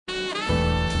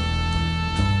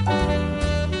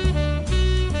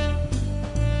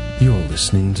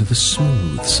listening to the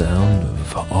smooth sound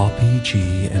of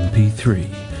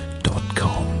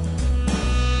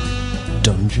RPGMP3.com.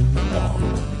 Dungeon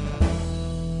On.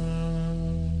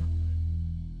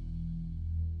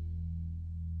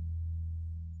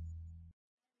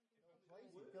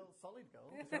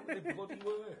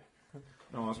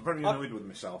 No, I was very annoyed with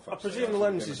myself. I presume the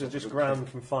lenses are just ground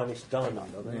from finest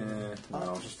diamond, are they? Yeah,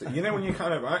 no, just you know when you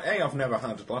kind of I've never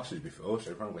had glasses before,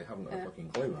 so frankly I haven't got a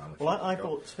fucking clue how much. Well, I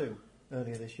bought two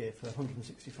earlier this year for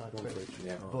 165 quid.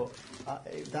 Yeah, but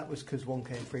that was because one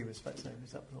came free with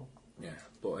Specsavers. That was all. Yeah,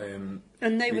 but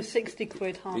and they were 60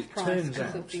 quid half price turns because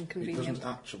out of being it convenient. doesn't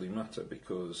actually matter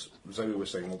because Zoe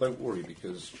was saying, well, don't worry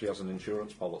because she has an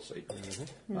insurance policy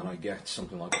and I get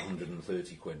something like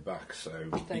 130 quid back, so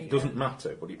it doesn't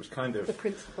matter. But it was kind of the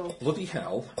principle. Bloody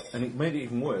hell, and it made it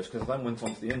even worse because I then went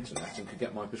onto the internet and could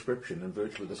get my prescription and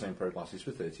virtually the same pair of glasses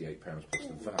for £38 plus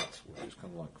the VAT, which is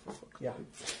kind of like for fuck's sake.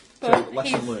 But So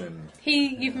lesson learned.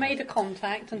 You've made a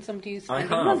contact and somebody who's I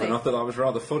spending have, money. and I thought that was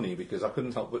rather funny because I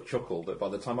couldn't help but chuckle that by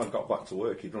the time I got back to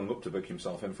work, he'd rung up to book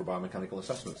himself in for biomechanical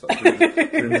assessments. That's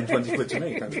 320 quid to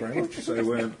me, thanks very much.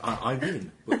 So I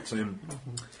win. But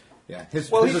yeah,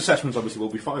 his assessments obviously will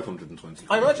be 520.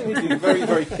 I imagine he'd be very,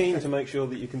 very keen to make sure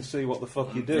that you can see what the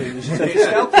fuck you're doing. You should take a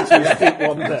scalpel to his feet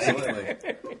one day. Absolutely.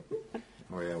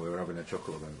 Oh yeah, we were having a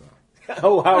chuckle about that.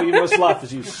 Oh, how you must laugh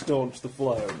as you staunch the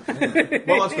flow. Yeah.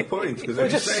 Well, that's the point, because he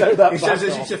says,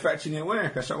 is it affecting your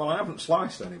work? I said, well, I haven't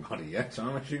sliced anybody yet, so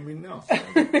I'm assuming not.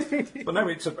 But no,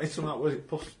 it's something like, was it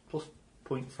plus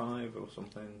 0.5 or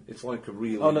something? It's like a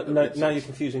real... Oh, no, now you're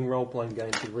confusing role-playing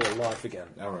games with real life again.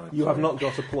 All right, you have not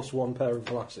got a +1 pair of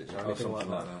glasses or anything like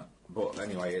that. But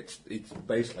anyway, it's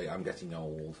basically, I'm getting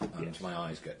old, and my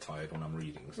eyes get tired when I'm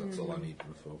reading, so that's all I need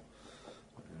them for.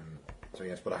 So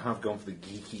yes, but I have gone for the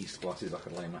geekiest glasses I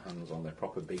can lay my hands on. They're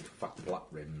proper big, fat, black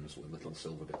rims with little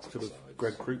silver bits on the sides.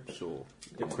 Greg Croops or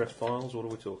Ipcrest files? What are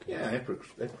we talking about? Yeah,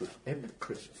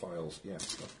 Ipcrest files, yeah.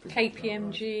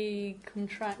 KPMG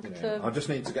contractor. Yeah. I just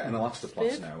need to get an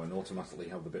elastoplast now and automatically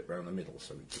have the bit round the middle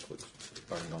so it just looks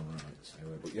bang on right. So,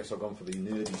 but yes, I've gone for the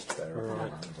nerdiest pair of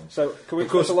hands on. So, can we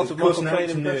put a lot of Michael Caine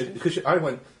impressions? Because I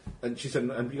went, and she said,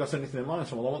 and you got anything in mind? I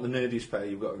said, well, I want the nerdiest pair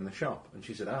you've got in the shop. And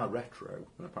she said, retro.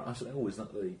 And I said, oh, is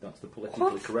that that's the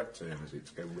politically correct term, is it,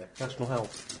 to go retro? National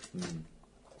health.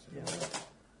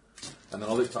 And then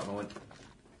I looked up and I went,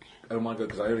 oh my God,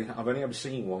 because I've only ever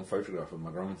seen one photograph of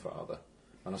my grandfather.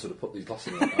 And I sort of put these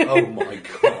glasses on. Oh my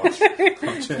God! I'm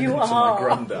turning into my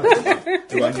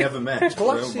granddad, who I never met.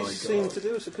 Glasses seem to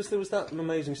do it because there was that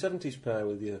amazing 70s pair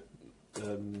with you.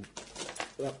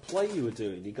 That play you were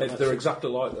doing. They're exactly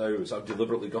like those. I've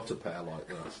deliberately got a pair like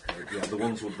that. Yeah, the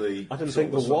ones with the. I didn't think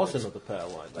there was another pair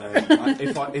like that.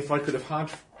 If I could have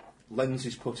had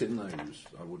lenses put in those,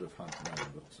 I would have had them.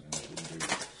 But I didn't do.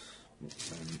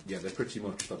 Yeah, they're pretty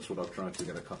much. That's what I've tried to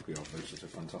get a copy of. Those sort of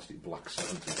fantastic black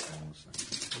 70s things.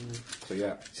 So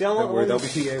yeah, they'll be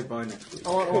here by next week.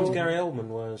 I like the ones Gary Oldman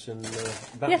wears in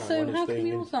Batman. Yeah, so how come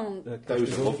yours aren't?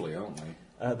 Those are lovely, aren't they?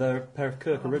 They're a pair of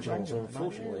Kirk originals, and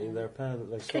unfortunately, they're a pair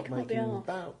that they stopped making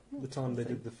about the time they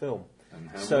did the film. And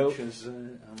how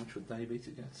much would they be to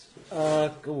get?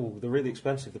 They're really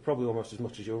expensive. They're probably almost as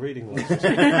much as your reading glasses.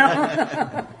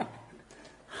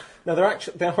 No, they are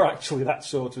actually that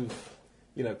sort of,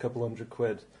 couple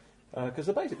 £100, because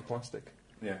they're basically plastic.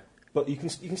 Yeah. But you can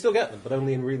still get them, but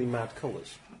only in really mad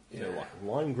colours. Like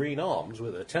lime green arms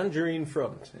with a tangerine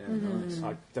front. Yeah, nice.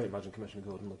 I don't imagine Commissioner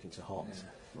Gordon looking so hot. Yeah.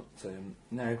 But,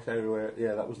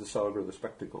 that was the saga of the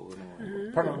spectacle. Anyway.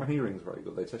 Apparently my hearing's very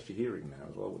good. They test your hearing now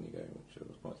as well when you go, which I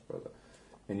was quite surprised at.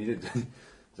 And you did,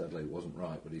 sadly it wasn't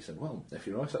right, but he said, well, if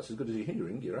your eyesight's as good as your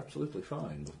hearing, you're absolutely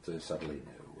fine. But sadly,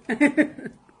 no.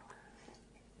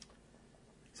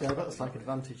 See, I've got a slight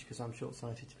advantage because I'm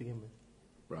short-sighted to begin with.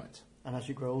 Right. And as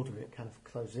you grow older, it kind of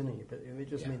closes in on you, but it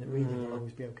does mean that reading will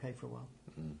always be okay for a while.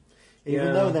 Mm.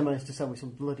 Even though they managed to sell me some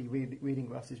bloody reading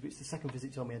glasses, which the second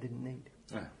visit told me I didn't need.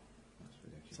 That's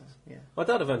ridiculous. So, yeah. My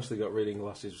dad eventually got reading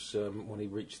glasses when he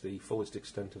reached the fullest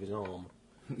extent of his arm.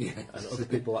 Yes. And other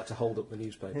people had to hold up the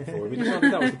newspaper for him. He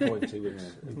decided that was the point. He would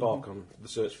embark on the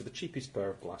search for the cheapest pair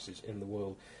of glasses in the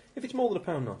world. If it's more than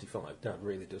 £1.95, Dad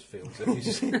really does feel as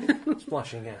if he's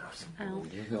splashing out.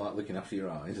 You feel like looking after your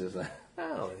eyes, is there?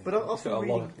 Well, but also got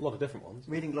a lot of different ones.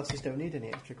 Reading glasses don't need any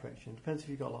extra correction. Depends if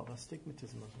you've got a lot of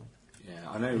astigmatism or something. Yeah,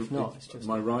 I know. If not, it's just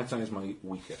my right eye is my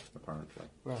weaker, apparently.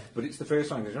 Right. But it's the first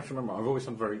time, because you have to remember, I've always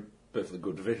had perfectly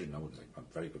good vision. I wouldn't say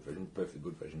very good vision, perfectly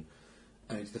good vision.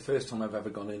 And it's the first time I've ever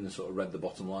gone in and sort of read the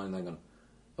bottom line and then gone,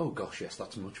 oh gosh, yes,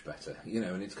 that's much better.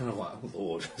 And it's kind of like, oh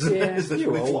Lord, Yeah. is this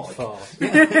You really old like? fart.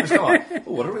 It's kind of like,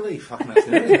 oh, what a relief, I can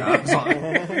actually hear that.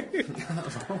 I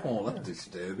was like, oh, that's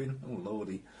disturbing. Oh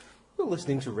Lordy. We're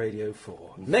listening to Radio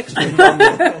 4. Next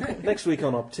week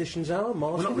on Opticians Hour,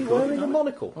 Marsh We're not will be recording, wearing a are we?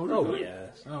 monocle. Oh, Oh, really?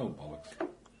 yes. Oh, bollocks.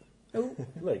 Oh,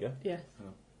 there you go. Yeah.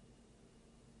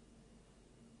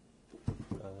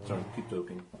 Sorry, keep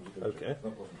talking. Okay.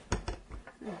 That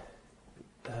wasn't.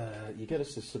 You get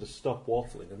us to sort of stop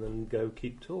waffling and then go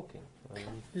keep talking.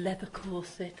 Leather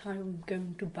corset. I'm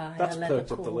going to buy That's a leather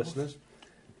perked up the corset. listeners.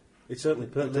 It certainly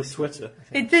perked up Twitter.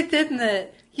 It did, didn't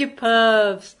it? You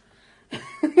pervs.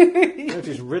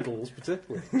 Notice Riddles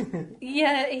particularly.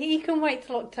 Yeah, he can wait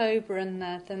till October and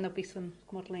then there'll be some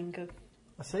modelling of...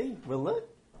 I see. Will there?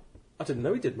 I didn't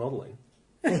know he did modelling.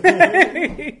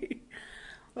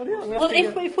 Well,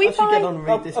 if we I should get find... on and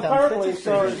read this down. Apparently,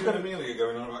 sorry. She's got Amelia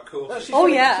going on about courses. Oh,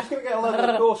 yeah. She's going to get a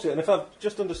leather corset, and if I've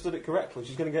just understood it correctly,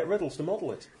 she's going to get Riddles to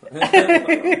model it.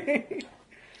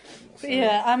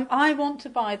 Yeah, I want to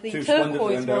buy the Two splendidly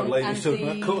turquoise endowed one and ladies talking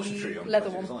about corsetry the on leather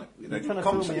Twitter. It's one. like, You're trying to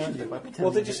fool me, aren't you, by pretending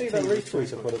Well, did you see that it's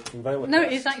retweet I put up from Vela? No,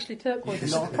 it's actually turquoise.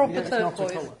 It's not- proper it's not a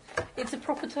turquoise. colour. It's a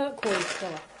proper turquoise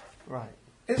colour. Right.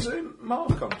 Is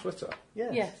Mark on Twitter?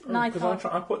 Yes. Yes, night Because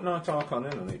art. I put Night Archon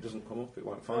in and it doesn't come up, it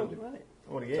won't Oh, find him. right.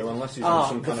 What it So is. unless he's on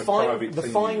some kind of private the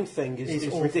thing. fine thing is It's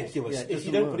awful. ridiculous. Yeah, it if you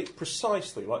doesn't don't work. put it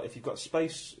precisely, like if you've got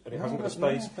space and it hasn't got a No,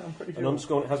 space, I'm pretty an sure.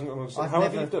 underscore and it hasn't got an underscore, I've however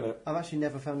never- you've done it, I've actually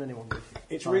never found anyone with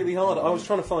it's fine. really hard. I was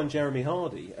trying to find Jeremy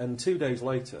Hardy, and 2 days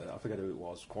later, I forget who it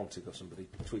was, Quantic or somebody,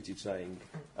 tweeted saying,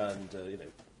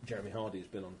 Jeremy Hardy has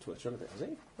been on Twitter, and I think, has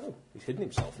he? Oh, he's hidden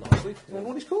himself nicely. I wonder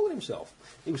what he's calling himself.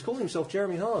 He was calling himself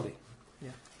Jeremy Hardy.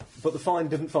 Yeah. But the Find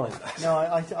didn't find that. No,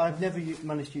 I've never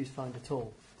managed to use Find at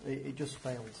all. It just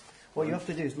fails. What you have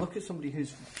to do is look at somebody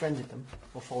who's friended them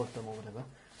or followed them or whatever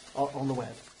on the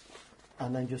web,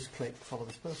 and then just click follow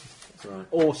this person. That's right.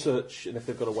 Or search, and if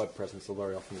they've got a web presence, they'll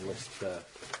very often list their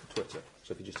Twitter.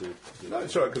 So if you just do No,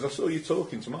 it's all right, because I saw you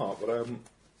talking to Mark, but I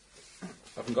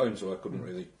haven't got him, so I couldn't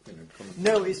really, comment.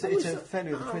 No, it's a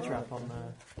failure of the Twitter app on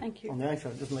Thank you. the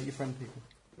iPhone. It doesn't let you friend people.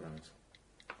 Right.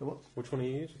 So what? Which one are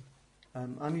you using?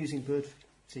 I'm using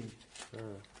Birdseed.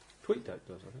 TweetDeck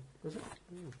does, I think. Does it?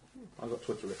 I got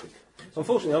Twitterific.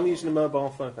 Unfortunately, I'm using a mobile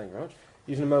phone. Thank you very much.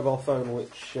 Using a mobile phone,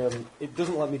 which it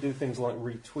doesn't let me do things like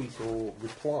retweet or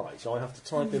reply. So I have to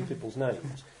type in people's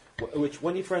names. Which,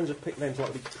 when your friends have picked names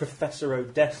like Professor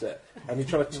Odessa, and you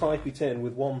try to type it in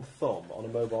with one thumb on a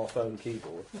mobile phone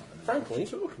keyboard, frankly,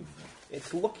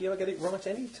 it's lucky I get it right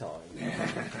any time.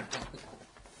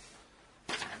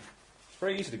 It's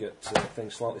very easy to get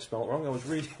things slightly spelt wrong. I was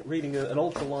reading an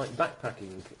ultralight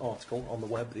backpacking article on the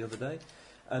web the other day,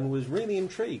 and was really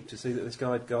intrigued to see that this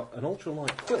guy had got an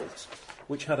ultralight quilt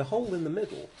which had a hole in the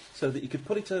middle so that you could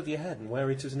put it over your head and wear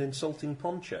it as an insulting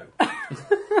poncho.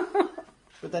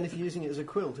 But then if you're using it as a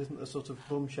quilt, isn't there a sort of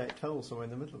bum-shaped hole somewhere in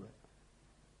the middle of it?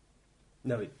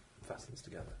 No, it fastens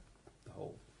together, the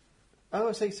whole. Oh,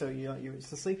 I see. So it's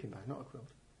the sleeping bag, not a quilt.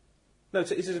 No,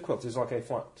 it is a quilt. It's like a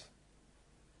flat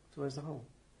So where's the hole?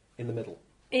 in the middle.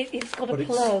 It's got a But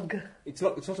it's- plug. It's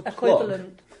not a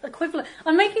plug. Equivalent.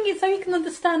 I'm making it so you can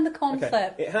understand the concept.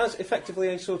 Okay. It has effectively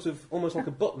a sort of almost like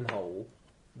a buttonhole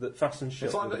that fastens shut.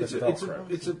 It's like with a it's bit a, of it's, a,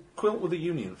 Velcro. it's a quilt with a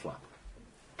union flap.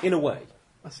 In a way,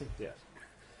 I see. yes.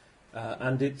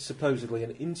 And it's supposedly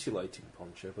an insulating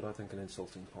poncho, but I think an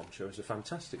insulting poncho is a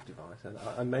fantastic device, and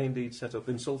I may indeed set up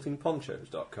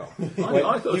insultingponchos.com.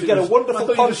 I thought you it get a was- wonderful I thought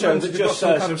you poncho meant that you've got just some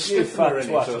says, kind of "You stiffener fat in it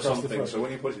twat," or across the something. front. So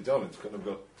when you put it on, it's kind of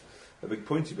got a big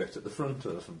pointy bit at the front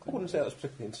or something. I wouldn't say that was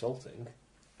particularly insulting.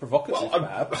 Provocative, Well,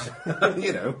 perhaps.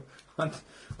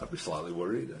 I'd be slightly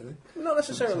worried. I think. Not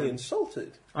necessarily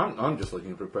insulted. I'm just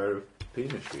looking for a pair of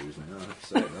penis shoes now. I have to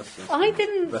say that's I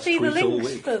didn't best see the tweet all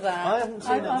links week. for that. I haven't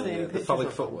seen The pictures phallic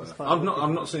of footwear. them. It's fine. I've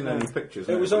not seen any pictures.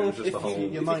 It was no, on. just If the whole. you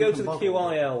Your go mind to can the boggle.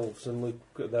 QI elves and look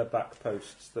at their back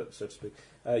posts, that so to speak,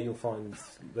 you'll find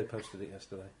they posted it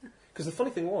yesterday. Because the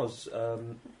funny thing was,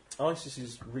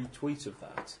 ISIS's retweet of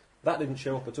that didn't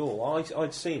show up at all.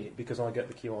 I'd seen it because I get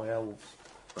the QI elves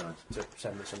Right. to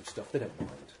send me some stuff. They don't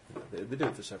mind. They do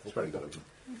it for several. It's very people. good of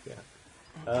them.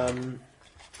 Yeah.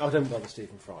 I don't bother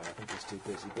Stephen Fry. I think he's too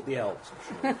busy. But the elves,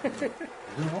 I'm sure.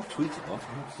 I've tweeted a lot.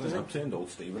 I've turned old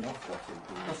Stephen off.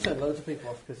 I've turned loads of people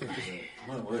off because they just...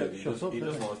 My word, he Shut does up, he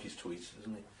does doesn't he? like his tweets,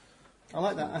 doesn't he? I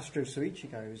like that Astro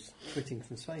Suichi guy who's tweeting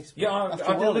from space. but Yeah, after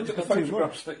I a while looked at it's the got too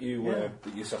photographs much. that you Yeah.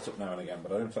 that you set up now and again,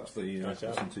 but I don't know if that's the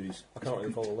listen to his. I can't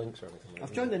really follow links or anything.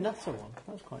 I've joined the NASA one.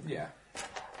 That was quite Yeah.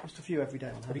 just a few every day.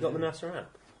 Have you got the NASA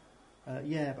app?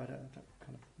 Yeah, but I don't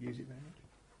kind of use it very much.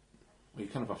 Well, you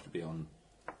kind of have to be on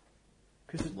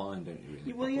Because line, don't you?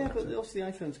 Really? well, yeah, but also the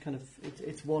iPhone's kind of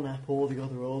it's one app or the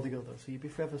other, so you'd be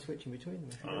forever switching between them.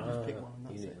 If you just pick one, and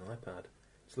that's you need it. an iPad.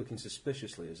 It's looking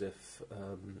suspiciously as if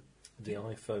the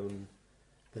iPhone,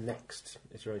 the next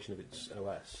iteration of its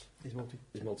OS, Is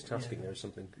multitasking. Yeah. There is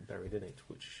something buried in it,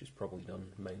 which is probably done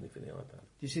mainly for the iPad.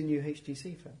 Do you see the new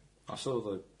HTC phone? I saw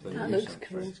the That news looks sent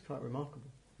cool. through. It's quite remarkable.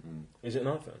 Mm. Is it an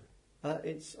iPhone?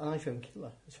 It's an iPhone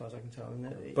killer, as far as I can tell.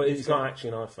 And But it's not actually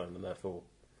an iPhone, and therefore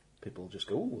people just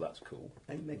go, "Oh, that's cool."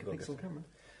 And make a Bugger. pixel camera.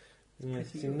 Yeah,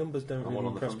 Pretty see, good. numbers don't And really one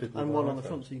on the impress front. people. And with one on the iPhones.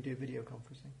 front, so you can do video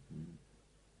conferencing. Mm.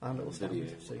 And a little stand,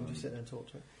 Video, so you can just sit there and talk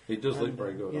to it. It does look And,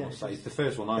 very good. yeah, I must say. it's It's the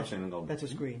first one I've seen and gone. Better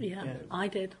screen. Yeah, I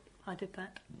did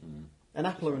that. Mm. And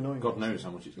Apple are annoying. God us. knows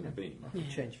how much it's going to be. Yeah.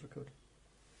 Change if I could.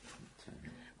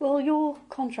 Well, your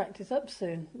contract is up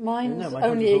soon. Mine's No, my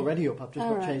only contract's already up. I've just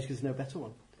All not right. changed because there's no better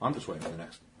one. I'm just waiting for the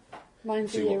next.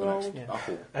 mine's a See what year the next old. Yeah.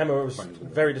 Apple. Emma was phone's gonna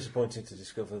be. very disappointed to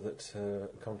discover that her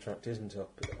contract isn't up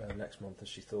next month as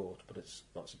she thought, but it's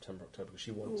like September, October, because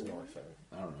she wants an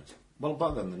iPhone. All right. Well,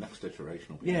 by then the next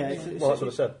iteration will be. Yeah, anyway. Well, that's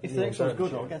what I said. If You the next want one's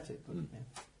good, that, I'll yeah. get it. But, Mm.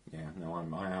 yeah. Yeah, no,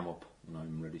 I am up and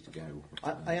I'm ready to go.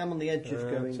 But, I am on the edge of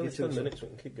going. It's only If there 10 was a- minutes, we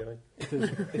can keep going. if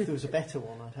there was a better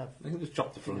one, I'd have. I can just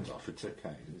chop the front off. It's okay.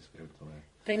 You can just go to where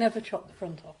They never chop the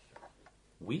front off.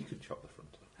 we could chop the front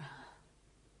off.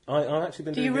 I've actually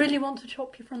been Do you doing really want to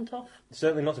chop your front off?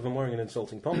 certainly not if I'm wearing an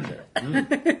insulting poncho.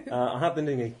 I have been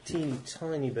doing a teeny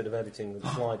tiny bit of editing with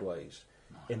slideways,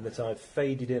 in that I've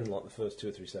faded in like the first 2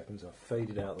 or 3 seconds, I've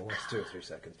faded out the last 2 or 3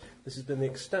 seconds. This has been the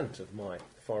extent of my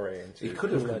foray into He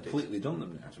could have cool edit. completely done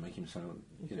them now to make him sound,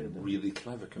 really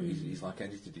clever. He's like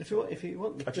edited it. If you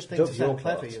want the I just thing to dubbed your sound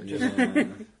clever, parts. you're Yeah,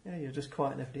 just you're just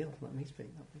quiet and everybody else. Let me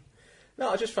speak. That'd be- No,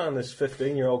 I just found this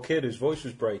 15-year-old kid whose voice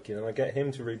was breaking, and I get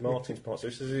him to read Martin's part. So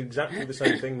this is exactly the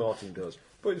same thing Martin does,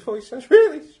 but his voice sounds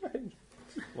really strange.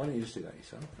 Why don't you just do that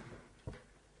yourself?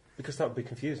 Because that would be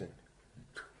confusing.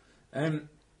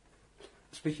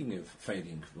 Speaking of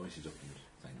fading voices up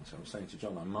and things, I was saying to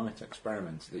John, I might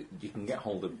experiment. You can get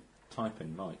hold of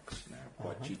typing mics now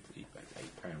quite cheaply, about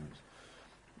 £8.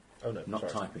 Oh no, Not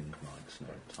sorry. typing mics, no,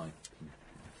 typing.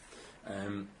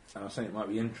 And I was saying it might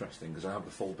be interesting because I have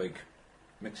the full big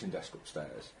mixing desk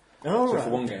upstairs. Oh, So right. for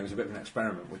one game, it's a bit of an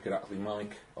experiment. We could actually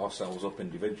mic ourselves up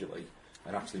individually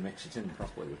and actually mix it in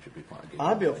properly, which would be quite a good.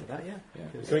 I'd be up for that. Yeah.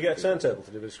 Yeah. Can we get a turntable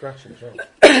to do a bit of scratching as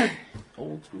well?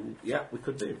 Old school. Yeah, we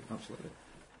could do, absolutely.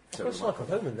 So What's like I'm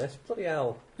home in this? Bloody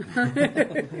hell.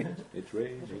 it's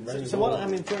raging. So what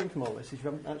I'm inferring from all this is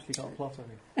you haven't actually got a plot, have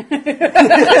you? I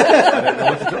don't know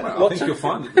what you're talking about. I think you'll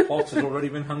find that the plot has already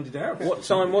been handed out. What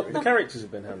the characters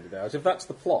have been handed out? If that's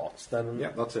the plot, then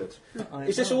Yeah, that's it.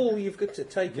 is this all you've got to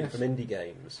take Yes. from indie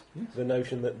games? Yes. The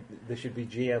notion that there should be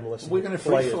GM-less We're gonna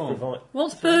players freeform. provide.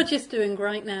 What's Burgess doing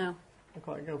right now? I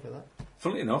quite go for that.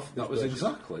 Funnily enough, that was Burgess?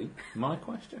 exactly my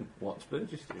question. What's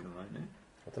Burgess doing right now?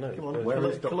 I don't know. Come on, Where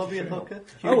is Dr. Colombian Schimmel? hooker.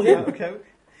 Oh, Huge him. amount of coke.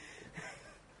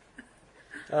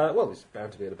 Well, there's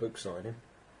bound to be at a book signing.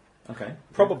 Okay.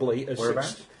 Probably a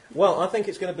Whereabouts? Well, I think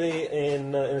it's going to be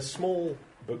in a small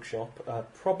bookshop,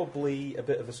 probably a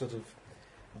bit of a sort of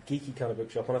geeky kind of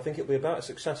bookshop, and I think it'll be about as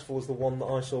successful as the one that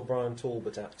I saw Brian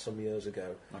Talbot at some years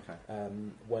ago. Okay.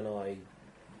 When I,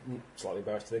 slightly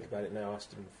embarrassed to think about it now,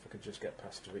 asked him if I could just get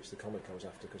past to reach the comic I was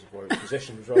after because of where his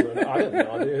position was rather. I had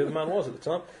no idea who the man was at the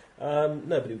time.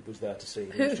 Nobody was there to see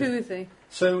him. It was Who just- is he?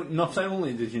 So not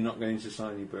only did you not go into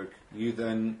sign your book, you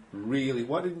then really...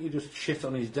 Why didn't you just shit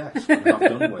on his desk and have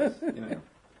done with, you know?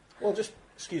 Well, just,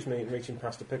 excuse me, reaching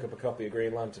past to pick up a copy of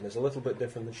Green Lantern is a little bit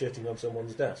different than shitting on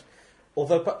someone's desk.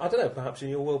 Although, I don't know, perhaps in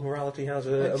your world morality has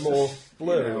a It's more just,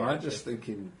 blurry... You know, I'm reality. just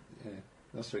thinking, yeah,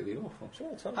 that's really awful. It's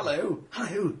all time. Hello,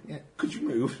 yeah, could you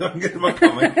move so I can get to my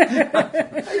comic?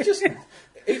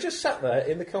 He just sat there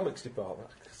in the comics department.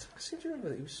 I seem to remember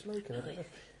that he was smoking, I don't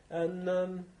know.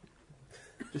 And,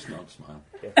 Just nod, smile.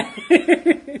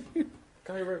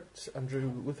 Guy wrote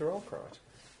Andrew Luther Albright.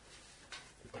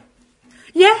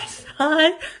 Yes,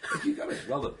 hi. You got it,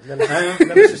 well done.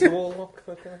 Nemesis the Warlock,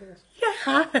 that kind of thing. Yeah,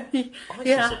 hi. ISIS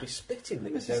Yeah. will be spitting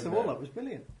that This you is the don't one know. that was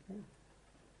brilliant. Didn't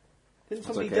That's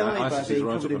somebody okay. die by Isis is being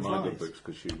right covered up in in my good flies? books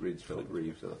because she reads Philip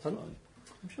Reeves, so that's Huh? fine.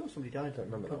 I'm sure somebody died. I don't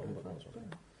remember that one, but Covered that's in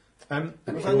fine. flies.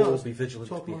 We I can know, all it's be vigilant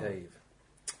to talk more. behave.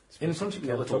 In front of you,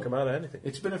 Never talk about anything.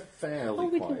 it's been a fairly Oh,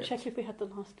 we quiet didn't check if we had the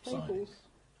last signing. tables.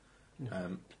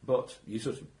 But you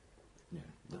sort of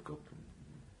look up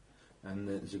and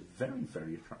there's a very,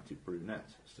 very attractive brunette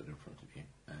stood in front of you.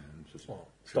 Sort of Well,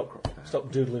 short cropped hair.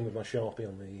 Stop doodling with my Sharpie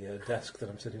on the desk that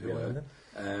I'm sitting Who behind. were.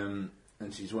 Then.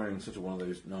 And she's wearing sort of one of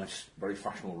those nice, very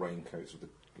fashionable raincoats with the,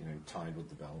 tied with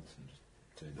the belt and just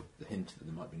the hint that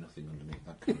there might be nothing underneath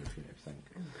that kind of thing.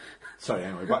 Sorry,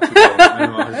 anyway, back to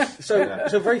the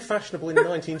So very fashionable in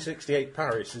 1968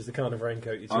 Paris is the kind of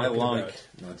raincoat you're talking I like about.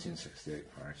 1968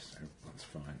 Paris, so that's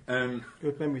fine.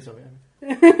 Good memories of it.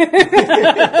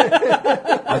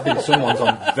 I think someone's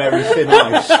on very thin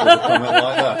ice with a comment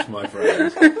like that, my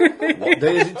friend. What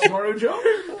day is it tomorrow, John?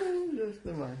 Just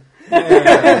never mind.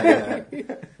 Yeah.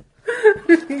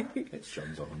 It's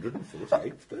John's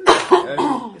 148th birthday.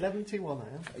 11-2-1 now.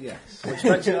 Yes. We're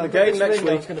expecting the game next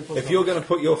week. If you're going to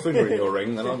put your finger in your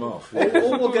ring, then I'm off. All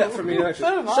we'll get from you next week.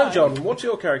 So, John, what's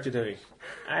your character doing?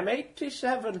 I'm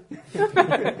 87.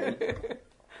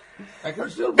 I can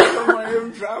still put on my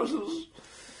own trousers.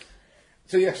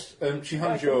 So yes, she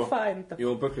hands your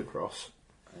book across,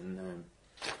 and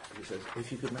she says,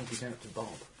 "If you could make it out to Bob."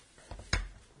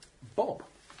 Bob.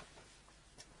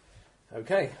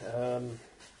 Okay.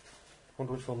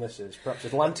 Wonder which one this is. Perhaps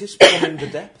Atlantis, Plumbing the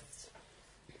Depths.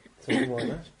 Something like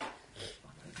that.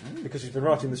 Because he's been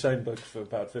writing the same books for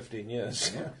about 15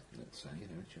 years. Yeah, that's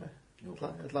it's your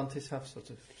book. Atlantis have sort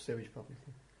of sewage problem.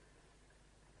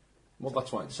 Well,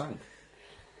 that's why it sank.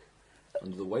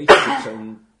 Under the weight of its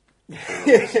own.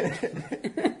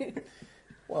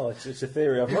 Well, it's a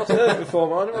theory I've not heard before,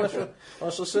 mind. I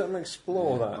shall certainly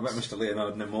explore that. I bet Mr.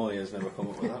 Leonard Nimoy has never come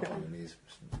up with that one in his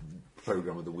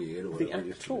programme of the weird. Or The whatever it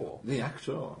used to be.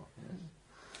 actor. The actor.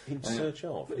 In search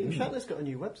of. But Shatner's got a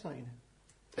new website, you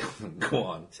know. Go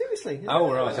on. Seriously.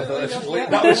 Oh, right. I thought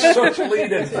that was such a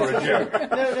lead-in for a joke.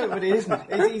 No, but it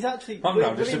isn't. He's actually... I'm now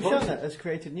William disappointed. Shatner has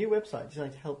created a new website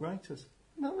designed to help writers.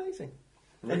 Isn't that amazing?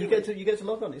 Really? And you get to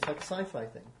log on. It's like a sci-fi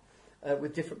thing.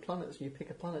 With different planets, and you pick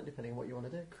a planet depending on what you want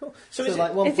to do. Cool. So is he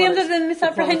under the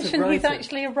misapprehension he's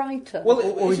actually a writer? Well,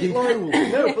 or is it like,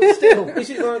 no, but still.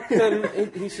 Is it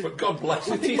like he's But God bless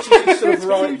he it. teaches you sort of It's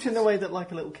write? cute in the way that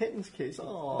like a little kitten's cute.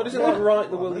 Oh, But is it like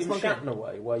write the Oh, William let's log in. Shatner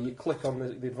way, where you click on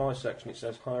the advice section, it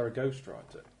says hire a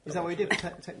ghostwriter? Is that what he did for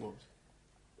Tech Wars?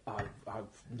 I've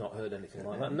not heard anything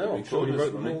like that. No, I'm The sure he wrote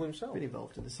recorder's them all running. himself. Been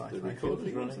involved in the sci-fi. The recorder's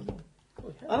field. running.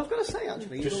 And I've got to say,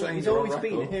 actually, Just saying he's you're always on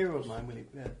been a record. hero of mine, William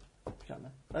Shatner.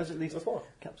 As at least Of what?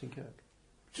 Captain Kirk.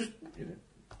 Just,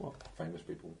 what? Famous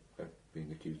people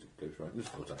being accused of ghostwriting. Just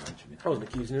thought I'd mention it. I wasn't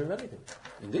accusing him of anything.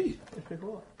 Indeed.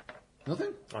 What?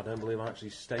 Nothing. I don't believe I actually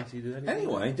stated anything.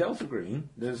 Anyway, Delta Green,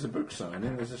 there's a book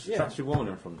signing, there's a attractive woman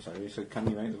in front of you, so can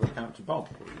you make the book out to Bob,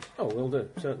 please? Oh, we'll do,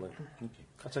 certainly. Thank you.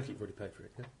 I take it you've already paid for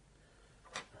it, yeah?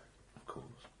 Of course.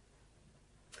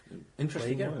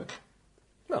 Interesting There you go. work.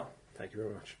 Well, thank you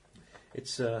very much.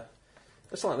 It's a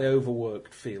slightly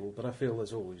overworked field, but I feel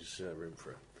there's always room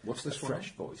for What's this a one?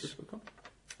 fresh What's this voice. book on?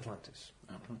 Atlantis.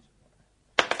 Oh, right.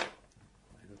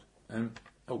 Very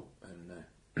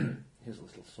good. Here's a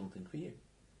little something for you.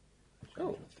 Oh. A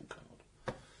little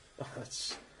card. Oh,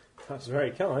 that's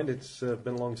very kind. It's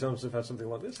been a long time since I've had something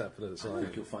like this happen at the I signing.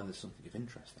 think you'll find there's something of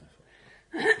interest there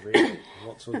for Really?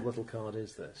 What sort of little card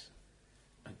is this?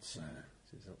 you. It's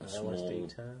Is it a an small...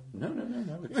 LSD town?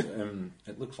 No. It's,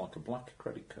 it looks like a black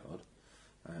credit card,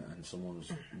 and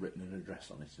someone's written an address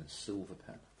on it in a silver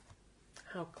pen.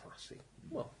 How classy.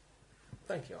 Well,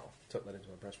 thank you. I'll tuck that into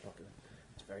my breast pocket.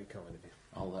 It's very kind of you.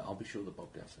 I'll be sure that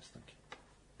Bob gets this. Thank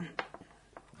you.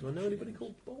 Do I know anybody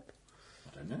called Bob?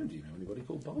 I don't know. Do you know anybody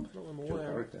called Bob? Not that I'm It's your aware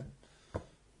of. character.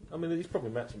 I mean, he's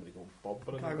probably met somebody called Bob,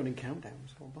 but I Guy don't running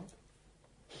countdowns, what about?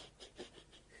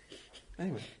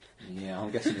 Anyway. Yeah,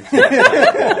 I'm guessing it's not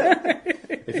that.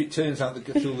 If it turns out that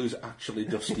Cthulhu's actually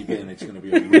Dusty Bin, it's going to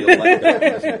be a real letdown,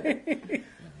 isn't it?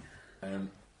 Yeah.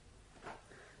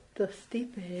 Dusty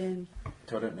bin.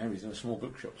 So I don't know, he's in a small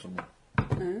bookshop somewhere. Ah.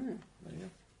 There you go.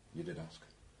 You did ask.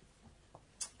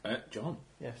 John,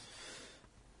 Yes.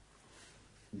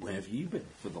 where have you been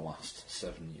for the last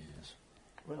 7 years?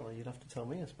 Well, you'd have to tell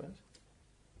me, I suppose.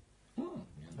 Oh,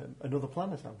 yeah. Another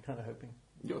planet, I'm kind of hoping.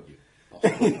 You're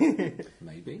possibly.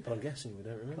 Maybe. But I'm guessing we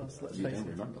don't remember. Let's You face don't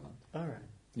it. remember that. All right.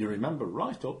 You remember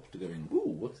right up to going, ooh,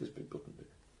 what's this big book and do?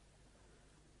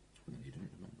 And then you don't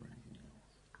remember anything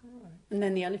else. And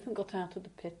then the elephant got out of the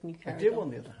pit and you I carried do, on. on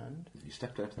the other hand. And you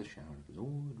stepped out of the shower and it was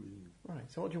all a dream. Right,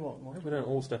 so what do you want? I hope we don't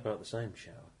all step out the same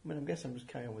shower. I mean, I'm guessing I'm just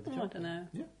carrying on with the Oh, I job. don't know.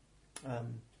 Yeah.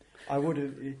 I would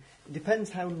have... It depends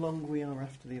how long we are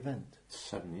after the event.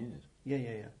 7 years.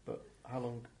 Yeah. But how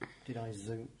long did I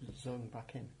zone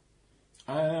back in?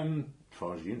 As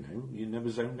far as you know, you never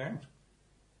zoned out.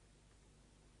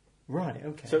 Right,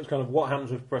 okay. So it's kind of what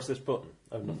happens if we press this button?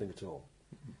 Oh, nothing at all.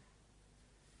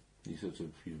 You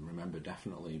you remember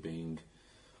definitely being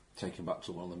taken back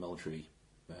to one of the military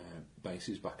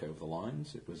bases back over the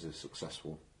lines. It was a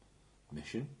successful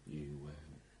mission. You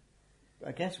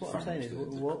I guess what I'm saying is,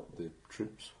 found what the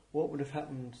troops. would have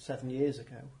happened 7 years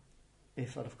ago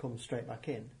if I'd have come straight back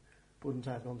in, wouldn't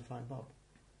I have gone to find Bob?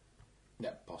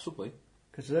 Yeah, possibly.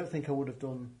 Because I don't think I would have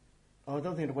done... I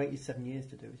don't think I'd have waited 7 years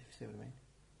to do it, if you see what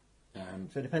I mean.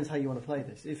 So it depends how you want to play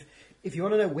this. If you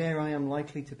want to know where I am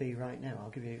likely to be right now, I'll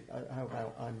give you... how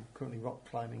about I'm currently rock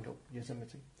climbing up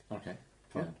Yosemite. Okay,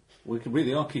 fine. Yeah. We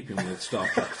really are keeping with Star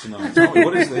Trek tonight, aren't we?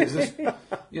 What is this? Is this,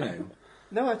 you know...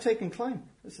 No, I've taken climb.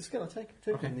 It's a skill I took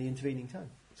Okay. in the intervening time.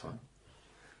 Fine.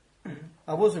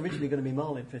 I was originally going to be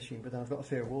marlin fishing, but then I've got a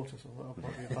fear of water, so I'll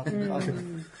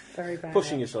probably... Very bad.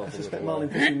 Pushing I yourself a suspect little marlin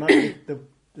way. fishing might be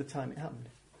the time it happened.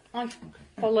 I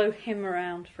follow him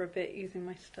around for a bit using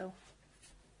my stealth.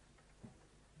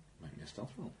 Make me a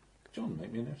stealth roll. John,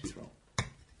 make me a notice roll.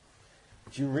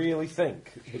 Do you really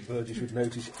think that Burgess would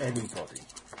notice anybody?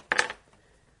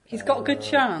 He's got a good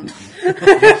chance.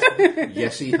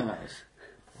 Yes, he has.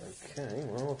 Okay,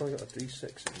 well, I've only got a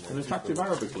D6. An attractive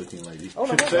Arabic-looking lady Oh,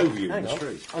 no, trips hang on. over you in Hang the on.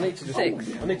 street. I need to just Six.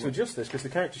 I need to adjust this because the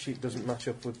character sheet doesn't match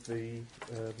up with the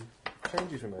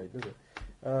changes we made, does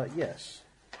it? Yes.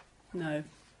 No.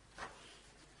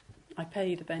 I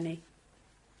paid a penny.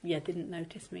 Yeah, didn't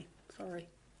notice me. Sorry.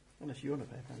 Unless you want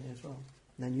to pay a penny as well.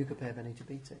 And then you could pay a penny to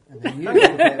beat it. And then you could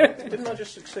pay a penny. Didn't I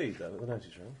just succeed then at the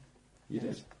notice roll? You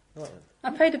did. Right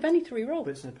then. I paid a penny to re-roll.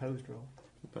 But it's an opposed roll.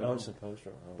 Oh, it's supposed to.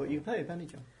 Oh, But you can pay a penny,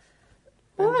 John.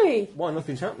 Why? why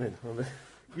nothing's happening?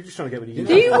 You're just trying to get rid of you.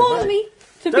 Do you want me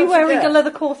to be Don't wearing forget. a leather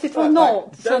corset or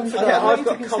not? Don't Some- forget, I've I've to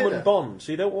got consider. common bond,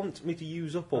 so you don't want me to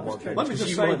use up all my That's true. pennies. Let me just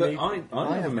you say might that need- I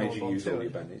never have made gone you on use too. all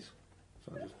your bennies.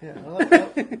 So I just, Yeah, I like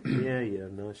that.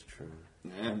 Yeah, nice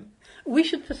try. We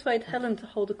should persuade Helen to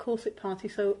hold a corset party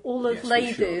so all those Yes, we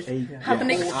ladies should. Yeah. have an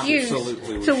Yes, excuse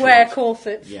absolutely we to should. wear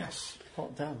corsets. yes.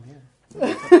 Hot damn,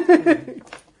 yeah.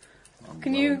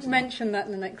 Can you mention that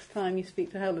the next time you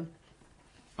speak to Helen?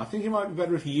 I think it might be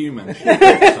better if you mention it.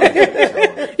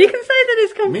 You can say that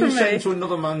it's come Me from saying me. to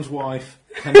another man's wife,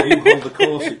 can you hold a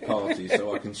corset party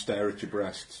so I can stare at your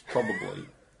breasts? Probably,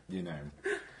 you know.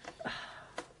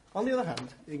 On the other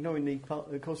hand, ignoring the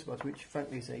corset party, which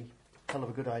frankly is a hell of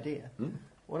a good idea,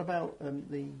 what about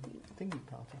the thingy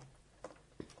party?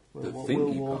 The World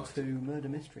thingy War party? II murder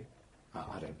mystery,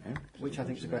 I don't know. which I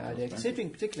think is a great idea.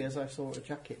 Considering, particularly as I saw a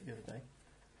jacket the other day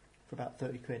for about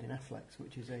 30 quid in Affleck's,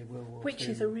 which is a World War Which II.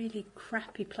 is a really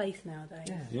crappy place nowadays.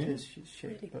 Yeah, Yeah. it is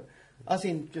shit. Really But as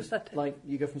in, just pathetic. like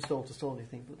you go from stall to stall, you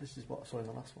think, but this is what I saw in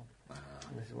the last one.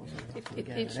 And this is what I saw in the last one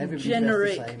again. It's and everybody's dressed the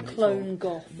generic same, and it's clone all-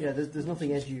 goth. Yeah, there's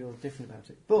nothing edgy or different about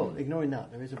it. But ignoring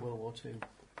that, there is a World War II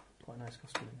quite nice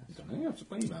costume in I there. don't know, you have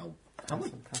to email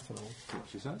Helen, Hat and all. see what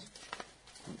she says.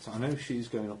 So I know she's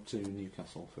going up to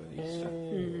Newcastle for Easter.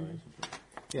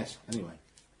 Yes, anyway.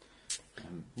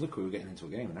 Look, we were getting into a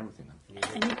game and everything then.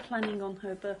 Are you planning on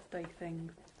her birthday thing?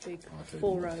 Big I've heard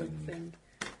 4-0 nothing. thing?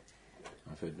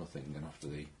 I've heard nothing, and after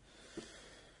the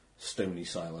stony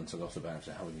silence I got about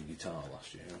it having a guitar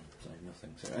last year, I'm saying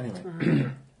nothing. So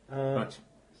anyway, right.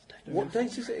 What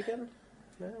date is it again?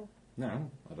 Now?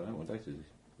 No, I don't know, what date is it?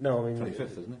 No, I mean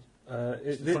 25th, isn't it?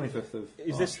 Is It's the 25th of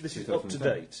Is March, this is up to 2010.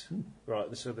 date? Right.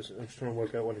 I'm just trying to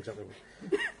work out when exactly.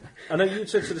 I know you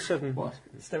said to the 7. What?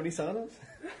 Stony silence?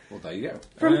 Well, there you go.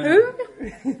 From who?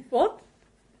 What?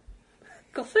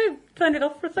 Gossip? Turn it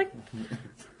off for a second.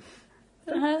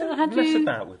 How do Mess you...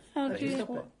 about with. How do things.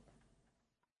 you...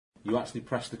 You actually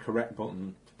press the correct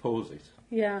button to pause it.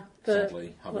 Yeah, but...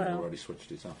 Sadly, having well. already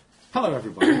switched it off. Hello,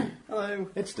 everybody. Hello.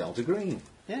 It's Delta Green.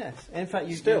 Yes. In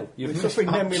fact, Still, you're you've suffering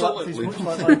missed memory lapses, absolutely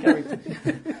much like my character.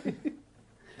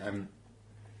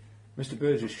 Mr.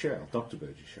 Burgess' Shell, Dr.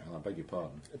 Burgess' Shell, I beg your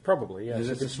pardon. Probably, yes. Is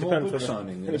it a It small depends book whether-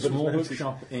 signing in a small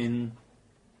bookshop in...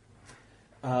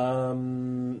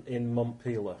 in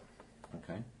Montpelier.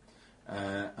 Okay.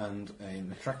 And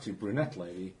an attractive brunette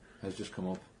lady has just come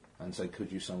up and said,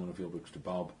 could you sell one of your books to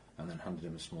Bob? And then handed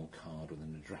him a small card with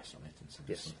an address on it and said,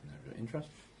 Yes. there's something there of your interest.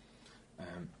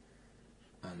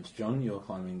 And John, you're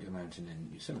climbing a mountain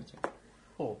in Yosemite.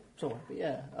 Oh, sorry, but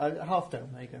yeah, half dome.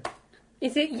 There you go.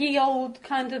 Is it ye old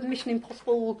kind of Mission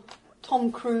Impossible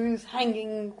Tom Cruise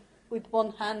hanging with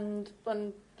one hand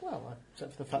and... Well,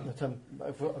 except for the fact that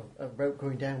I've got a rope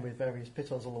going down with various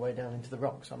pitons all the way down into the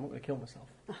rock, so I'm not going to kill myself.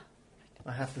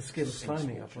 I have the skill of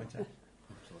climbing, I point out,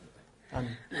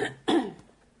 Absolutely. and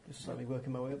just slowly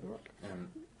working my way up the rock.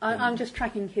 I'm just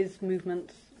tracking his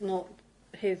movements, not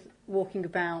his walking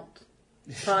about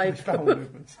vibe. Bowel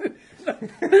movements.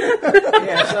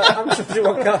 Yes, I'm just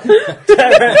what kind.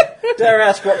 Dare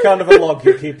ask what kind of a log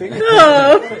you're keeping?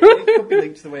 It could be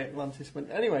linked to the way Atlantis went.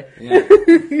 Anyway,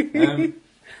 Yeah.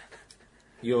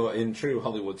 You're in true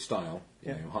Hollywood style.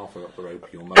 You Yeah. know, halfway up the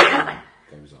rope, your mobile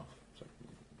goes off. So,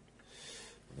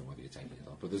 I don't know whether you're taking it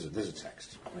off. but there's a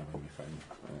text on my phone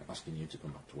asking you to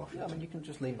come back to Yeah, Washington. I mean, you can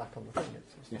just lean back on the thing.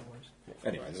 It's not worse.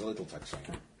 Anyway, there's a little text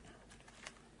saying,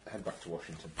 head back to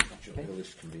Washington at your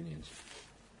earliest convenience.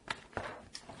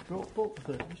 Bought the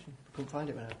third edition. I couldn't find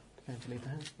it when I came to leave the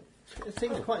house. But it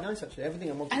seems quite nice, actually. Everything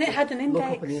I wanted And it to had an look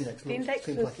index. up in the index. The index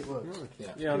seems was- like it works.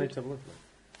 Yeah, I need to have a look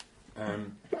at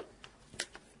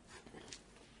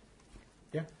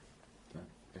Yeah.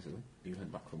 Basically, you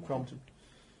head back from From? Washington.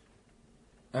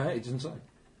 It doesn't say.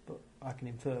 But I can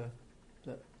infer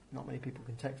that not many people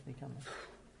can text me, can they?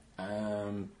 I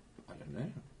don't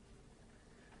know.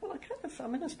 Well, I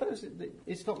mean, I suppose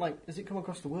it's not like... Does it come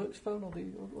across the works phone or the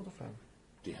other phone?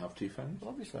 Do you have two phones? Well,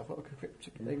 obviously, I've got a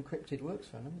encrypted works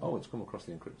phone, haven't I? Oh, it's come across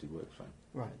the encrypted works phone.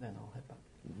 Right, then I'll head back.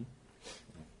 Mm-hmm.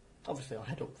 Obviously, I'll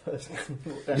head up first.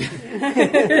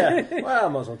 Yeah. Well, I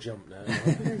might as well jump now.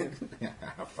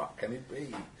 How far can it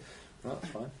be? That's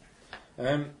fine.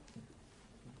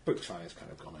 Book size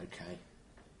kind of gone okay.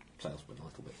 Sales been a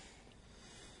little bit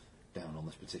down on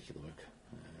this particular book.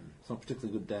 It's not a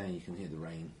particularly good day. You can hear the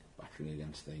rain battering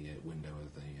against the window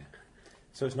of the...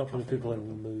 So it's not putting people in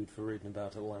the mood for reading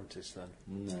about Atlantis, then?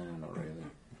 No, not really.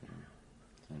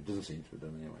 It doesn't seem to have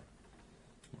done anyway.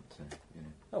 But,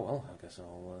 Oh, well, I guess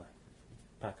I'll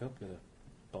pack up, get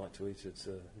a bite to eat at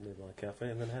a nearby cafe,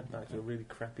 and then head back to a really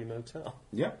crappy motel.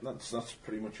 Yeah, that's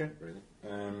pretty much it, really.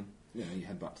 You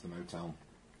head back to the motel.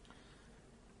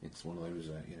 It's one of those,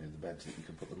 the beds that you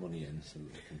can put the money in so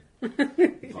that they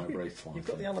can vibrate slightly. You've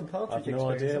got the Alan I Partridge have no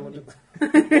idea experience,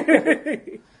 what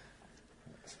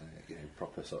It's,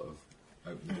 proper sort of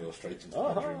open the door straight into the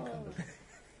bedroom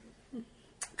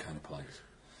kind of place.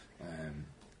 You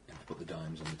have to put the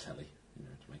dimes on the telly,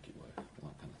 to make it work.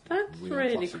 That kind of thing. That's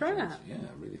really classy crap. joint. Yeah,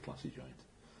 really classy joint.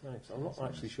 Thanks. I'm not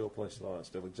actually sure places like that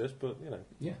still exist, but,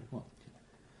 Yeah, well,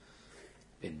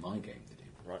 in my game they do.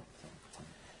 Right.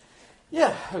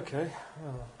 Yeah, okay.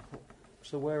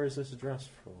 So where is this address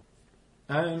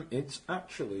for? It's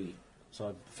actually... So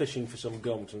I'm fishing for some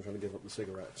gum because I'm trying to give up the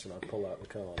cigarettes, and I pull out the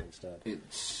card instead.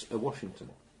 It's a Washington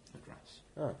address.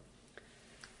 Oh.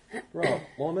 Right,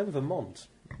 well, I'm in Vermont.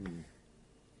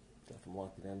 Definitely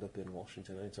likely to end up in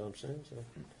Washington anytime soon, so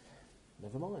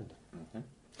never mind. Okay.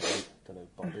 Don't know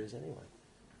who Bob is anyway.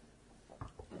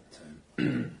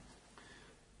 But,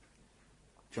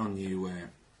 John, you...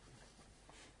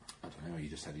 I don't know, are you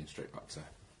just heading straight back to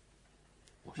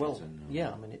Washington? Well,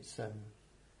 yeah, I mean, it's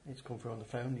come through on the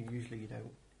phone. Usually you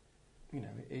don't...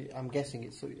 I'm guessing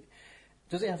it's...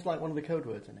 Does it have, like, one of the code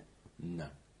words in it? No.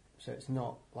 So it's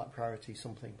not, like, priority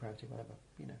something, priority whatever,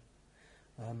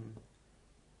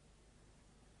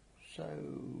 So,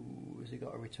 has it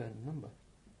got a return number?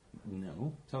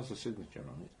 No. It has a signature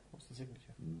on it. What's the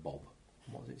signature? Bob.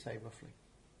 And what does it say, roughly?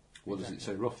 What does it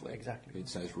say roughly? Exactly. It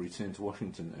says return to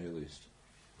Washington earliest.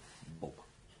 Bob.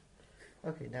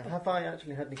 Okay, now, have I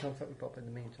actually had any contact with Bob in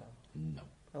the meantime? No.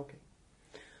 Okay.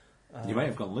 You may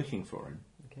have gone looking for him,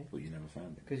 Okay. but you never found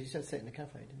him. Because he said sit in the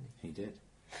cafe, didn't he? He did.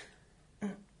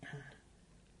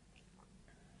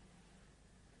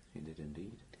 He did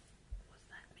indeed. Was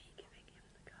that me giving him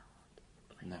the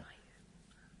card? No.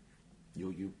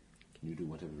 You do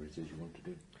whatever it is you want to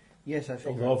do. Yes, I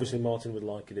think. Although obviously Martin would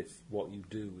like it if what you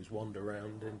do is wander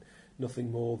around in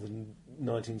nothing more than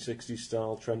 1960s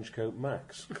style trench coat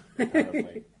Max,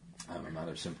 apparently. I'm a man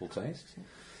of simple tastes.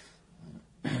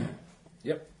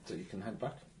 Yep, so you can head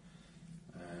back.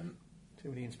 Too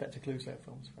many Inspector Clouseau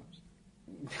films, perhaps.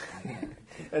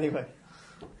 Anyway.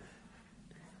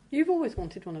 You've always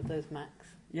wanted one of those Macs.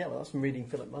 Yeah, well, that's from reading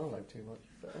Philip Marlowe too much.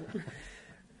 But,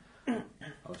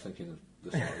 I was thinking of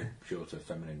the slightly shorter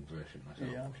feminine version myself.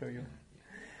 yeah, I'm sure you.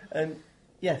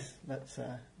 Yes, let's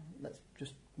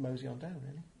just mosey on down,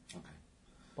 really. Okay.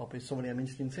 Bob is somebody I'm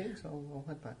interested in seeing, so I'll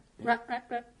head back. Rat.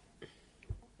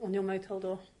 On your motel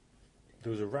door.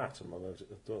 There was a rat on my nose at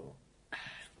the door.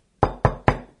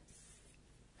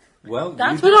 Well,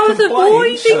 That's you what I was complained,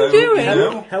 avoiding so,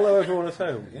 doing. Hello everyone at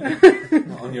home.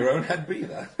 Not on your own head be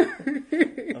that.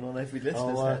 And on every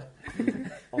listener's I'll, head.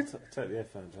 I'll take the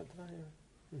earphones out.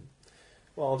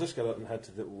 Well, I'll just get up and head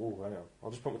to the... Oh, hang on.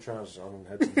 I'll just put my trousers on and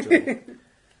head to the door.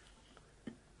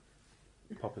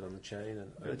 Pop it on the chain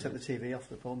and... I'm going to take the TV off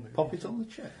the porn movie. Pop it on the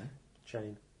chair.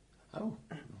 Chain. Oh.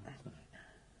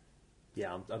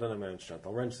 Yeah, I don't know my own strength.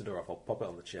 I'll wrench the door off, I'll pop it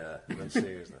on the chair and then see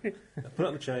who's there. Put it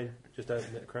on the chain, just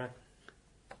open it a crack.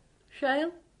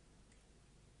 Shale?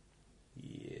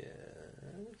 Yes.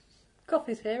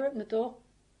 Coffee's here, open the door.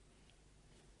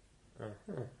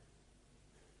 Uh-huh.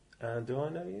 And do I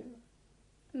know you?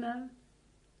 No.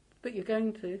 But you're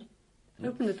going to.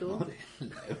 Open the door.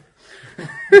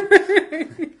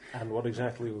 And what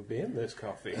exactly would be in this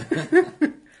coffee?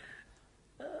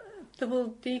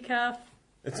 double decaf,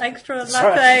 extra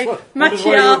Sorry, latte, what is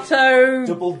what you macchiato,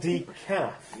 double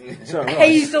decaf. So, right.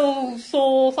 hazel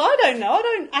sauce. I don't know. I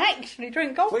don't actually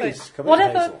drink coffee. Please, come in,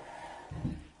 Whatever. Hazel.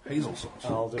 Hazel sauce.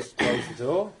 I'll just close the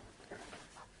door.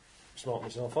 Smart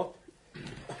myself up.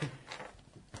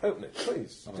 Open it,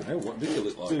 please. I don't know, what do you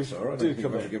look like, Do- sir? I don't do think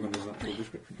come you've ever in. given us that full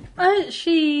description.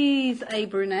 She's a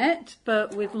brunette,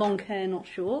 but with long hair, not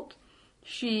short.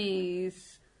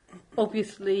 She's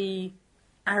obviously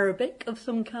Arabic of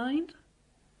some kind,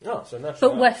 Oh, so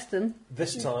naturally. but Western.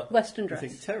 This time. Western I dress.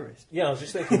 think terrorist. Yeah, I was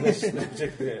just thinking this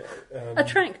particular.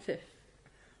 Attractive.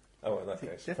 Oh, in that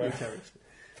case. Definitely terrorist.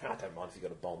 I don't mind if you've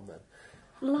got a bomb then.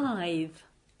 Lithe.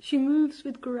 She moves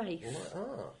with grace.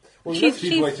 Well, She's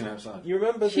waiting outside. you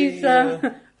remember She's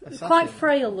the. quite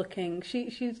frail looking.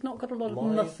 She's not got a lot of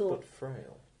Lithe muscle. but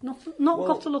frail. Not Well,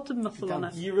 got a lot of muscle on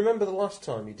her. You remember the last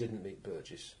time you didn't meet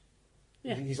Burgess?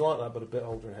 Yeah. He's like that, but a bit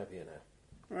older and heavier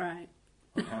now. Right.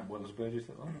 How well does Burgess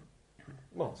look like?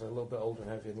 Well, so a little bit older and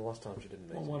heavier than the last time you didn't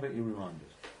meet Well, him. why don't you remind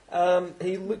us?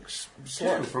 He looks So,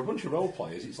 slightly. for a bunch of role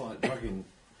players, it's like dragging...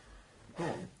 Go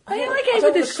on. I gave I a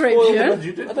don't wanna spoil description.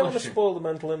 You did I don't want to last year. spoil the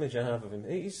mental image I have of him.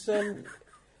 He's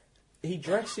he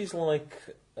dresses like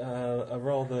a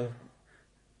rather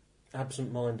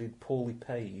absent-minded, poorly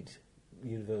paid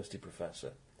university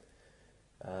professor.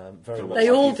 Very So much, what, They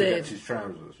like all he forgets did. his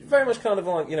trousers, you very know? much kind of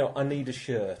like, I need a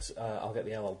shirt. I'll get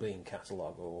the LL Bean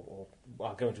catalogue, or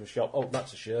I'll go into a shop. Oh,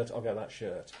 that's a shirt. I'll get that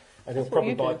shirt, and he'll That's what probably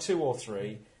you buy do. 2 or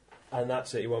 3. And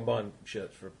that's it. He won't buy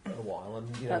shirts for a while,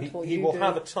 and That's what he you will do.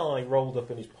 have a tie rolled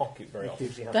up in his pocket very often.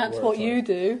 'cause he has to That's wear a what tie. you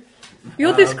do.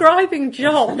 You're describing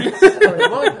John.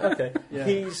 Right, okay. Yeah.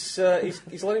 He's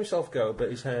let himself go,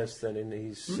 but his hair's thinning.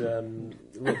 He's kind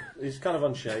of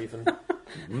unshaven.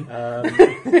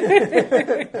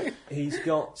 He's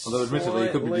got. Although, admittedly, he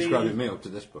could be slightly- describing me up to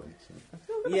this point.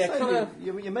 So. Yeah, kind of.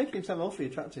 You're making him sound awfully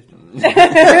attractive.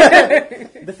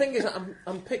 The thing is,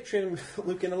 I'm picturing him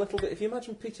looking a little bit. If you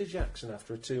imagine Peter Jackson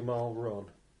after a 2-mile run,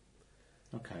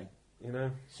 Okay.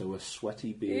 so a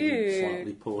sweaty beard, Ew.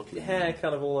 slightly portly. hair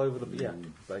kind of all over the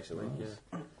basically. Nice.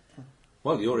 Yeah.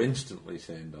 Well, you're instantly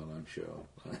turned on, I'm sure.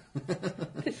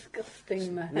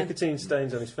 Disgusting man. Nicotine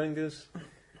stains on his fingers,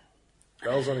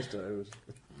 bells on his toes.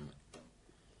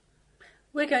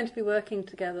 We're going to be working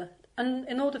together, and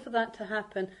in order for that to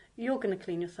happen, you're going to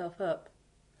clean yourself up.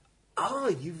 Ah,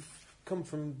 you've come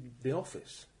from the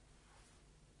office.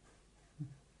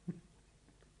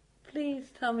 Please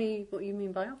tell me what you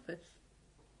mean by office.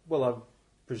 Well, I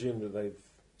presume that they've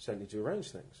sent you to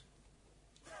arrange things.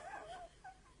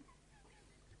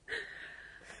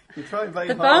 You're trying very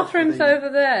The hard. bathroom's over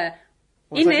there.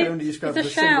 What's In that it can only describe is a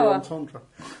as single shower. entendre.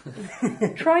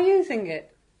 Try using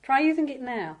it. Try using it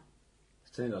now.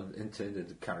 It's intended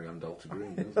to carry on Delta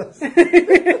Green, isn't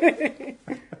it?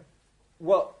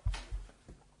 Well,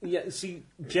 yeah. See,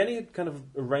 Jenny had kind of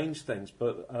arranged things,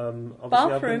 but obviously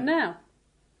Bathroom now.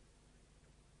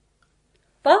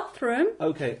 Bathroom.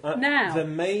 Okay, Now. there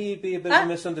may be a bit of a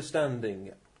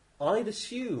misunderstanding. I'd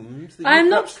assumed that I'm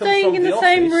you'd not perhaps come staying from in the office.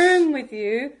 same room with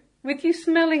you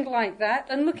smelling like that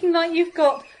and looking like you've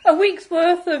got a week's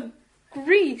worth of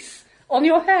grease on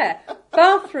your hair.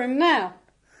 Bathroom now.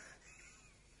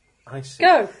 I see.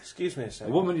 Go. Excuse me a A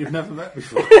second. woman you've never met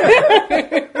before.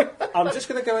 I'm just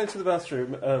going to go into the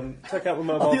bathroom, take out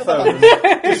my On mobile the phone, other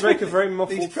and just make a very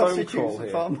muffled These phone prostitutes call are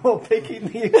here. far more picky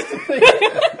than they used to be.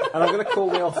 And I'm going to call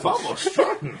the office. Far more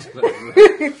strident.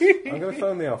 I'm going to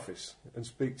phone the office and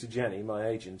speak to Jenny, my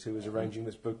agent, who is arranging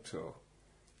this book tour.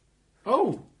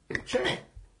 Oh, Cheryl.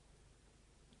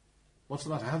 What's the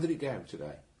matter? How did it go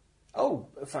today? Oh,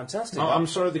 fantastic. Oh, I'm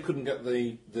sorry they couldn't get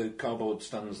the cardboard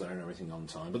stands there and everything on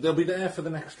time, but they'll be there for the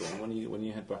next one when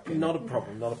you head back in. Not a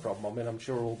problem, not a problem. I mean, I'm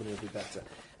sure Albany will be better.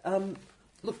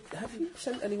 Look, have you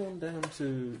sent anyone down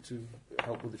to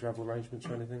help with the travel arrangements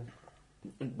or anything?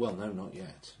 Well, no, not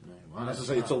yet. No. Well, as I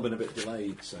say, it's all been a bit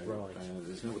delayed, so Right.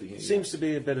 there's nobody here. Seems yet. to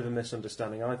be a bit of a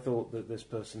misunderstanding. I thought that this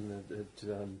person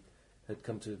had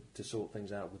come to sort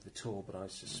things out with the tour, but I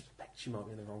suspect she might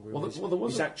be in the wrong room. Well, there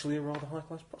was He's a- actually a rather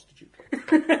high-class prostitute.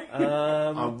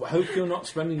 I hope you're not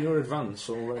spending your advance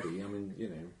already. I mean,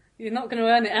 You're not going to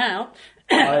earn it out.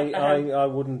 I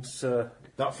wouldn't... that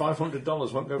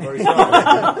 $500 won't go very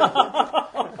far.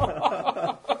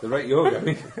 The rate you're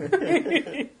going.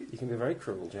 You can be very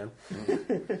cruel, Jen.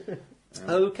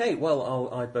 Okay, well,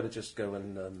 I'd better just go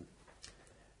and...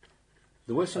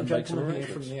 There were some And make some gentlemen here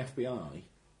from arrangements. the FBI.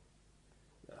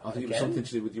 I think it was Again? something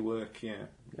to do with your work,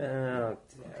 yeah.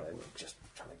 just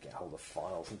trying to get hold of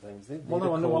files and things. They Well, need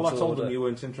no, a I know. Well, I court told them order. you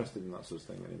weren't interested in that sort of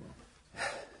thing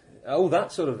anymore. Oh,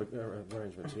 that sort of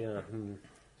arrangement, yeah.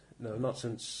 No, not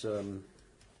since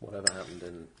whatever happened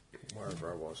in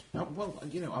wherever I was. No, well,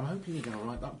 I'm hoping you're going to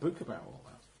write that book about all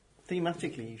that.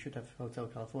 Thematically, you should have Hotel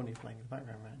California playing in the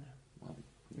background right now. Well,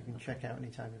 You can check out any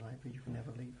time you like, but you can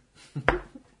never leave.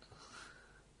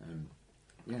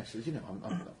 So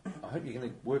I hope you're going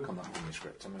to work on that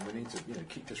manuscript. I mean, we need to,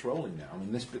 keep this rolling now. I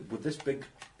mean, with this big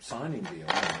signing deal.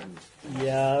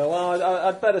 Yeah, well,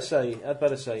 I'd better say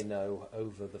no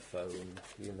over the phone.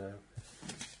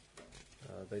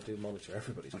 They do monitor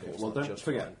everybody's calls. Well, don't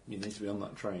forget, mine. you need to be on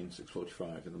that train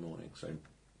 6:45 in the morning. So,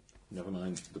 never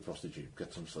mind the prostitute.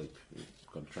 Get some sleep. You've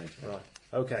got a train. Right.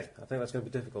 Okay. I think that's going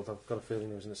to be difficult. I've got a feeling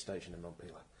there was in a station in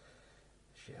Montpellier.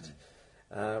 Shit.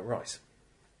 Right.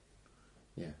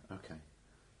 Yeah. Okay.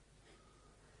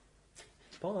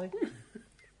 Bye.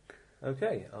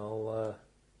 Okay. I'll.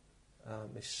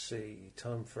 Let me see.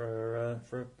 Time for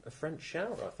a French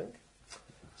shower, I think.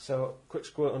 So, quick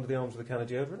squirt under the arms with a can of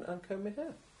deodorant and comb my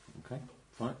hair. Okay.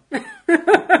 Fine.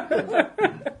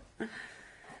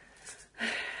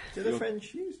 Do the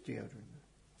French use deodorant?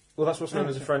 Well, that's what's known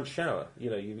as a French shower.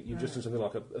 You've just done something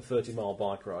like a 30-mile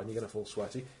bike ride and you get a full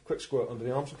sweaty. Quick squirt under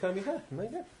the arms and comb your hair. And there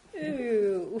you go.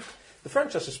 Ooh. The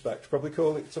French, I suspect, probably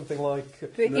call it something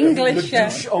like... The English... Le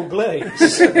douche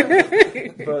anglaise.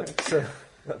 But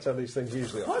that's how these things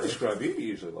usually are. I describe you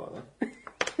usually like that.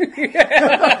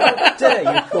 How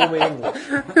dare you call me English?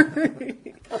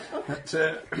 But,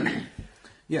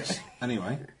 yes,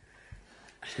 anyway.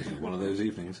 It's one of those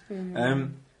evenings.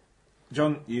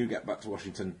 John, you get back to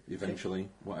Washington eventually,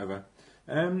 whatever.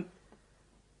 There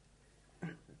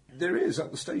is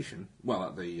at the station,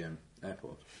 at the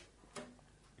airport,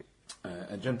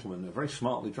 a gentleman, a very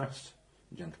smartly dressed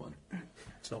gentleman.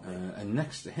 It's not me. And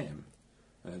next to him,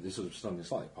 there's sort of standing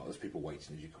slightly apart, there's people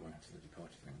waiting as you come out to the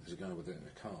departure thing. There's a guy with a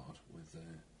card with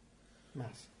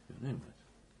Mass. your name on it.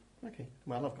 Okay.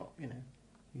 Well, I've got,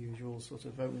 usual sort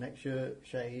of open neck shirt,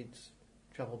 shades,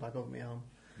 travel bag over my arm.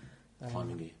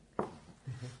 Climbing gear.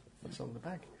 That's on the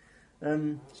bag.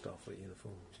 Starfleet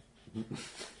uniform.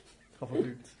 Copper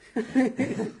boots.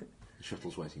 The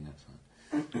shuttle's waiting outside.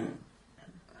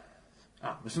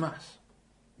 Mr. Mass.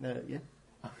 Yeah.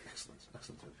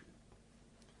 Excellent overview.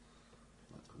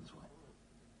 Let's go this way.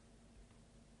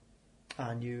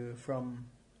 And you from...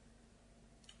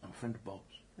 I'm a friend of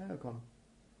Bob's. Oh, go on.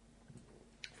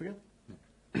 Forget?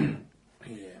 And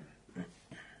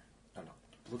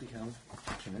bloody hell,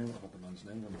 actually know I've had the man's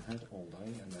name on my head all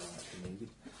day and now I actually need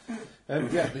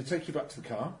it. They take you back to the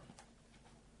car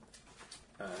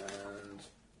and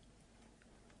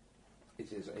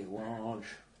it is a large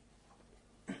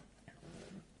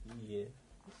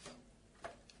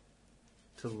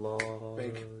It's a large...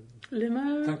 big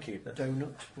Limo? thank you.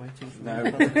 Donut waiting for No,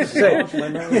 me. it's a large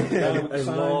limo. A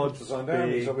large, Is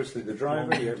obviously the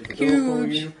driver. You open the door for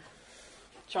Huge. you.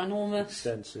 Ginormous.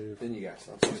 extensive... Then you get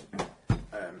that's it.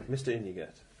 Mr.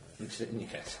 Inniget. Then you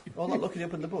get. Oh, I'm not looking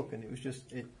up in the book, and it was just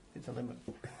it's a limo.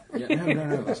 Yeah,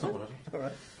 no, that's not what I did. All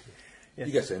right. Yes.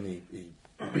 He gets in, he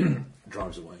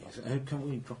drives away. He says, can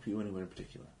we drop you anywhere in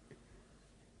particular?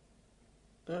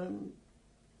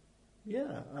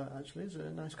 Actually, there's a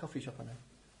nice coffee shop I know.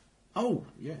 Oh,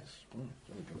 yes.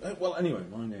 Well, anyway,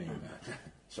 my name...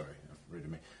 sorry, rude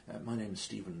of me. My name is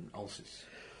Stephen Alsis.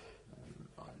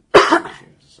 I'm as I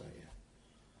say,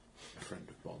 a friend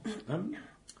of Bob's.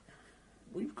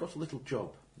 We've got a little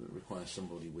job that requires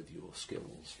somebody with your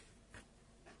skills.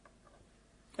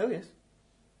 Oh, yes.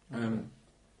 Um,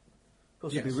 Of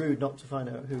course, it'd be rude not to find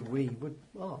out who we wouldn't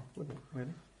it,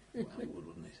 really? Well, it would,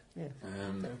 wouldn't it? Yes.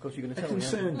 So of course, you're going to A tell me.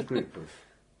 concerned group of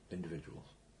individuals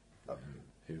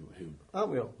who Aren't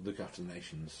we all? look after the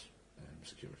nation's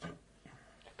security.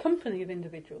 Company of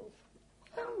individuals.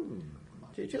 Do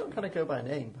you not kind of go by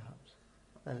name, perhaps?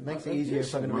 And it makes it Yes, easier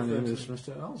if I'm my going to name refer is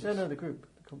to... Mr. Alsis. No, the group,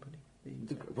 the company.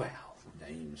 Well,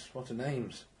 names. What are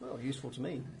names? Well, useful to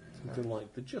me. Something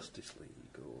like the Justice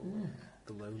League or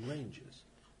the Lone Rangers.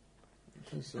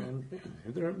 Because,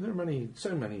 there are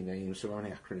so many names, so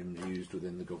many acronyms used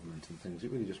within the government and things.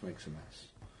 It really just makes a mess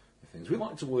of things. We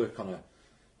like to work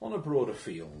on a broader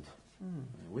field.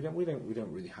 We don't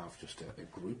really have just a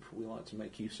group. We like to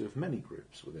make use of many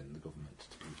groups within the government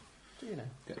to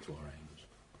get to our aims.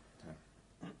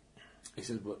 He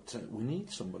says, but we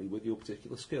need somebody with your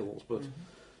particular skills. But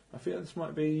I feel this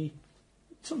might be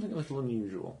something a little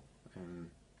unusual. I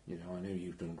know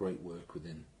you've done great work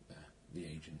within the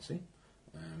agency.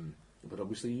 But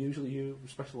obviously, usually you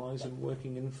specialise in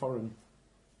working in foreign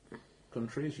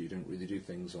countries. You don't really do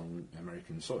things on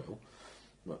American soil.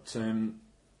 But in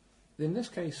this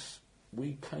case,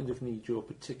 we kind of need your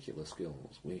particular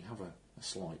skills. We have a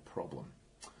slight problem.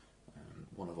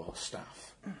 One of our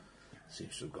staff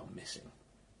seems to have gone missing.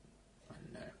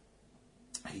 And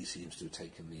he seems to have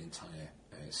taken the entire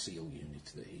SEAL unit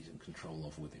that he's in control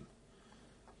of with him.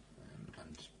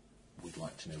 And we'd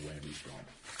like to know where he's gone.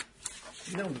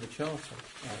 You know, under the charter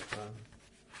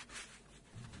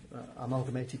of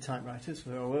Amalgamated Typewriters,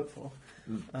 who I work for,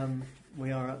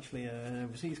 we are actually an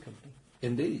overseas company.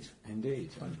 Indeed.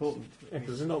 Quite important. Yeah,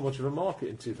 because there's not much of a market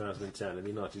in 2010 in the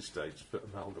United States for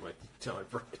amalgamated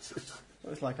typewriters.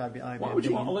 Well, it's like IBM. Why would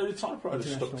you want a load of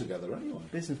typewriters stuck together anyway?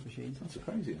 Business machines. That's a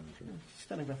crazy imagery.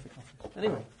 Stenographic office.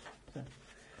 Anyway. So.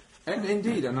 And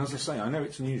indeed, and as I say, I know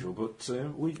it's unusual, but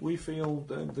we feel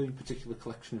the particular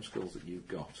collection of skills that you've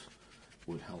got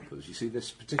would help us. You see, this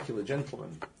particular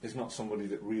gentleman is not somebody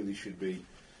that really should be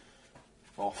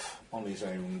off on his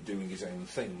own, doing his own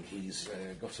thing. He's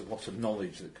got a lot of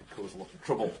knowledge that could cause a lot of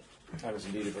trouble, and is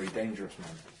indeed a very dangerous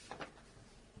man.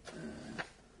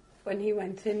 When he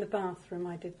went in the bathroom,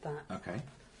 I did that. Okay,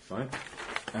 fine.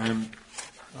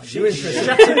 You're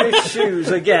his shoes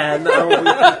again.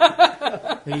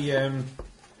 He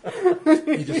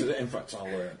just, in fact,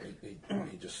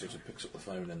 he just sort of picks up the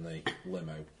phone in the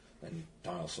limo and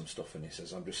dials some stuff in. He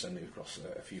says, "I'm just sending across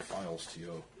a few files to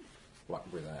your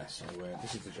BlackBerry there. So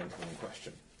this is the gentleman in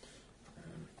question.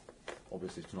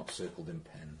 Obviously, it's not circled in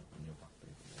pen on your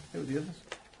BlackBerry. Who are the others?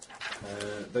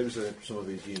 Those are some of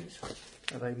his units.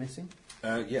 Are they missing?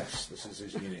 Yes, this is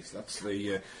his unit. That's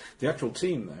the actual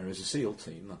team. There is a SEAL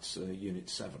team. That's Unit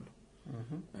 7.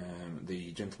 Mm-hmm.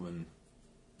 The gentleman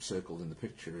circled in the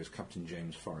picture is Captain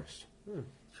James Forrest.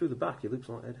 Through the back, he looks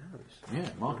like Ed Harris. Yeah,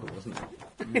 Michael, doesn't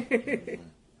it?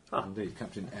 Indeed,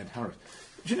 Captain Ed Harris.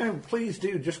 Do you know, please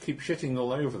do just keep shitting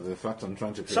all over the fact I'm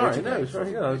trying to... Sorry, no,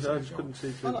 sorry, I just couldn't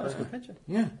see... Oh, that was a good picture.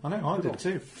 Yeah, I know, I did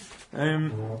too.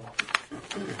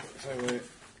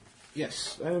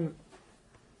 Yes,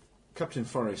 Captain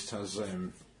Forrest has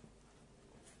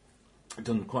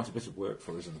done quite a bit of work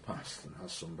for us in the past and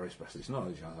has some very specialist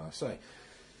knowledge, as I say.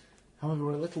 However,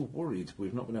 we're a little worried.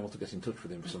 We've not been able to get in touch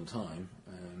with him for some time,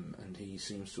 and he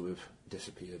seems to have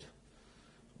disappeared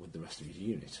with the rest of his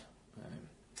unit.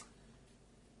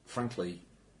 Frankly,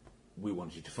 we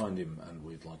want you to find him, and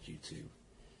we'd like you to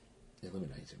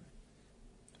eliminate him.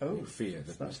 Oh, we fear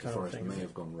that Mr. Forrest may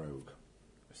have gone rogue.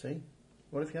 I see.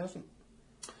 What if he hasn't?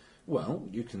 Well,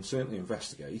 you can certainly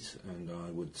investigate, and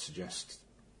I would suggest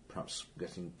perhaps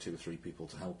getting 2 or 3 people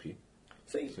to help you.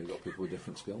 See, so you've got people with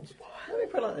different skills. Let me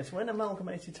put it like this. When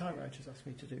Amalgamated Typewriters asked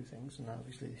me to do things, and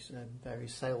obviously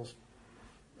various sales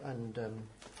and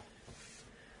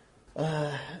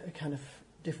kind of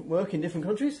different work in different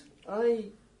countries,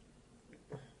 I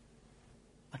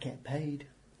get paid.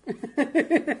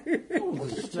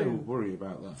 There's no worry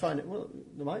about that. Find it. Well,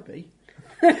 there might be.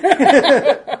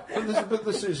 but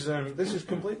this is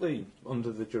completely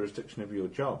under the jurisdiction of your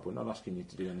job. We're not asking you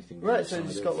to do anything. Right. So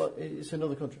it's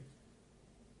another country.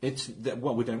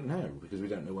 Well, we don't know because we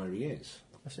don't know where he is.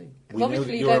 I see. We know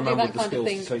that you're a man with the skills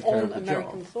to take care of the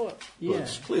American job. soil. Yeah.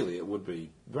 But clearly, it would be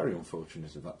very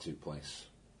unfortunate if that took place,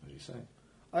 as you say.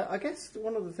 I guess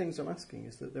one of the things I'm asking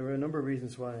is that there are a number of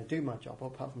reasons why I do my job,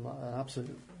 apart from an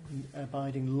absolute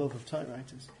abiding love of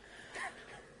typewriters.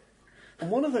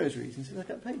 And one of those reasons is I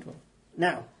get paid well.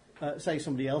 Now, say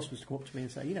somebody else was to come up to me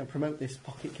and say, promote this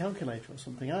pocket calculator or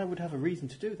something, I would have a reason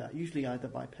to do that, usually either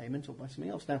by payment or by something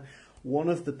else. Now, one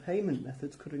of the payment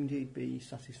methods could indeed be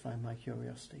satisfying my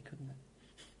curiosity, couldn't it?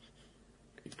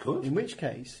 It could. In which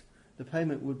case, the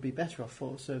payment would be better off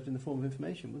served in the form of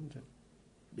information, wouldn't it?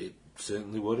 It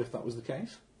certainly would if that was the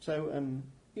case. So,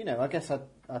 I guess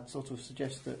I'd sort of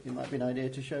suggest that it might be an idea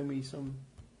to show me some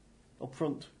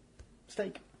upfront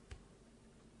stake.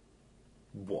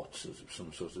 What?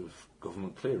 Some sort of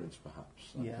government clearance,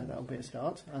 perhaps? Yeah, that would be a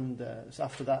start. And so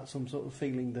after that, some sort of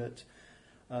feeling that,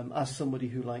 as somebody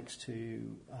who likes to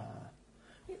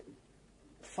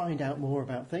find out more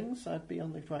about things, I'd be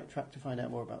on the right track to find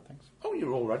out more about things. Oh,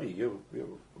 you're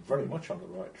very much on the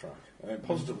right track.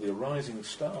 Positively a rising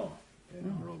star in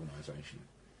our organisation.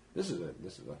 This is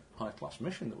a high class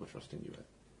mission that we're trusting you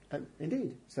with.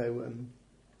 Indeed. So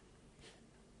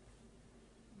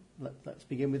let's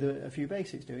begin with a few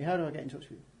basics, do we? How do I get in touch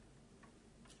with you?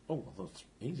 Oh, well, that's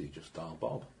easy. Just dial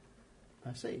Bob.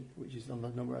 I see, which is on the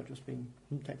number I've just been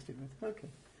texted with. Okay.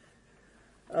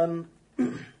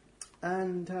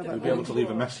 And how about... You'll be able to leave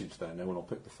a message there. No one will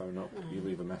pick the phone up. You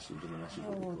leave a message and the message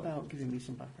will be How played. about giving me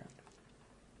some background?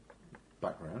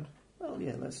 Background? Well,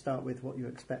 yeah, let's start with what you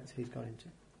expect he's gone into.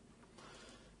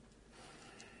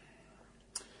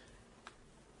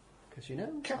 Because,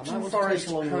 Captain Forrest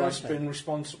has been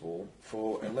responsible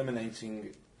for eliminating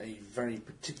a very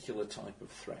particular type of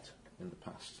threat in the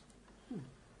past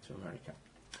to America.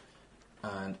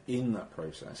 And in that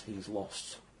process, he's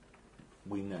lost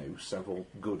we know several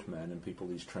good men and people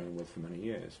he's trained with for many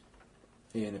years.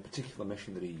 In a particular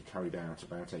mission that he carried out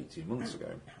about 18 months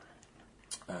ago,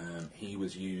 he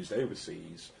was used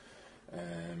overseas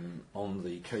on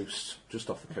the coast, just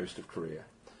off the coast of Korea,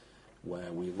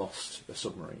 where we lost a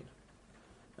submarine,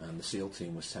 and the SEAL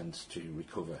team was sent to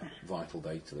recover vital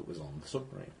data that was on the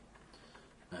submarine.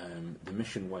 The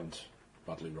mission went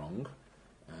badly wrong.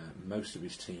 Most of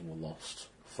his team were lost.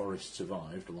 Forrest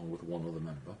survived, along with one other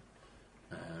member,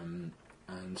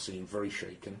 and seemed very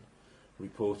shaken.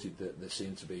 Reported that there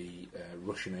seemed to be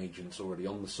Russian agents already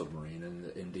on the submarine, and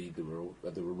that indeed there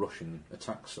were Russian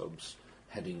attack subs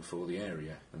heading for the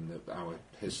area, and that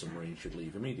his submarine should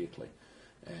leave immediately.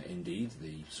 Indeed,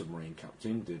 the submarine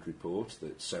captain did report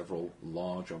that several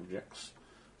large objects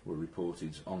were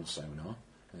reported on sonar,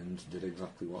 and did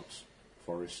exactly what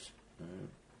Forrest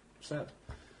said.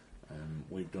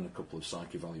 We've done a couple of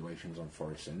psych evaluations on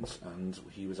Forrest since, and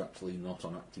he was actually not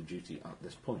on active duty at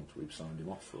this point. We've signed him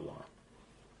off for a while,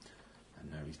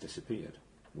 and now he's disappeared.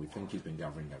 We think he's been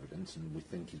gathering evidence, and we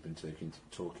think he's been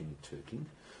talking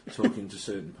to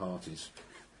certain parties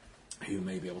who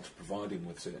may be able to provide him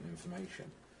with certain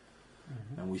information,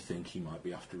 and we think he might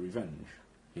be after revenge.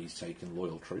 He's taken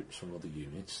loyal troops from other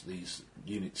units.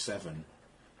 Unit 7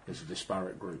 is a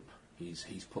disparate group.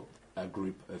 He's put a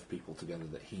group of people together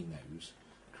that he knows,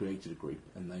 created a group,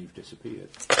 and they've disappeared.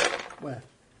 Where?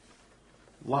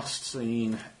 Last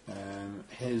seen,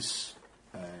 his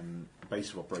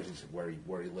base of operations,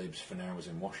 where he lives for now, is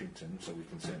in Washington, so we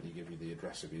can certainly give you the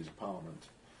address of his apartment.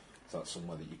 So that's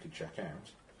somewhere that you could check out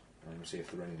and see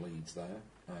if there are any leads there.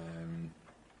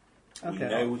 We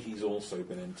know he's also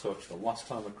been in touch. The last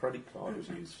time a credit card was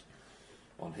used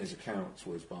on his accounts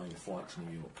was buying a flight to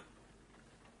New York.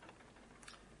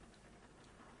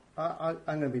 I'm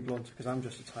going to be blunt because I'm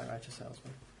just a typewriter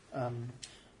salesman.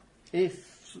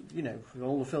 If, for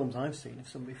all the films I've seen, if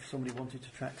somebody wanted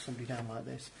to track somebody down like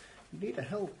this, you need a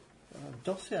whole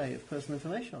dossier of personal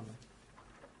information on them.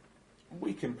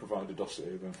 We can provide a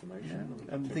dossier of information.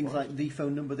 Yeah. And things like the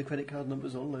phone number, the credit card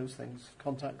numbers, all those things,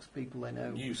 contacts, people they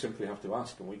know. You simply have to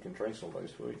ask, and we can trace all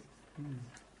those for you.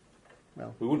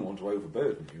 Well, we wouldn't want to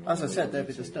overburden you. As I said, there'd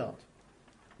be the start.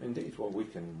 Indeed. Well, we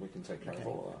can take care of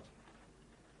all of that.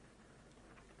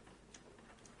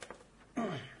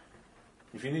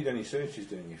 If you need any searches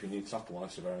doing, if you need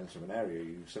satellite surveillance of an area,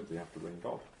 you simply have to ring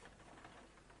God.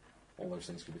 All those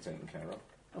things can be taken care of.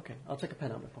 Okay, I'll take a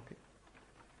pen out of my pocket.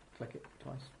 Click it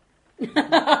twice. You're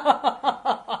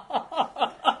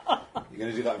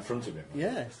going to do that in front of him?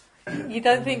 Yes. You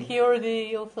don't think he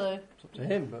already also... It's up to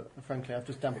him, but frankly I've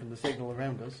just dampened the signal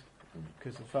around us,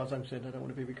 because as far as I'm concerned I don't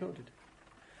want to be recorded.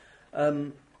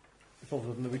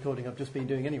 Other than the recording I've just been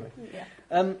doing anyway. Yeah.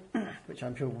 Which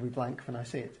I'm sure will be blank when I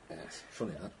see it. Yes,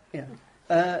 funny that. Yeah.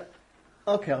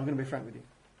 Okay, I'm going to be frank with you.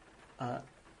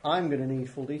 I'm going to need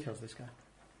full details of this guy.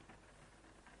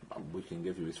 We can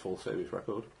give you his full service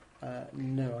record.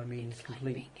 No, I mean his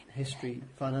complete history,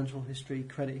 financial history,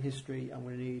 credit history. I'm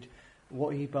going to need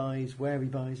what he buys, where he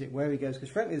buys it, where he goes.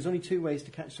 Because frankly, there's only two ways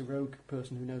to catch the rogue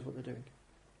person who knows what they're doing.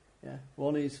 Yeah.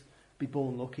 One is be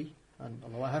born lucky, and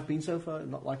although I have been so far, I'm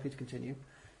not likely to continue.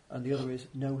 And the other is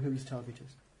know who his target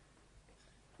is.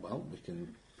 Well, we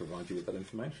can provide you with that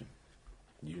information.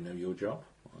 You know your job.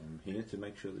 I'm here to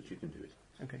make sure that you can do it.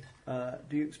 Okay.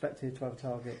 Do you expect it to have a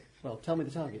target? Well, tell me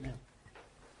the target now.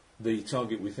 The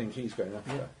target we think he's going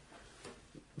after. Yeah.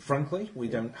 Frankly, we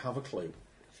don't have a clue.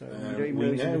 So we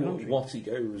know what he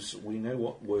goes. We know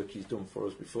what work he's done for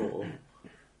us before,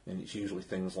 and it's usually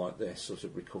things like this, sort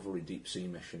of recovery, deep sea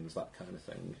missions, that kind of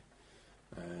thing.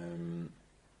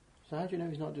 So how do you know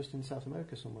he's not just in South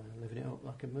America somewhere, living it up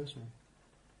like a mercenary?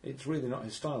 It's really not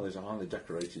his style. He's a highly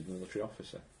decorated military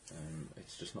officer.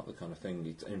 It's just not the kind of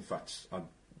thing. In fact, I'm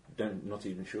not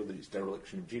even sure that it's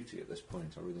dereliction of duty at this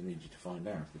point. I really need you to find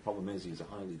out. The problem is he's a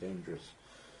highly dangerous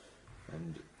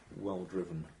and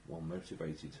well-driven,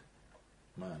 well-motivated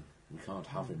man. We can't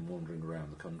have him wandering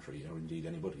around the country, or indeed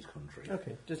anybody's country,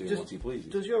 doing what he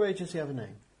pleases. Does your agency have a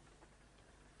name?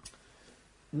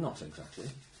 Not exactly.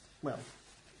 Well,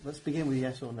 let's begin with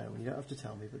yes or no. You don't have to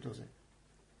tell me, but does it?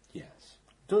 Yes.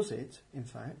 Does it, in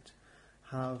fact,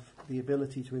 have the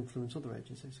ability to influence other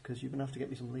agencies? Because you're going to have to get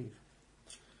me some leave.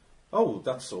 Oh,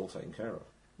 that's all taken care of.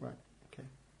 Right, okay.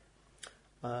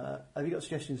 Have you got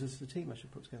suggestions as to the team I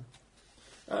should put together?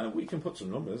 We can put some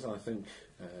numbers. I think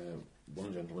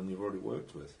one gentleman you've already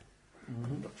worked with,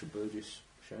 Dr. Burgess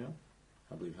Shale.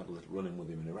 I believe you had a little run-in with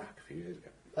him in Iraq a few years ago.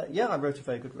 Yeah, I wrote a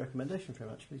very good recommendation for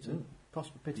him, actually, to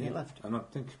possibly pity he left. And I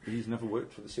think he's never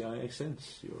worked for the CIA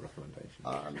since your recommendation.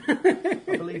 I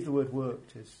believe the word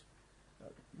worked is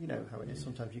you know how it is.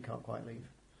 Sometimes you can't quite leave.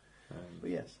 But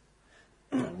yes.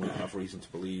 And we have reason to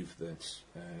believe that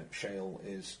Shale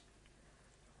is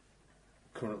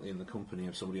currently in the company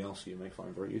of somebody else you may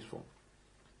find very useful.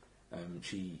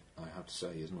 She, I have to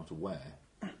say, is not aware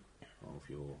of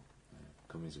your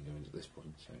comings and goings at this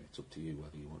point, so it's up to you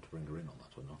whether you want to bring her in on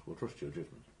that or not. We'll trust your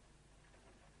judgment.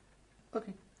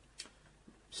 Okay.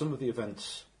 Some of the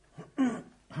events...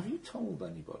 Have you told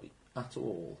anybody at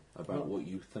all about what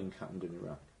you think happened in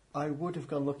Iraq? I would have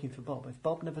gone looking for Bob. If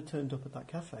Bob never turned up at that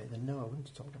cafe, then no, I wouldn't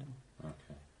have told him.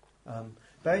 Okay.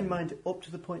 Bear in mind, up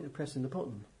to the point of pressing the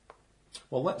button,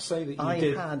 Well, let's say that you I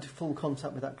did... had full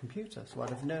contact with that computer, so I'd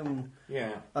have known...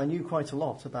 Yeah. I knew quite a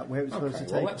lot about where it was supposed to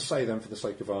take well, me. let's say then, for the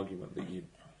sake of argument, that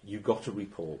you got a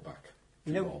report back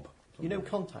to Bob. You know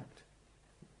Contact?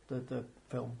 The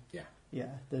film? Yeah. Yeah,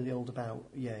 the old about,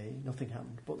 nothing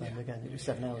happened, but then again, it was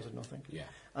 7 hours of nothing. Yeah.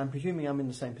 I'm presuming I'm in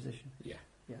the same position. Yeah.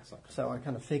 Yeah. Exactly. So I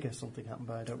kind of figure something happened,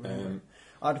 but I don't remember.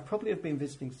 I'd probably have been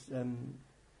visiting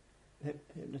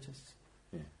hypnotists.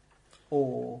 Yeah.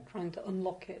 Or... Trying to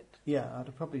unlock it. Yeah, I'd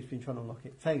have probably been trying to unlock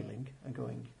it, failing, and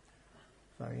going,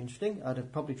 very interesting. I'd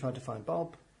have probably tried to find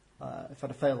Bob. If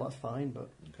I'd have failed, that's fine, but,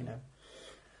 you know.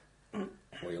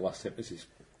 Well, your last hypnotist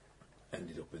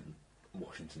ended up in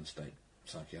Washington State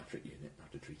Psychiatric Unit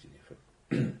after treating you for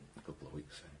a couple of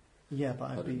weeks. So Yeah, but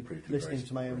I'd That be improved your listening grace.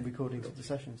 to my own recordings of the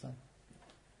sessions then.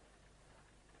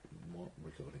 what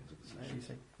recordings of the You session?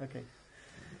 see. Okay.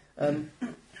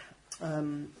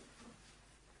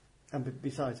 And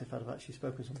besides, if I'd have actually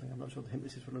spoken something, I'm not sure the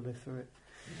hypnotist would have lived through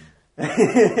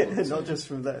it. Not just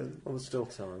from there. Well, there's still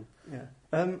time. Yeah.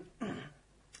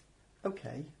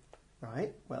 Okay.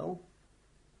 Right. Well.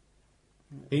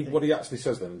 What he actually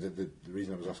says then, the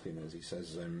reason I was asking is he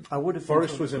says I would have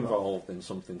Forrest been was told involved in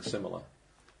something similar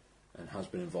and has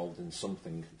been involved in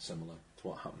something similar to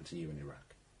what happened to you in Iraq.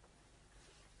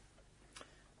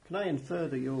 Can I infer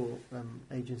that your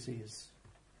agency is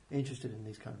interested in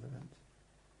these kind of events?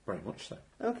 Very much so.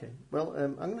 Okay. Well,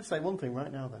 I'm going to say one thing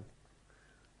right now then,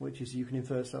 which is you can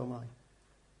infer so am I.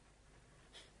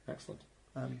 Excellent.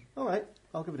 All right,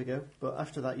 I'll give it a go. But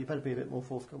after that, you better be a bit more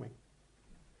forthcoming.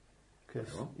 Because,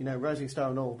 Very well. rising star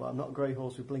and all, but I'm not a grey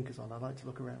horse with blinkers on. I like to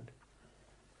look around.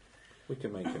 We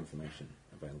can make information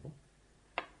available.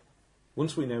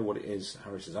 Once we know what it is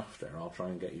Harris is after, I'll try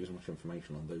and get you as much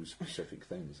information on those specific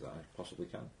things that I possibly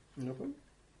can. No problem.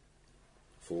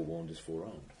 Forewarned is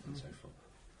forearmed, and so forth.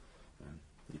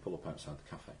 You pull up outside the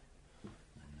cafe, and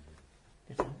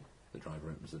Get out. the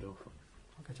driver opens the door for you,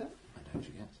 I'll get out. and out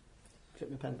you get.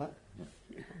 Clip my pen back.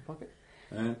 Yeah. Pocket.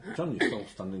 John, you're still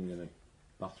standing in a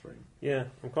bathroom. Yeah,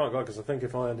 I'm quite glad because I think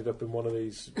if I ended up in one of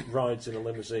these rides in a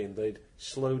limousine, they'd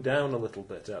slow down a little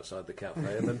bit outside the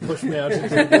cafe and then push me out.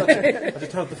 I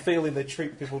just have the feeling they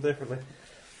treat people differently.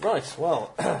 Right,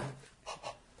 well...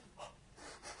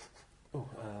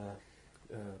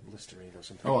 Listerine or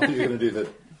something. Oh, I thought you were going to do the,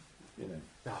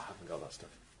 No, I haven't got that stuff.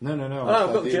 No. Oh,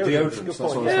 I've got the deodorant. deodorant. Good That's what I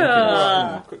was point. thinking.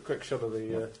 Yeah. Right, Quick shot of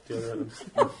the deodorant.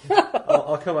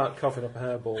 I'll come out coughing up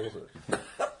hairballs.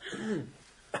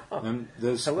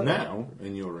 There's Hello. now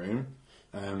in your room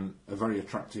a very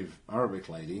attractive Arabic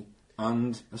lady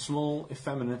and a small,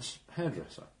 effeminate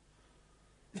hairdresser.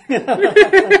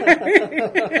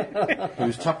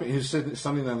 who's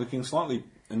standing there looking slightly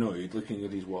annoyed, looking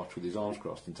at his watch with his arms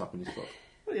crossed and tapping his foot.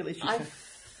 Well, at least you I said-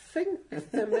 think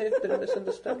there may have been a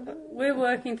misunderstanding. We're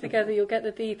working together. You'll get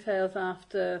the details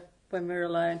after when we're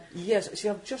alone. Yes, see,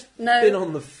 I've just No. been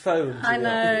on the phone. To I the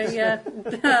know, office.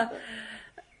 yeah.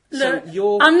 So Look,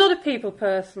 you're... I'm not a people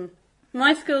person.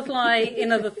 My skills lie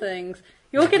in other things.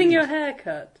 You're getting your hair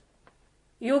cut.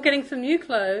 You're getting some new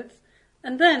clothes.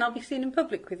 And then I'll be seen in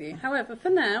public with you. However, for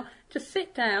now, just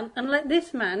sit down and let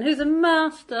this man, who's a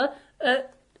master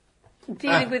at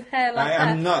dealing with hair like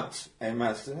that... not a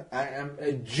master. I am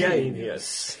a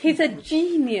Genius. He's a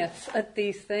genius at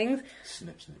these things.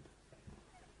 Snip, snip.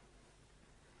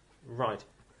 Right.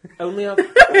 Only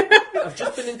I've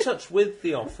just been in touch with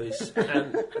the office,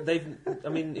 and they've... I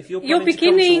mean, if you're You're planning to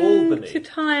come to beginning Albany... to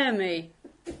tire me.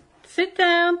 Sit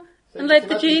down and let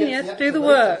the genius do the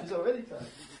work. He's already tired.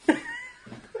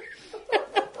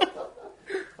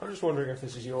 I'm just wondering if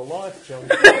this is your life, John.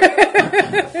 Like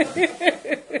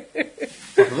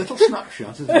a little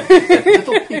snapshot, isn't it? A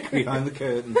little peek behind the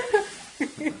curtain.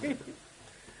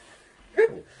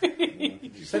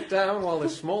 Sit down while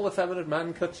this small, effeminate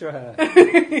man cuts your hair.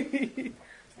 I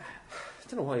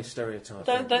don't know why you stereotype.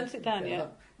 Don't sit down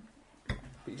yet. But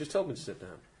you just told me to sit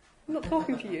down. I'm not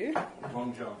talking to you.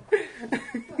 Wrong job.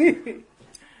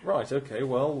 Right. Okay.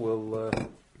 Well,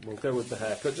 we'll go with the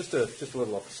haircut. Just a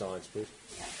little off the sides, please.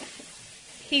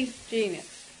 He's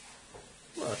genius.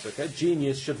 Well, that's okay.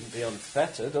 Genius shouldn't be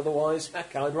unfettered, otherwise,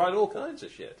 heck, I'd write all kinds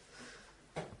of shit.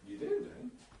 You do, don't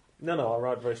you? No, I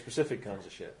write very specific kinds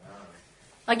of shit.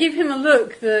 I give him a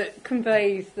look that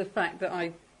conveys the fact that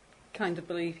I kind of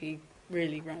believe he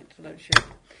really writes a load of shit.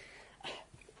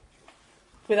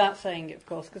 Without saying it, of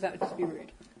course, because that would just be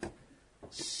rude.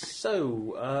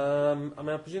 So,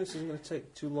 I presume this isn't going to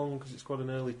take too long because it's quite an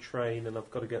early train and I've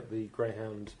got to get the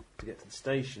Greyhound to get to the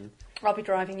station. I'll be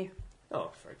driving you.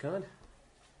 Oh, very kind.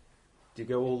 Do you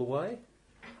go all the way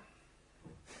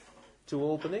to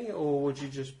Albany, or would you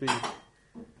just be...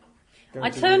 I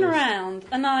turn around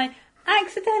and I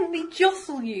accidentally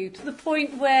jostle you to the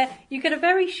point where you get a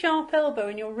very sharp elbow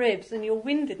in your ribs and you're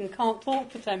winded and can't talk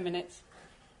for 10 minutes.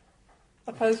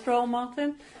 Opposed roll,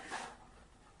 Martin?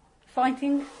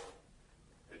 Fighting?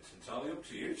 It's entirely up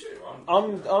to you two.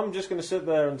 I'm just going to sit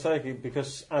there and take it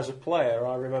because, as a player,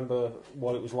 I remember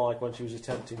what it was like when she was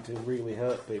attempting to really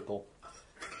hurt people.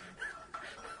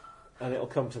 And it'll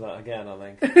come to that again,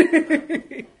 I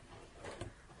think.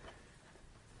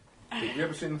 Have you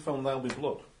ever seen the film There'll Be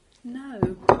Blood?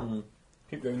 No.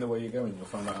 Keep going the way you're going, you'll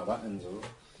find out how that ends up.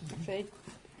 See?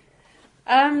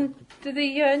 Do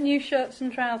the new shirts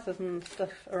and trousers and stuff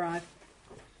arrive?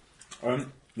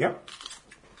 Yep.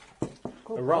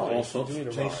 Arrive? All sorts What do you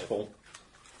of mean arrive? tasteful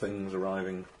things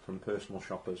arriving from personal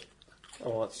shoppers. Oh,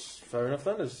 well, that's fair enough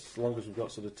then. As long as we've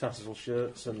got sort of tassel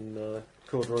shirts and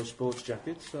corduroy sports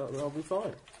jackets, that'll be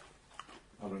fine.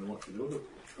 I don't know what to do.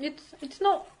 It's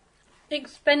not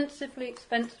expensively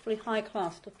high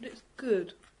class stuff, but it's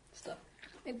good stuff.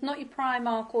 It's not your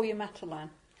Primark or your Matalan.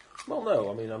 Well,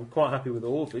 no, I mean, I'm quite happy with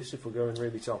all this if we're going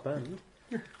really top end.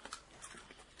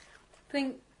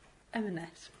 Think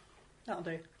M&S. That'll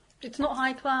do. It's not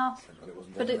high class,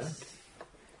 but it's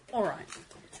alright.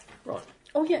 Right.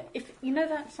 Oh yeah, if you know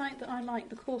that site that I like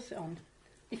the corset on,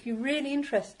 if you're really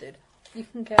interested, you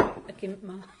can get a gimp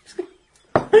mask.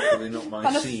 Probably not my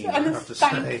and scene, a I have to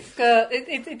spank say. skirt.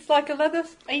 It's like a leather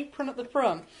apron at the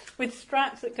front with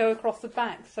straps that go across the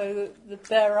back so that the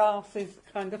bare arse is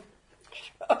kind of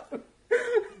show.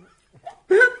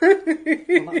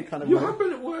 That kind of You have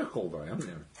been at work all day, haven't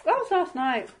you? That was last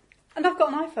night. And I've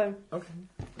got an iPhone. Okay.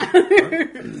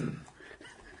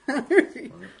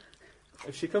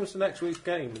 If she comes to next week's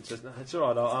game and says, no, it's all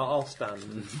right, I'll stand.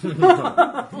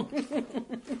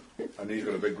 And he's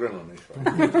got a big grin on his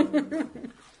face.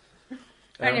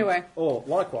 Anyway. Or,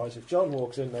 likewise, if John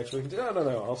walks in next week and says,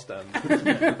 no, I'll stand.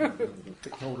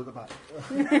 Pick hold at the back.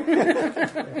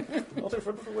 Not in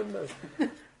front of the window.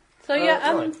 So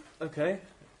yeah, right. Okay.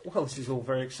 Well, this is all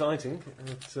very exciting.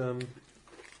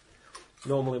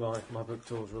 Normally my book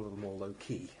tours are a little more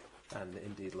low-key and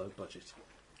indeed low-budget.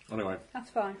 Anyway, that's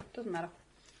fine. Doesn't matter.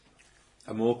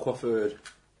 a more coiffured,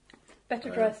 Better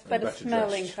dressed, better better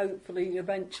smelling, dressed. hopefully,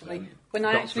 eventually. Um, When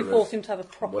I actually doctor force of him to have a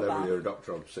proper whatever bath. your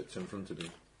doctor of sits in front of you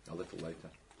a little later.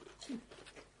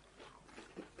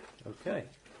 Okay.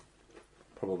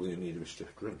 Probably in need of a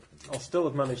stiff drink. I'll still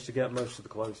have managed to get most of the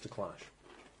clothes to clash.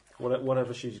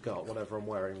 Whatever she's got, whatever I'm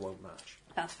wearing won't match.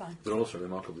 That's fine. They're also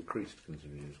remarkably creased,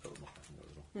 considering you've got them off as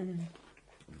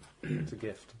well. It's a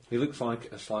gift. He looks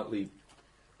like a slightly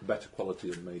better quality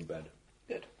of made bed.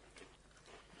 Good.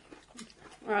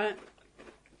 Right.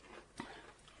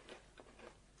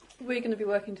 We're going to be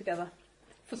working together.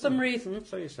 For some reason,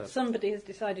 So you said. somebody has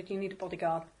decided you need a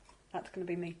bodyguard. That's going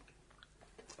to be me.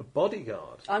 A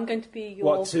bodyguard? I'm going to be your...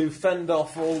 What, to fend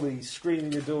off all the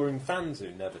screaming, adoring fans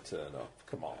who never turn up?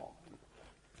 Come on.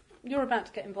 You're about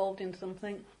to get involved in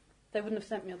something. They wouldn't have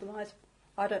sent me otherwise.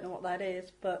 I don't know what that is,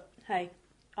 but hey,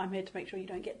 I'm here to make sure you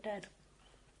don't get dead.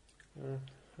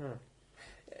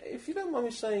 If you don't mind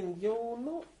me saying, you're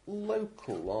not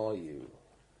local, are you?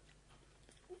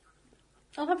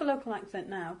 I'll have a local accent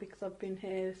now because I've been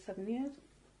here 7 years.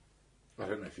 I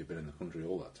don't know if you've been in the country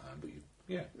all that time, but you,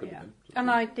 could have been. And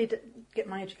I did get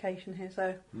my education here,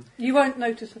 so you won't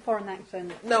notice a foreign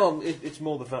accent. No, it's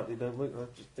more the fact that you don't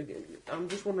look. I'm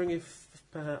just wondering if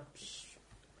perhaps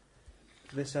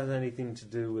this has anything to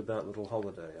do with that little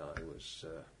holiday I was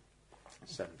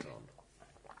sent on.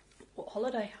 What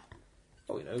holiday?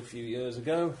 Oh, a few years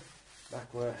ago,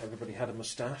 back where everybody had a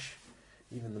moustache,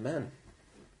 even the men.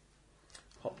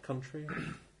 Hot country.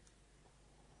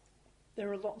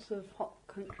 There are lots of hot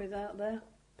countries out there.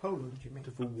 Poland, you mean?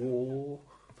 Bit of a war.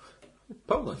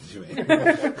 Poland, you mean?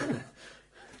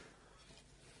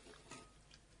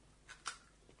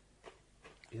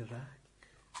 Iraq.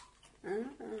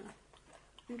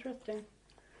 Interesting.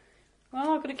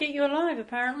 Well, I've got to keep you alive,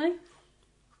 apparently.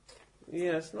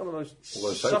 Yeah, it's not the most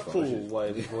Although so far, subtle she's- way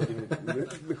of avoiding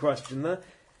the question there.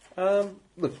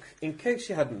 Look, in case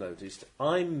you hadn't noticed,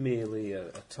 I'm merely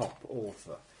a top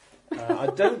author. I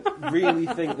don't really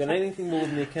think that anything more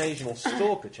than the occasional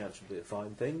stalker chance would be a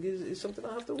fine thing is something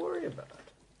I have to worry about.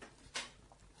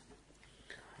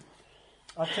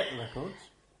 I've checked the records.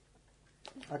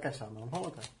 I guess I'm on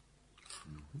holiday.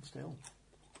 Still.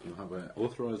 You have an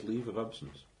authorised leave of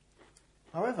absence.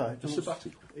 However,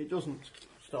 it doesn't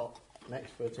stop an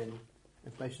expert in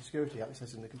information security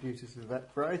accessing the computers through a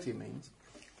variety of means.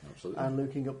 Absolutely. And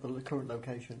looking up the current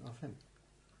location of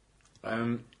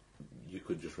him. You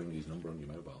could just ring his number on your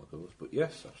mobile, of course, but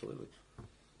yes, absolutely.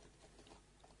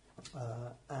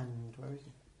 And where is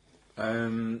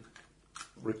he?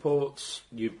 Reports,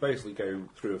 you basically go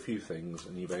through a few things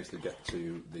and you basically get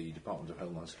to the Department of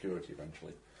Homeland Security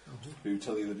eventually, who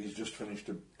tell you that he's just finished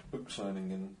a book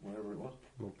signing in wherever it was.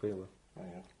 Montpellier. Oh,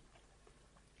 yeah.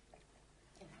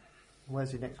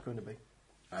 Where's he next going to be?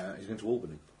 He's going to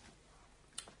Albany.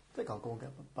 I think I'll go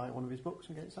and buy one of his books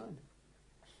and get it signed.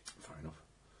 Fair enough.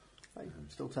 Hey,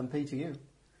 still 10p to you.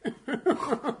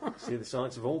 See the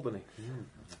sights of Albany.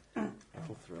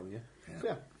 That'll thrill you.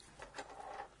 Yeah.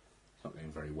 It's not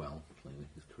going very well, clearly,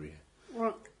 his career.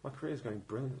 Well, My career's going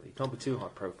brilliantly. You can't be too high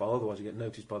profile, otherwise you get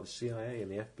noticed by the CIA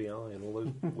and the FBI and all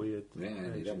those weird Yeah, you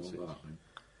don't agencies. want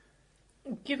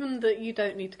that. given that you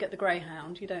don't need to get the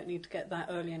Greyhound, you don't need to get that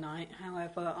early night.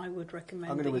 However, I would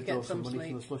recommend I'm that going to you get withdraw some some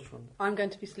money from sleep. the slush fund. I'm going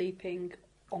to be sleeping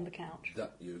on the couch.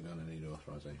 That you're going to need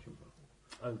authorisation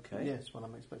for. Okay. Yes, well,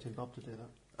 I'm expecting Bob to do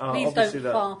that. Please obviously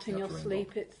don't fart in you your have to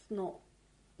sleep. It's not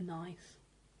nice.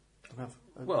 I have,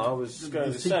 Well, I was the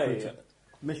going to secret say, of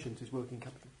missions is working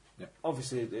capital.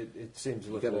 obviously it seems a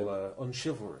You little get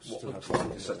unchivalrous What to looks have like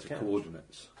something a set on of the couch.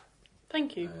 coordinates,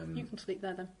 Thank you. Um, You can sleep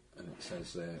there then. and it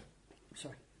says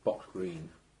Sorry. box green.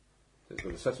 So it's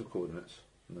got a set of coordinates,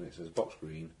 and then it says box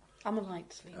green, I'm a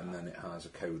light sleeper. and then it has a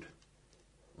code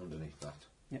underneath that.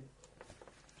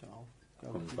 So I'll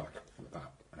go Comes back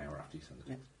about an hour after you send it.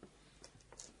 Yeah.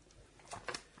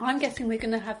 I'm guessing we're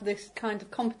going to have this kind of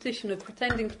competition of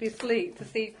pretending to be asleep to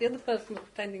see if the other person's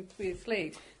pretending to be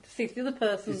asleep, to see if the other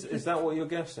person... Is that what you're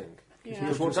guessing? Yeah.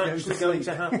 Because what's Just go actually to going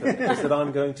sleep. to happen is that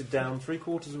I'm going to down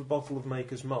 3/4 of a bottle of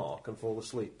Maker's Mark and fall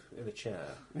asleep in a chair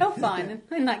Oh, fine.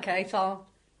 In that case,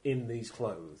 in these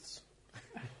clothes.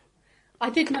 I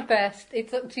did my best.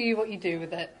 It's up to you what you do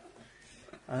with it.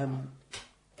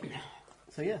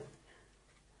 So yeah,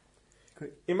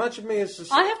 Imagine me as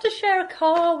a I have to share a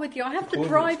car with you. I have to Coordinates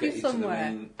drive get you to the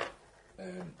somewhere. main,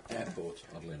 airport,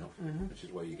 oddly enough, which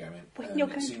is where you go in. But you're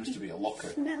It going to seems be to be a locker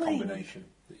smelling. combination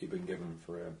that you've been given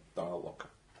for a dial locker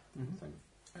thing.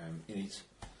 In it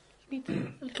You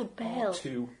need a little are bell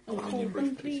two and call aluminium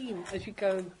them briefcases. clean as you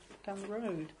go down the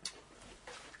road.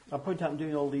 I'll point out I'm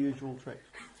doing all the usual tricks.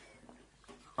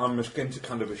 I'm just going to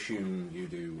kind of assume you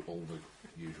do all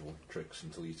the usual tricks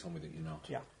until you tell me that you're not.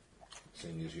 Yeah.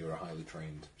 Seeing as you're a highly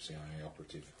trained CIA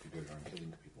operative who goes around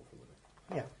killing people for a living.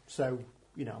 Yeah. So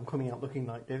I'm coming out looking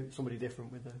like somebody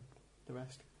different with the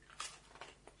rest.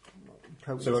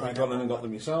 Coat So have you inside gone out in and got all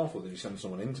them yourself, or did you send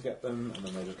someone in to get them, and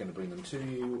then they're just going to bring them to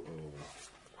you, or...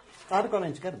 that. I'd have gone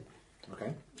in to get them,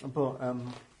 Okay. but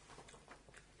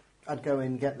I'd go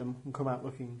in, get them, and come out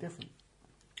looking different.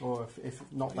 Or if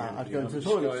not that, I'd You go have into a the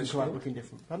toilets and disguise come out skill? looking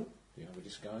different. Pardon? Do you have a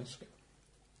disguise?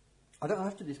 I don't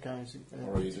have to disguise it.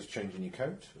 Or are you just changing your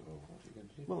coat, or what are you going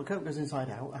to do? Well, the coat goes inside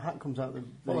out, a hat comes out the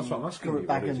Well, that's what I'm asking current you,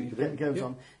 bag what is and it you do? goes Yeah.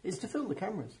 on. It's to film the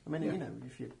cameras. I mean, Yeah.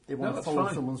 if they want to that's follow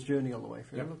fine. someone's journey all the way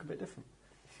through, Yeah. they look a bit different.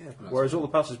 Yeah. Whereas all the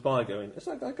passers-by going, has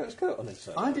that guy got his coat on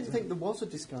inside? I didn't think there was a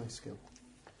disguise skill.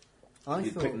 I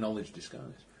You'd thought. pick knowledge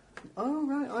disguise. Oh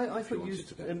right, I If you thought wanted used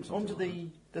to get under something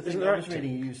the Isn't thing there I was acting?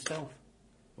 reading. You use stealth.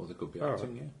 Or there could be Oh, acting,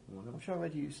 right. yeah. Or whatever. I'm sure I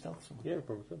read you use stealth somewhere. Yeah,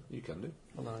 probably could. You can do.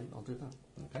 Well, I'll do that.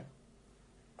 Okay.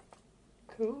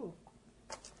 Cool.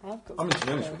 I've got I mean, to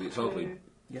be honest with you, it's hardly...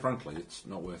 Yeah. Frankly, it's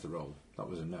not worth a roll. That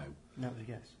was a no. No, it was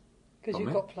a yes. because you've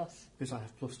Pardon me? got plus. Because I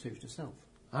have +2 to stealth.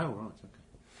 Oh, right,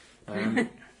 okay.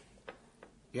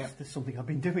 Yeah. There's something I've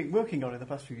been working on in the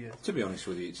past few years. To be honest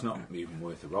with you, it's not even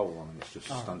worth a roll. I mean, it's just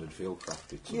Oh. standard field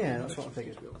craft. It's Yeah, something that's what I that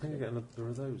figured. you I think I get another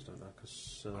of those, don't I?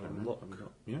 Because I don't know. luck Have we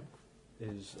got- Yeah.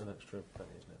 is an extra penny,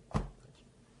 isn't it?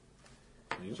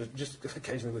 Yeah. So just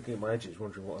occasionally looking at my edges,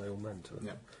 wondering what they all meant.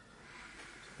 Yeah.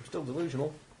 I'm still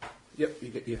delusional. Yep, you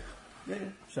get your... Yeah.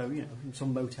 So in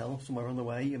some motel somewhere on the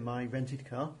way in my rented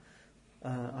car,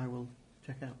 I will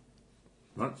check out.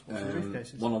 Right. What's the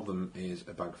briefcases? One of them is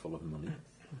a bag full of money.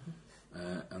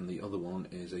 And the other one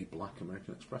is a black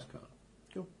American Express card.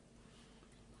 Cool.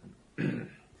 Seems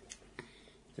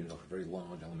like a very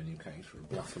large aluminium case for a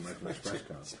black American Express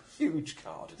card. Huge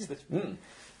card. It's this. Mm.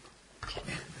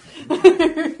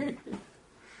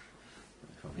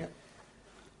 Yeah.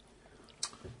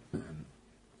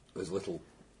 a little,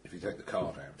 if you take the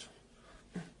card out,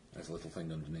 there's a little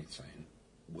thing underneath saying,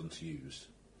 once used,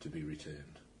 to be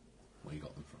returned, where you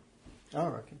got them from. Oh, I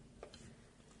reckon.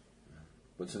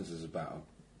 But since there's about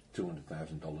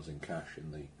 $200,000 in cash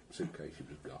in the suitcase you've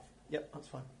just got, Yep, that's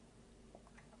fine.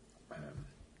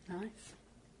 Nice.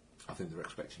 I think they're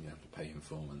expecting you to have to pay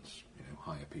informants,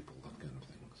 hire people, that kind of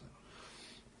thing. So.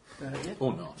 Yeah.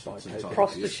 Or not. Buy It's paper. entirely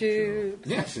Prostitute.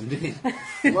 Yes, indeed.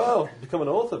 Well, become an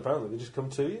author, apparently. They just come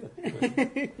to you. Yeah,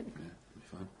 be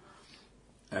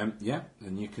fine.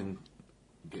 Then you can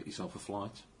get yourself a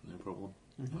flight, no problem.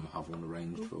 Or have one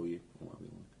arranged for you, or whatever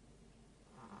you like.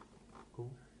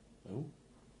 Cool. Oh.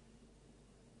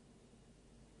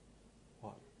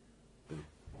 What? Boo.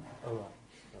 Oh, right.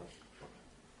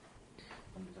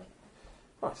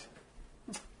 Right.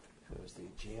 There's the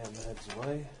GM heads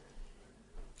away.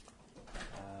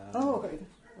 Oh, I've got you.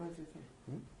 Where's the thing?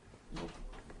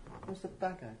 Where's the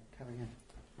bag I carry in?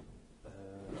 I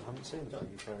haven't seen the bag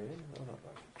you carry in. Oh, not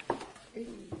bag.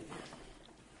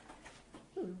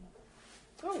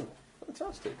 Oh,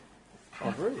 fantastic.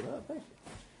 I've really that, thank you.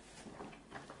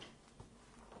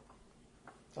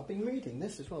 I've been reading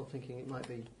this as well, thinking it might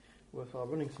be worthwhile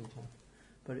running sometime.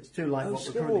 But it's too light what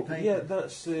we're currently paying. Yeah,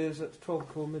 that's 12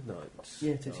 Core Midnight.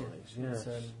 Yeah, it is, yeah. Yes.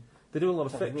 It's, they do a lot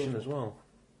of something fiction really as well.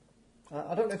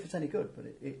 I don't know if it's any good, but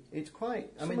it's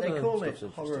quite... Some I mean, of they the call it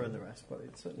stuff's horror interesting. and the rest, but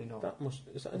it's certainly not...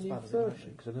 Is that a as new bad as it might version?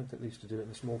 be. Because I don't think they used to do it in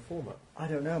a small format. I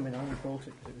don't know, I mean, I only bought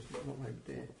it because it was not very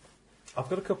dear. I've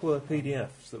got a couple of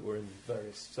PDFs that were in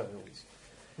various sales.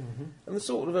 And they're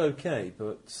sort of okay,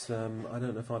 but I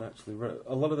don't know if I'd actually wrote...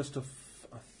 A lot of the stuff,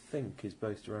 I think, is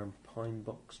based around Pine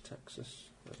Box, Texas.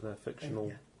 They're fictional.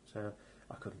 Yeah. So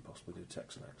I couldn't possibly do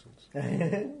Texan accents.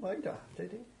 Well, you don't have to,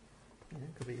 do you? Yeah,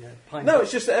 it could be Pine No, Box,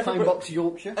 it's just that Pine Box,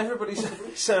 Yorkshire. everybody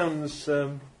sounds,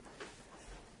 kind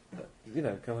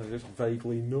of just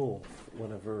vaguely north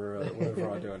whenever I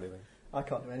do anything. I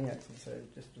can't do any accent, so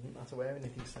it just doesn't matter where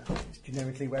anything sounds. It's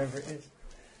generically wherever it is.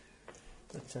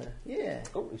 But, yeah.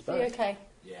 Oh, he's Are you back. okay?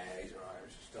 Yeah, he's alright. I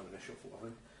was just having a shuffle,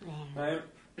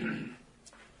 I think.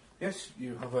 Yes,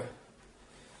 you have a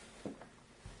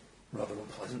rather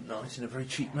unpleasant night in a very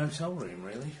cheap motel room,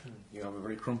 really. You have a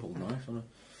very crumpled night on a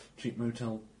cheap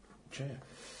motel chair.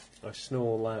 I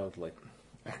snore loudly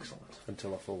Excellent.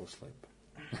 until I fall asleep.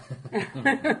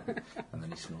 And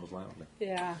then he snores loudly.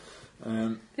 Yeah.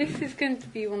 This is going to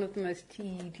be one of the most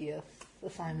tedious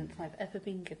assignments I've ever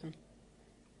been given.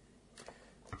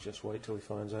 Just wait till he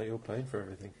finds out you're paying for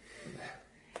everything.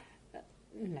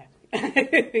 No.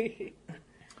 Yep.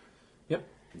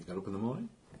 You get up in the morning.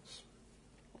 It's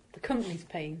The company's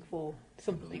paying for a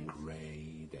something.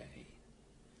 grey day.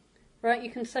 Right, you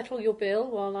can settle your bill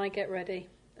while I get ready,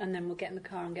 and then we'll get in the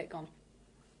car and get gone.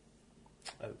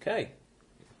 Okay.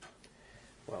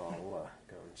 Well, I'll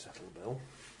go and settle the bill.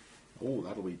 Oh,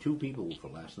 that'll be 2 people for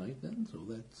last night then. So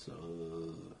that's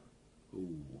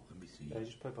let me see. Yeah,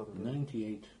 just pay by the room.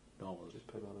 $98. Just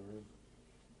pay by the room.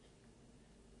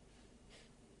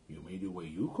 You made it where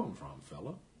you come from,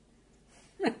 fella.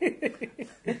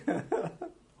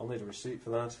 I'll need a receipt for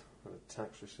that, and a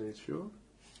tax receipt. Sure.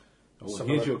 Oh, Some and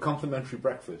here's of your complimentary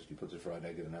breakfast. He puts a fried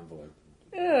egg in an envelope.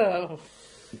 Oh,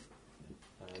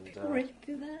 And, people really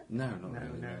do that? No, not No,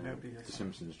 really. no, nobody does It's a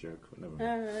Simpsons joke, but never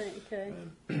All mind. right, okay.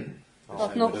 I'll-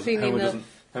 I've not seen enough.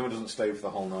 Homer doesn't stay for the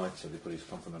whole night, so they put his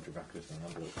complimentary breakfast in an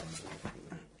envelope.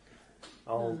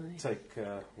 I'll Nice. take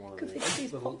one of Because it's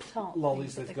these the little Pop-Tart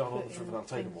lollies things that they've they got on put for in them. I'll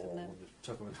take them things all and then- and just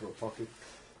chuck them into a pocket.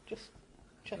 Just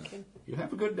checking. You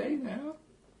have a good day now.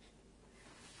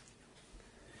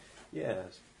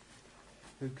 Yes.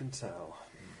 Who can tell?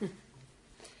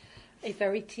 A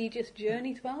very tedious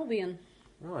journey to Albion.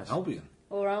 Right. Albion.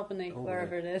 Or Albany, Albany.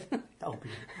 wherever it is.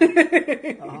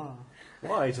 Albion. Ah.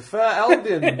 Why, to fair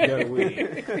Albion go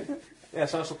we.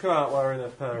 Yes, I shall come out wearing a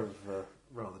pair of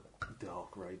rather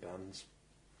dark Ray-Bans.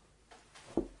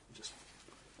 Just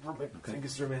rub my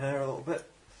fingers through my hair a little bit.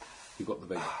 You've got the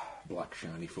big black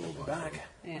shiny 4x4 Bag.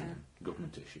 Yeah.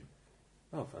 government issue.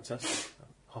 Oh, fantastic.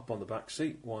 Hop on the back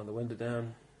seat, wind the window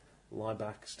down, lie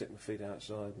back, stick my feet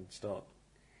outside and start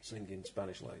singing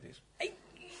Spanish ladies.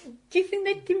 Do you think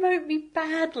they'd demote me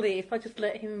badly if I just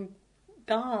let him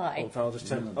die? Or if I'll just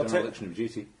take, I'll Dereliction of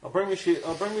duty. bring my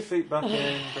feet back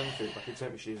in,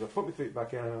 take my shoes off, put my feet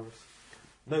back out,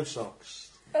 no socks.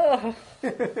 Oh,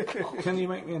 Can you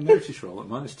make me a notice roll at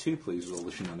 -2, please, with all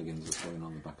the shenanigans that's going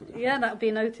on the back of the yeah, that would be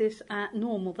a notice at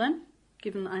normal then,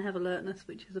 given that I have alertness,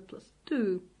 which is a +2.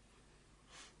 Still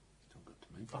good to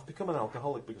me. I've become an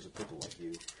alcoholic because of people like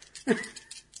you.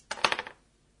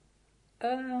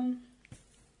 And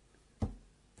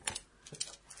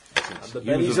the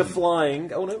You bennies as are a-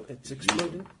 flying. Oh no, it's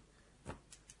exploding.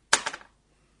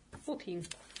 14.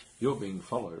 You're being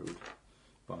followed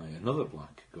by another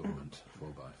black government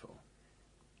 4x4.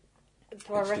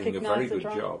 Do I It's doing a recognise very the good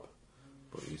driver? job,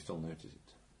 but you still notice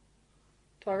it.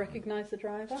 Do I recognise the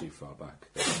driver? It's too far back.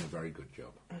 They're doing a very good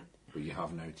job. But you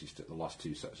have noticed at the last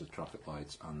two sets of traffic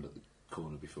lights and at the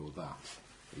corner before that,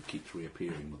 it keeps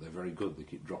reappearing, but they're very good. They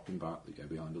keep dropping back, they go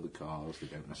behind other cars, they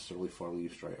don't necessarily follow you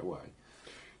straight away.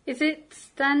 Is it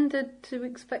standard to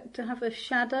expect to have a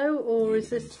shadow, or You've is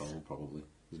been this... told, probably.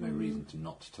 There's no reason to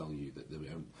not tell you that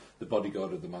the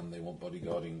bodyguard of the man they want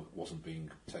bodyguarding wasn't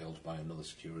being tailed by another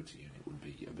security unit. It would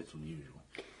be a bit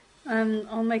unusual.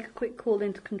 I'll make a quick call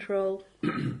into control.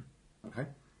 Okay.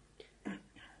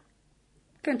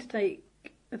 Going to take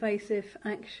evasive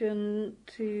action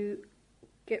to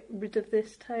get rid of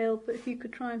this tail, but if you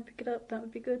could try and pick it up, that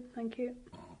would be good. Thank you.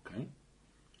 Okay.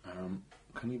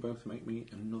 Can you both make me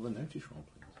another notice roll,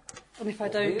 please? And if I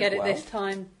don't get it this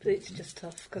time, it's just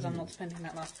tough because I'm not spending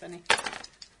that last penny.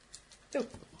 Ooh.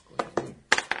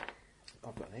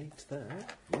 I've got an 8 there.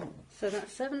 So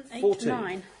that's 7, 8, 14.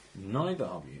 9. Neither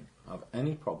of you have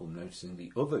any problem noticing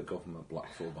the other government black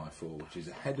 4x4, which is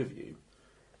ahead of you,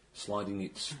 sliding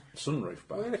its sunroof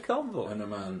back. We're in a convoy. And a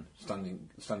man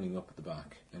standing up at the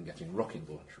back and getting rocket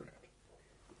launcher out.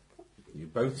 You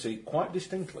both see it quite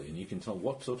distinctly, and you can tell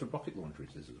what sort of rocket launcher it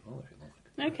is as well, if you like.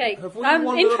 Okay. Have we wandered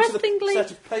onto Interestingly, the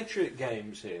set of Patriot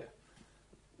games here?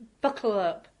 buckle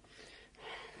up.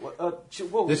 Well,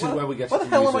 This is where we get where to the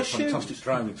hell are my use a fantastic shoes?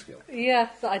 driving skill. Yes,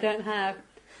 that I don't have.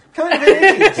 Kind of an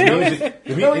idiot.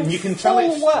 And you can tell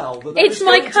full it's... well that It's there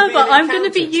my is going cover. To be an I'm going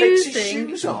to be encounter. Takes his using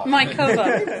shoes off. my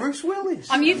cover. Bruce Willis.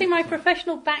 I'm using my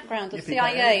professional background of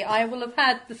CIA. I will have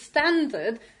had the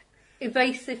standard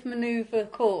evasive manoeuvre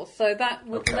course, so that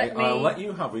would Okay, let me... I'll let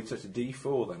you have it at a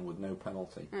D4 then, with no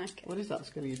penalty. Okay. What is that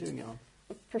skill you're doing it on?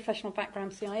 Professional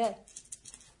background CIA.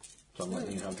 So I'm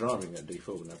letting you have driving at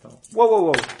D4 with no penalty.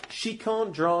 Whoa. She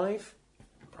can't drive.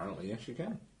 Apparently, yes, you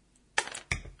can.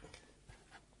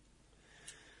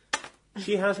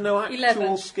 She has no actual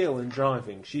 11. skill in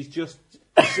driving. She's just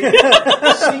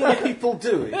seen people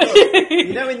do it.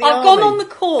 You know, in the I've army, gone on the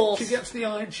course. She gets the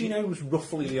idea. She knows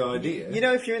roughly the idea. You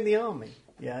know, if you're in the army,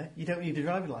 yeah, you don't need a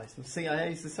driving license.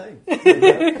 CIA's the same.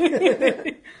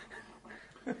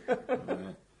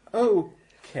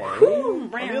 Okay.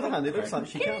 On the other hand, it looks like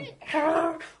she can.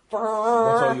 What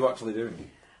are you actually doing?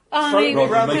 I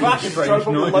Rather round than the making back and strange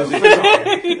throw up noises. a load.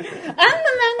 and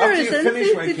the After you mannerisms, finish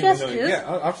the making the noise, gestures.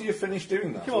 yeah, after you finish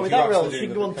doing that. Come on, what with you that actually roll, doing she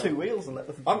can at go on the 2 car? wheels and let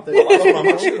the... Well, that's what I'm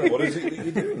asking. What is it that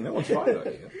you're doing? No one's tried that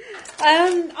yet.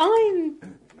 I'm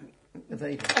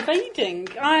evading evading.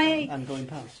 and going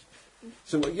past.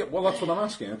 So, yeah, well, that's what I'm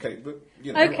asking. Okay, but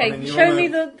you know, Okay, I mean, you're show on me a-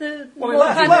 the Well,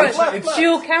 what left, kind of left.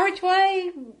 dual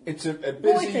carriageway. It's a What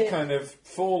is busy it? kind of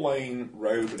 4-lane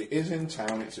road, but it is in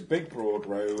town. It's a big, broad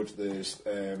road. There's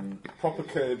proper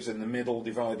curbs in the middle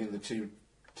dividing the two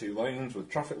lanes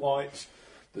with traffic lights.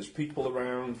 There's people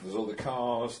around. There's other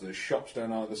cars. There's shops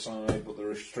down either side, but there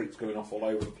are streets going off all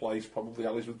over the place. Probably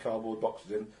alleys with cardboard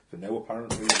boxes in for no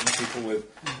apparent reason. People with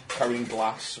carrying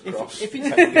glass across. If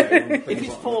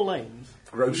it's 4 lanes,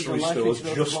 grocery he's unlikely stores to be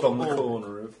able to just block on the all.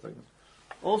 corner of things.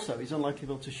 Also, he's unlikely to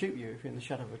be able to shoot you if you're in the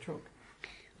shadow of a truck.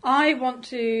 I want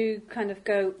to kind of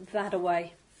go that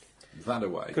away. That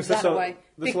away. Because That way.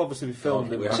 this will obviously be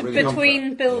filmed. Oh, we have in really Between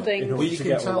comfort. buildings. In Well, order to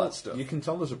get all that stuff. You can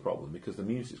tell there's a problem because the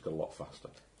music's got a lot faster.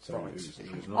 So Right. there's I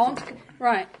want nothing. to-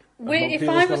 right. not If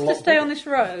feeling I it's was got a to lot stay bigger. on this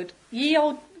road, ye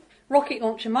old rocket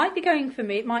launcher might be going for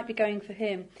me, it might be going for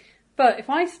him. But if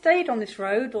I stayed on this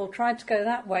road or tried to go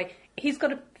that way, he's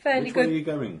got a fairly Which way are good... you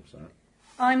going, Sarah?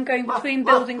 I'm going between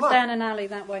buildings down an alley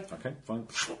that way. Okay, fine.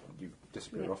 You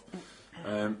disappear off.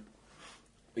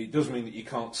 It does mean that you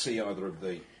can't see either of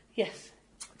the Yes.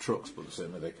 trucks, but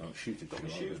certainly they can't shoot it.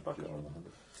 shoes back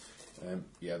on.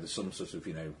 Yeah, there's some sort of,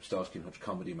 Starsky and Hutch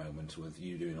comedy moment with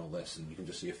you doing all this, and you can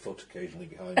just see a foot occasionally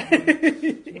behind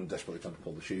you. Someone desperately trying to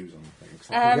pull the shoes on. Things. Pick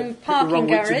the Parking wrong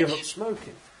week to give up garage.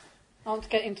 smoking. I want to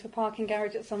get into a parking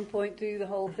garage at some point, do the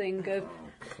whole thing, go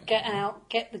get out,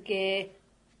 get the gear,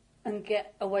 and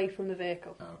get away from the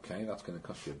vehicle. Okay, that's going to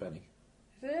cost you a penny.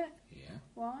 Is it? Yeah,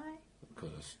 Why?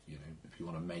 because if you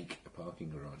want to make a parking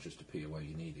garage just appear where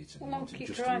you need it, and Well, you I'll want it keep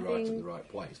just to be right at driving. the right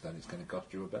place, then it's going to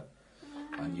cost you a bit,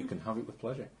 and you can have it with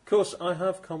pleasure. Of course, I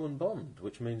have common bond,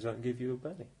 which means I can give you a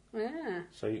penny. Yeah.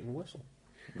 So you can whistle.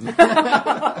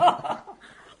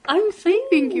 I'm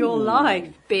saving your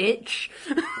life, bitch.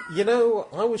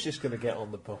 I was just going to get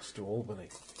on the bus to Albany.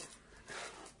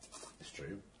 It's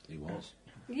true, he was.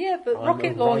 Yeah, but I'm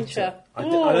rocket a launcher.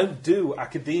 writer. I don't do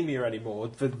academia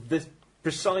anymore for this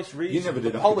precise reason. You never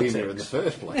did the academia in the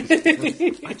politics. first place.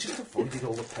 I just avoided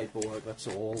all the paperwork, that's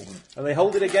all. And they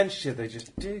hold it against you, they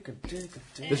just dig and dig and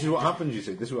dig. This is what happens, you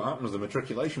see. This is what happens. The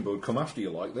matriculation board come after you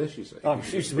like this, you see. I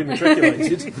refuse to be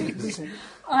matriculated.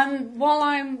 While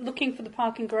I'm looking for the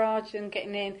parking garage and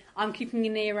getting in, I'm keeping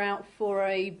an ear out for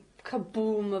a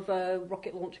kaboom of a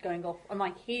rocket launcher going off. Am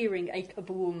I hearing a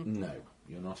kaboom? No,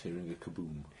 you're not hearing a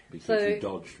kaboom. Because So- you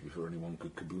dodged before anyone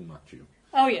could kaboom at you.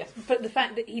 Oh yes, but the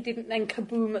fact that he didn't then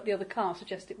kaboom at the other car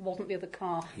suggests it wasn't the other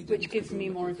car, He didn't which gives kaboom me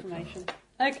at more the other car. information.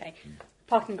 Okay,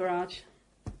 parking garage.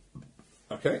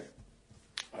 Okay.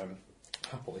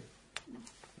 Happily.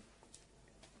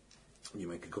 You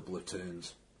make a couple of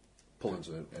turns, pull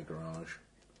into a garage.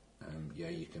 Yeah,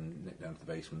 you can nip down to the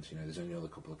basement. You know, there's only another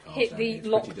couple of cars Hit down the here. It's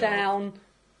pretty dark. lockdown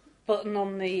button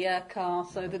on the car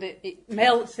so that it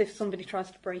melts if somebody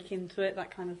tries to break into it,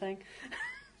 that kind of thing.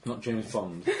 Not James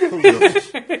Bond. The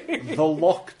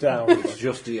lockdown. It's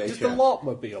just DHS. Does the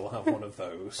Lotmobile have one of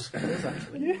those? It is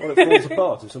actually. Well, it falls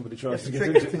apart if somebody You tries have to to get trick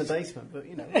it into from the it. basement, but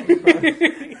you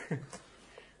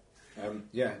know.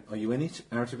 Yeah, are you in it?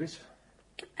 Out of it?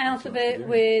 Out of What you it doing?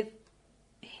 with...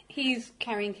 He's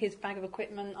carrying his bag of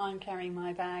equipment, I'm carrying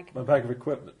my bag. My bag of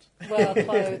equipment. Well,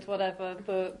 clothes, whatever,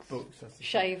 books, Books, that's the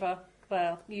shaver.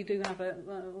 Well, you do have a...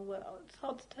 Well, it's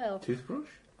hard to tell. Toothbrush?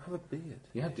 I have a beard.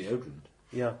 You had deodorant.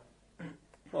 Yeah.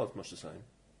 Well, it's much the same.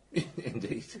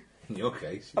 Indeed. In your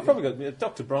case. I've probably got...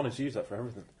 Dr. Bron has used that for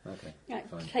everything. Okay. Right,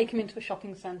 Fine. take him into a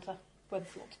shopping centre where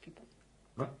there's lots of people.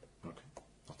 Right. Okay.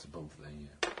 That's above there,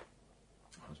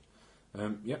 yeah.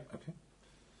 Yeah, okay.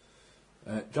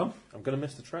 John? I'm going to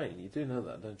miss the train. You do know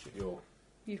that, don't you? You're...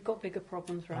 You've got bigger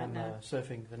problems right I'm now.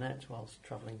 surfing the net whilst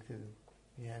travelling through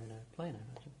the air in a plane, I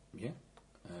imagine. Yeah.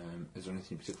 Is there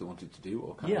anything you particularly wanted to do,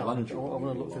 or can Yeah, I I land you? want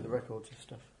while to you look through the along? records of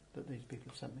stuff that these people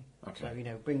have sent me. Okay. So, you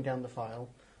know, bring down the file,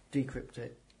 decrypt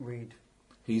it, read.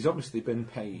 He's obviously been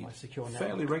paid My secure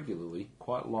fairly network. regularly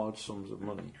quite large sums of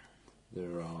money.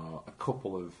 There are a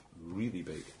couple of really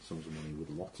big sums of money with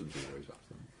lots of zeros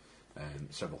after them, and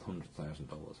several $100,000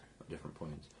 at different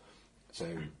points. So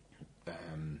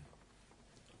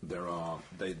there are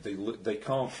they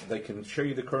can show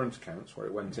you the current accounts where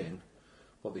it went in.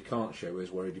 What they can't show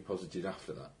is where he deposited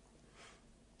after that.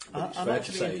 But it's I'm fair to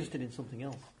actually say, interested in something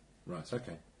else. right?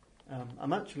 Okay.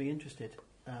 I'm actually interested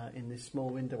in this small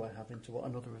window I have into what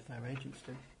another of their agents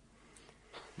do.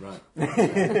 Right.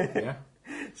 Yeah.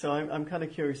 So I'm kind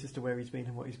of curious as to where he's been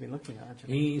and what he's been looking at,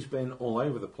 actually. He's been all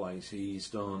over the place. He's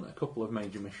done a couple of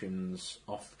major missions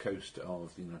off the coast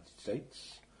of the United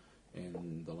States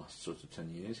in the last sort of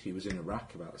 10 years. He was in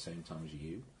Iraq about the same time as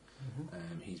you.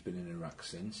 He's been in Iraq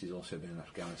since. He's also been in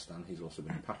Afghanistan. He's also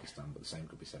been in Pakistan, but the same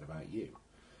could be said about you.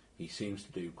 He seems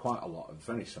to do quite a lot of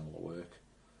very similar work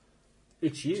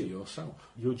It's to you. yourself.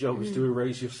 Your job is to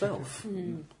erase yourself.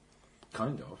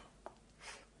 Kind of.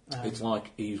 It's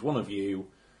like he's one of you,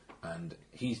 and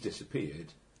he's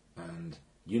disappeared, and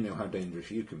you know how dangerous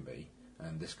you can be,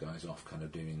 and this guy's off kind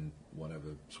of doing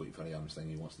whatever Sweet Fatty Adams thing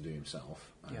he wants to do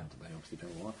himself, and Yeah. they obviously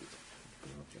don't like it.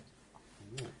 Pretty much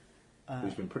it.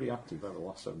 He's been pretty active over the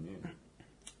last 7 years.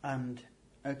 And,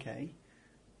 okay,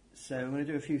 so I'm going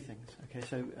to do a few things. Okay,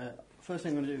 so first thing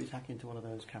I'm going to do is hack into one of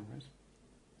those cameras.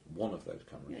 One of those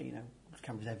cameras. Yeah, you know, there's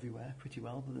cameras everywhere pretty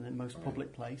well, but in the most Right.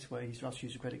 public place where he's asked to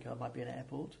use a credit card might be an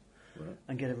airport, Right.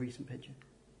 and get a recent picture.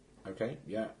 Okay,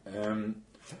 yeah.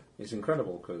 It's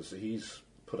incredible because he's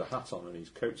put a hat on and his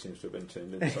coat seems to have been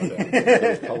turned inside out and put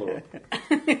his collar up.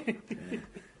 Yeah.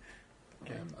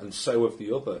 Okay. And so have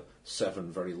the other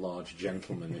 7 very large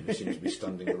gentlemen who seem to be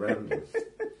standing around him.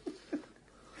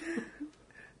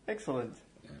 Excellent.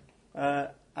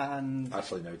 Yeah. And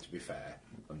Actually, no, to be fair,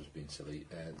 I'm just being silly.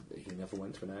 He never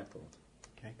went to an airport,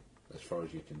 okay, as far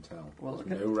as you can tell. Well,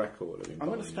 There's okay. no record of him. I'm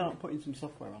going to buying start it. putting some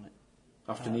software on it.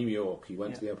 After New York, he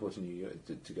went yeah. to the airport in New York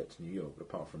to get to New York, but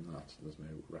apart from that, there's no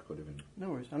record of him. No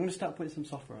worries. I'm going to start putting some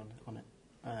software on it.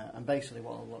 And basically,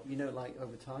 what I'll, you know, like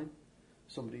over time,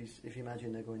 somebody's, if you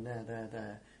imagine they're going there,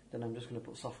 then I'm just going to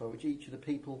put software which each of the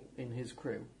people in his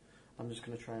crew, I'm just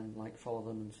going to try and like follow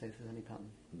them and see if there's any pattern.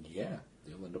 Yeah,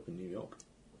 they'll end up in New York.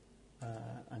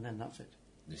 And then that's it.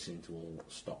 They seem to all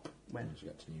stop When? once you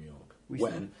get to New York.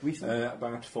 Recently?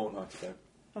 About a fortnight ago.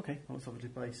 Okay, well, that's obviously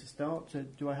a place to start.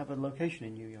 Do I have a location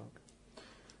in New York?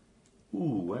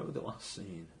 Ooh, where were they last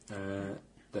seen?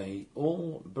 They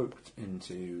all booked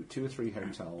into 2 or 3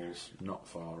 hotels not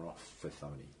far off Fifth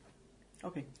Avenue.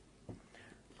 Okay.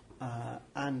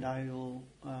 And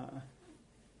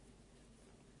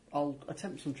I'll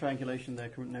attempt some triangulation of their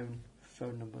current known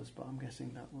phone numbers, but I'm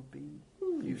guessing that would be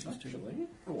useless to them. Actually,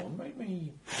 go on, make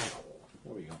me...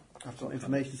 What have we got? I've got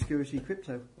information security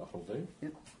crypto. That'll do.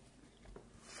 Yep.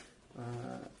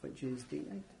 which is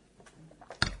D8.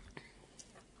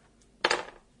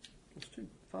 Plus 2,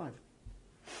 5.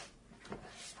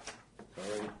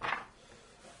 Sorry.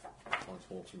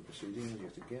 Post-mortem proceedings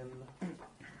yet again. Trying to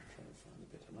find the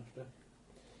bit I'm after.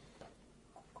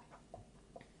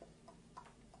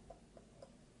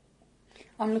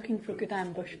 I'm looking for a good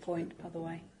ambush point, by the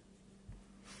way.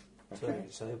 Turning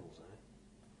disables,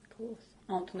 eh? Of course.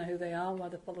 I want to know who they are, why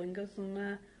they're following us, and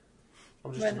I'm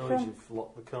where just they're annoyed from. you've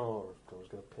locked the car. I was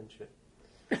going to pinch it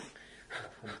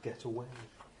and get away.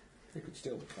 You could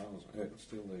steal the cars. Could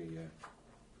steal the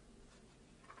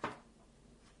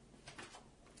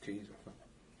keys off it.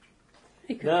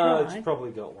 You could No, try. it's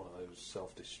probably got one of those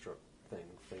self-destruct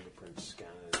fingerprint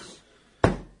scanners.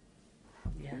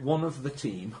 Yeah. One of the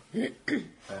team, the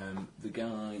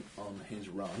guy on his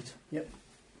right, Yep.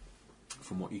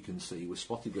 from what you can see, was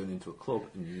spotted going into a club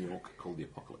in New York called the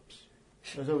Apocalypse.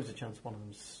 There's always a chance one of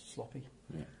them's sloppy.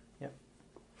 Yeah. Yep.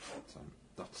 So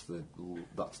that's the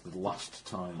last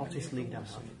time. Hottest any of lead them I've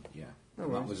was had. seen. Yeah. No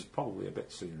And that worries. was probably a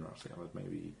bit sooner. Actually, I was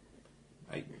maybe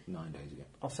 8-9 days ago.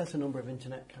 I'll set a number of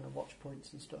internet kind of watch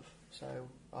points and stuff, so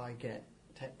I get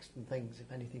text and things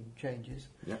if anything changes.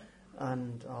 Yeah.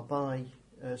 And I'll buy,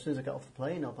 as soon as I get off the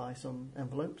plane, I'll buy some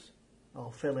envelopes.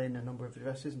 I'll fill in a number of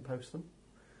addresses and post them.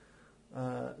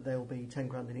 There'll be 10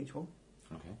 grand in each one.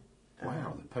 Okay.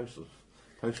 Wow. The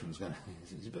postman's going to.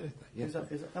 It's his birthday. Yeah. Is that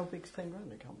how big's 10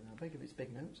 grand? It can't be that big if it's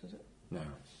big notes, is it? No.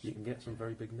 You can get some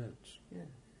very big notes. Yeah.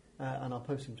 And I'll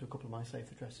post them to a couple of my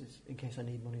safe addresses in case I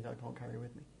need money that I can't carry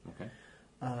with me. Okay.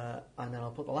 And then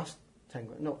I'll put the last 10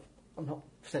 grand. No, I'm not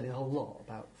sending a whole lot,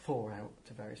 about 4 out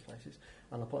to various places.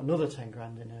 And I'll put another 10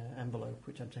 grand in an envelope,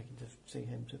 which I'm taking to see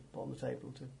him to put on the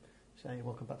table to say,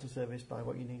 welcome back to service, buy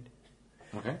what you need.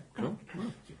 Okay. Cool.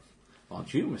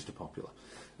 Aren't you, Mr. Popular?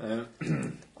 I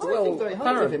think very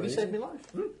highly of him. He apparently. saved my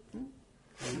life.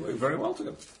 We work very well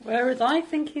together. Whereas I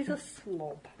think he's a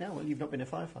slob. Yeah, well, you've not been in a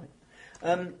firefight.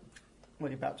 Well,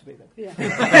 you're about to be then. Yeah.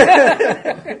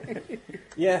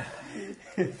 Yeah.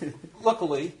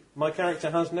 Luckily, my character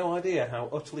has no idea how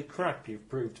utterly crap you've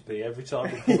proved to be every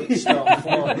time the bullets start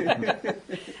flying.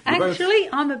 Actually,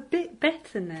 I'm a bit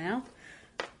better now.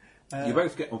 You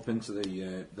both get up into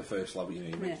the first lobby. You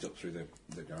make it Yeah. up through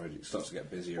the garage. It starts to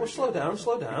get busier. Well, slow down.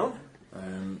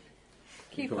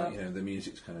 Keep you've got, up. the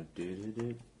music's kind of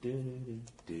and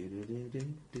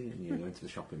you go into the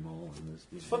shopping mall. And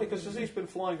It's funny because as he's been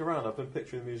flying around, I've been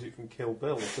picturing the music from Kill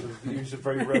Bill, sort of views of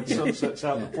very red sunsets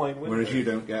out the plane window. Whereas you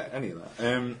don't get any of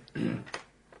that.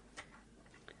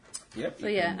 Yep. So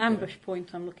you yeah, can, ambush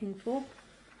point I'm looking for.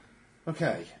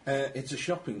 Okay, it's a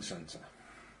shopping centre,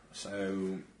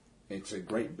 so it's a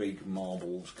great big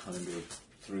marbled kind of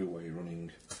throughway running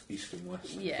east and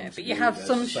west. in Yeah, front but of you have There's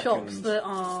some second- shops that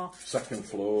are Second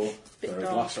floor, Bit there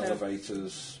are glass darker.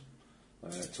 elevators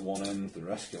to one end, there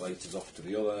are escalators off to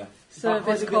the other.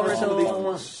 service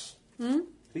corridors.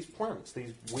 These plants,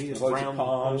 these weird There's loads of round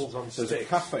palms. balls on There's a sticks.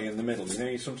 cafe in the middle. You know,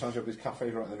 you sometimes have these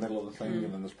cafes right in the middle of the thing,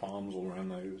 and then there's palms all around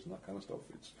those and that kind of stuff.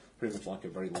 It's pretty much like a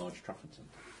very large Trafford centre.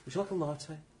 Would you like a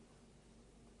latte?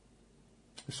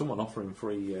 There's someone offering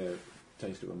free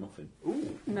taste of a muffin.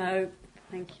 Ooh. No,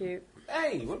 thank you.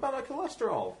 Hey, what about my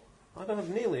cholesterol? I don't have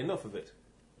nearly enough of it.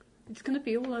 It's going to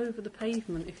be all over the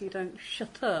pavement if you don't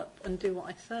shut up and do what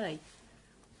I say.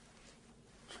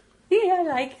 Yeah, I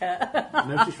like it.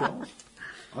 Notice rolls?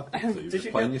 I thought you were Did just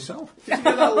you playing get- yourself. Did you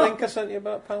get that link I sent you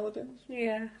about paladins?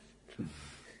 Yeah.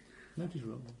 Notice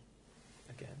rolls.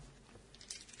 Again.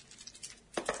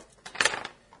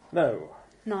 No.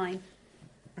 9.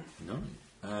 No.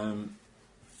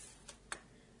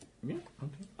 Yeah,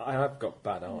 okay. I have got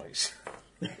bad eyes.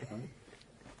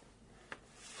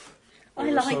 I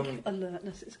There was like some-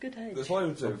 alertness, it's a good age. There's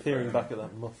loads I'm of... peering back at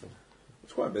that muffin.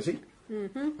 It's quite busy.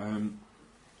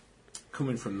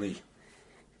 Coming from the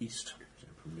east, so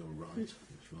from your right, which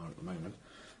you are at the moment,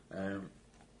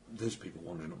 there's people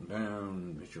wandering up and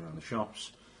down, measuring around the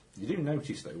shops. You do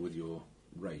notice, though, with your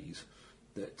raise,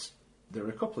 that there are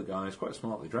a couple of guys quite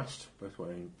smartly dressed, both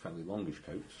wearing fairly longish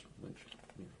coats, which,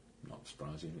 not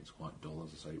surprising, it's quite dull,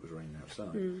 as I say, it was raining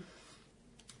outside.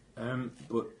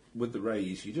 But with the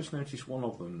raise, you just notice one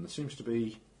of them, there seems to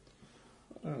be,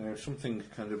 I don't know, something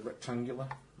kind of rectangular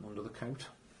under the coat.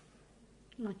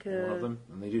 Like One of a... them,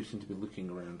 and they do seem to be looking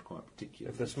around quite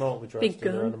particularly. If they're smartly dressed Big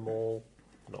and they're gun. in a mall,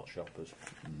 not shoppers.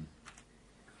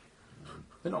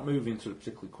 They're not moving sort of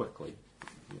particularly quickly.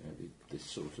 This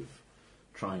sort of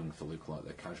trying to look like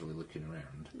they're casually looking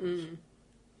around.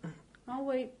 I'll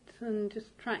wait and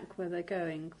just track where they're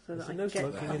going so Is that I there can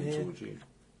no get... They're smoking in heading here? towards you.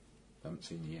 Haven't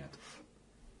seen you yet.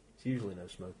 There's usually no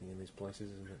smoking in these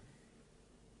places, isn't it?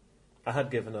 I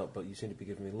had given up, but you seem to be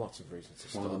giving me lots of reasons to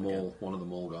start again. One of the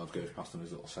mall guards goes past on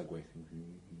his little Segway thing.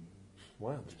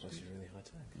 Wow, this place is really high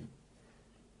tech.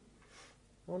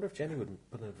 I wonder if Jenny would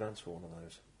put an advance for one of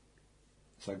those.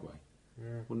 Segway?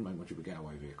 Yeah. Wouldn't make much of a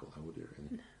getaway vehicle, though, would it,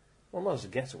 really? Well, not as a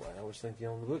getaway. I was thinking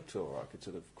on the book tour I could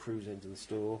sort of cruise into the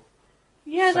store.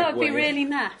 Yeah, that would be Segway, really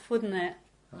naff, wouldn't it?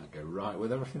 That'd go right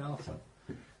with everything else,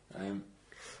 then.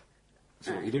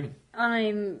 So what are you doing?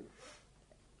 I'm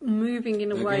moving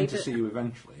in a They're way going that... to see you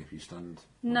eventually if you stand...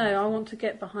 No, I want to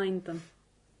get behind them.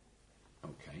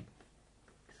 Okay.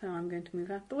 So I'm going to move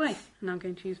out of the way, and I'm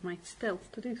going to use my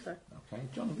stealth to do so. Okay.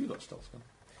 John, have you got stealth gun?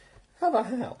 How the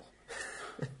hell?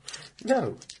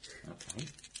 No. Okay.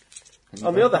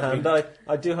 On the other hand,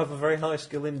 I do have a very high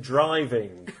skill in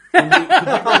driving. Could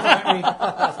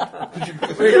you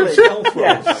really? Stealth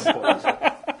rolls,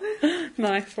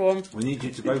 Nice one. We need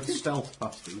you to both stealth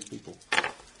past these people.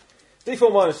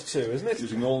 D4 minus 2, isn't it?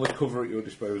 Using all the cover at your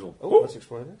disposal. Oh, let's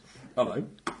explain it. Hello.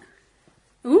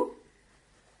 Ooh.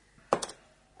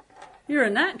 You're a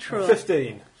natural.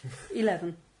 15.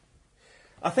 11.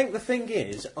 I think the thing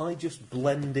is, I just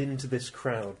blend into this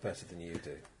crowd better than you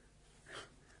do.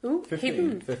 Ooh,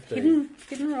 15.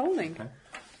 hidden rolling.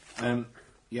 Okay.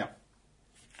 Yeah.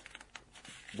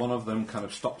 One of them kind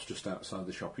of stops just outside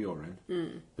the shop you're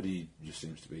in, but he just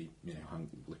seems to be,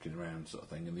 looking around sort of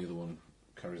thing, and the other one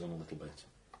carries on a little bit.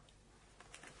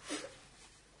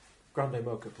 Grande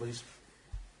mocha, please.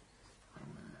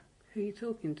 Who are you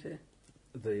talking to?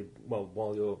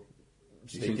 While you're You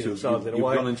seem sneaking to inside have, in a you've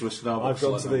way, gone into a Starbucks. I've gone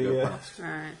to let them the, go past.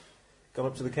 Alright. gone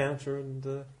up to the counter and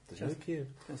there's no queue.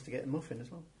 Chance to get a muffin as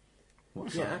well.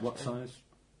 What Yeah, size? What size?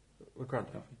 We're grande.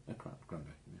 Grande.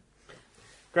 Yeah.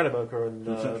 Grande mocha and...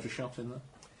 There's an extra shot in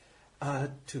there.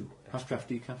 2. Half draft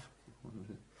decaf. What was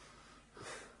it?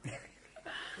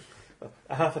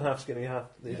 A half and half skinny, half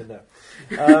even now.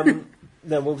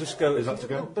 Then we'll just go... Is that to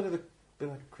go? A bit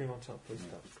of cream on top, please.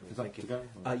 Is that to go?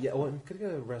 Yeah, well, could I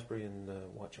go raspberry and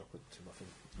white chocolate muffin?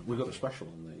 We've got a special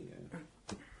on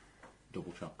the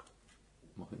double choc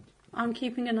muffins. I'm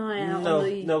keeping an eye out No, on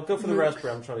the... no, go for the mooks.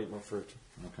 raspberry. I'm trying to eat my fruit.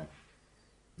 Okay.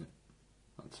 Yeah.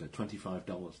 That's $25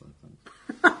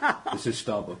 then. This is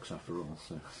Starbucks after all,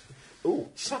 so... Ooh,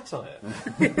 satire.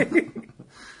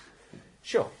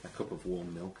 Sure. A cup of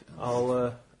warm milk. And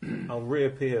I'll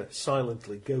reappear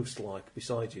silently, ghost-like,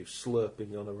 beside you,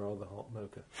 slurping on a rather hot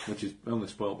mocha. which is only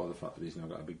spoilt by the fact that he's now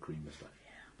got a big cream moustache.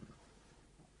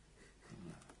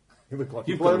 You look like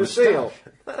You've you've blown got a a seal.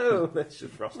 moustache. No, that's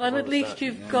just frosted. Well, at least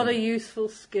you've got a useful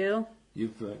skill.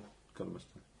 You've got a moustache.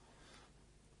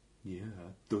 Yeah,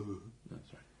 duh. No,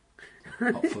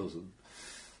 sorry. Hot fuzz.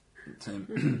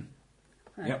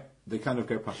 Yep, they kind of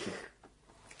go past you.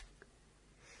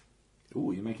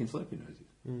 Ooh, you're making slurpy noises.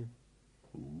 Ooh.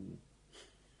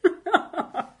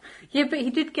 Yeah, but he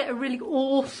did get a really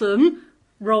awesome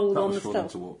roll That on was the for them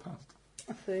stuff. to walk past.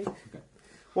 I see. Okay.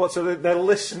 What, so they're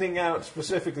listening out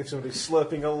specifically to somebody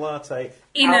slurping a latte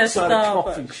In a outside a Starbucks.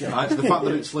 coffee shop? It's the fact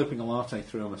that it's slurping a latte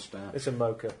through a moustache. It's a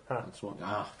mocha. Ha. That's what.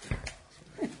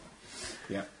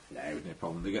 Yeah, no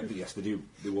problem. They do.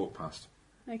 They walk past.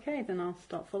 Okay, then I'll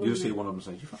start following You'll see them. one of them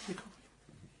say, "Do you fancy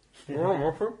coffee?"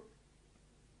 Oh.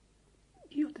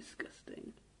 You're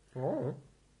disgusting. Oh.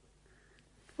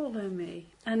 Follow me.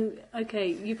 And, okay,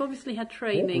 you've obviously had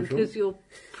training Oh, for sure. because you're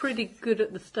pretty good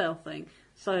at the stealth thing.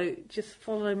 So just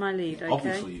follow my lead, okay?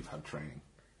 Obviously, you've had training.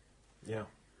 Yeah,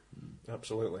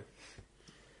 absolutely.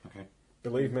 Okay.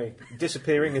 Believe me,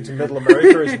 disappearing into Middle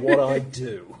America is what I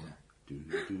do.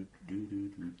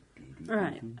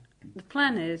 Right. The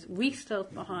plan is we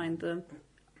stealth behind them.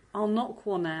 I'll knock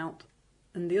one out,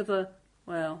 and the other,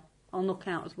 well, I'll knock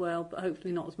out as well, but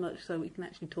hopefully not as much so we can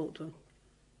actually talk to them.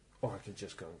 Or I could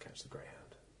just go and catch the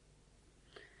greyhound.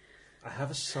 I have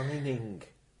a signing.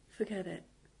 Forget it.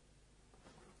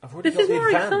 I've already This got is the more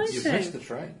advance. You've exciting. missed the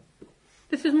train.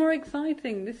 This is more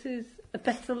exciting. This is a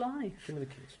better life. Give me the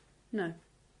keys. No.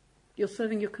 You're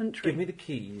serving your country. Give me the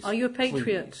keys. Are you a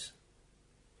patriot? please.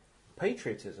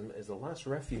 Patriotism is the last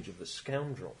refuge of the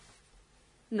scoundrel.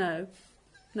 No.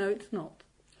 No, it's not.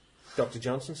 Dr.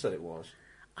 Johnson said it was.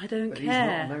 I don't But care. he's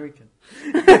not American.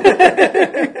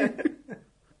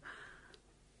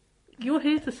 You're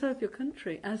here to serve your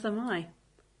country, as am I.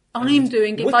 I'm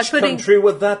doing it Which by putting country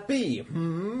would that be?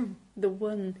 the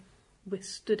one we're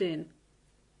stood in.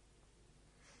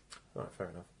 Right, fair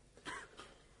enough.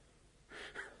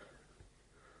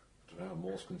 I don't know,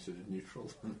 Morse considered neutral.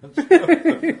 They're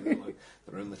like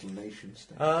their own little nation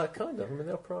state. Kind of. I mean,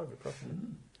 they're private property.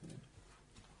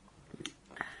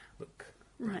 Look,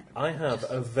 Right. I have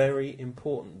a very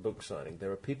important book signing.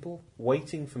 There are people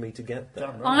waiting for me to get there.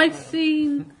 Damn right. I've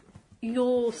seen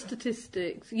your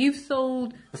statistics. You've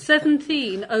sold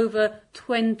 17 over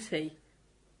 20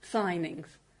 signings.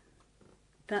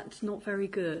 That's not very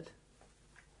good.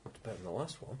 That's better than the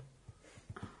last one.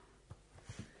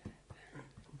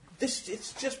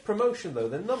 It's just promotion, though.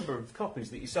 The number of copies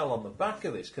that you sell on the back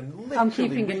of this can literally I'm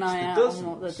keeping reach an eye the out dozens. on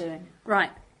what they're doing. Right.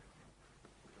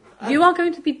 You are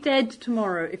going to be dead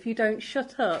tomorrow if you don't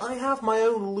shut up. I have my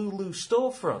own Lulu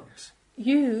storefront.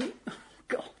 You... Oh,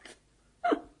 God.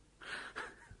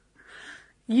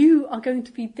 You are going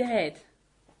to be dead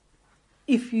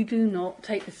if you do not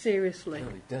take this seriously.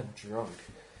 Really dead drunk.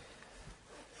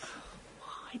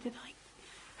 Why did I...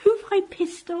 Who have I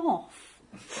pissed off?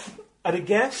 I'd a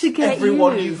guess To get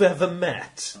everyone you. you've ever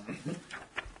met.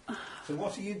 So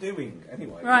what are you doing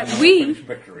anyway? Right, You're not we- finished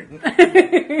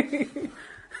bickering.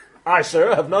 I,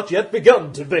 sir, have not yet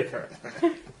begun to bicker.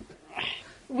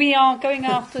 We are going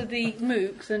after the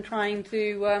mooks and trying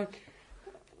to,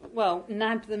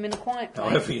 nab them in a quiet place.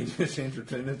 However, you just seem to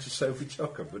turn into Sophie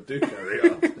Chocker, but do carry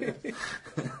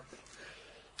on.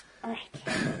 All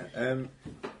right.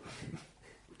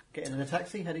 Getting in a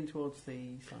taxi, heading towards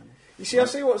the signing. You see, I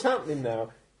see what's happening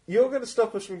now. You're going to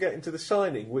stop us from getting to the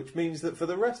signing, which means that for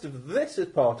the rest of this as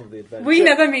part of the adventure... We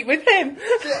never meet with him.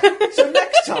 So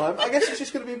next time, I guess it's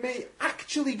just going to be me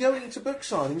actually going to book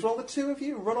signings while the two of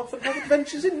you run off and have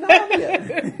adventures in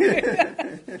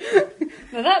Narnia.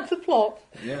 Now that's a plot.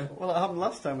 Yeah. Well, it happened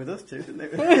last time with us two, didn't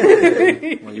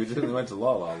it? Well, you certainly went to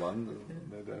La La Land,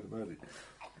 no doubt about it.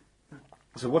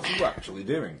 So what are you actually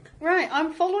doing? Right,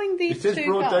 I'm following these It is two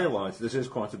broad guys. daylight. This is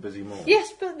quite a busy mall.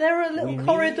 Yes, but there are We little need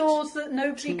corridors that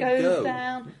nobody to goes go.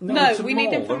 down. No, No, it's a we need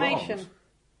mall, there information. aren't.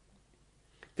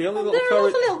 The only There little are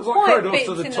lots of corridor... little There's like quiet corridors bits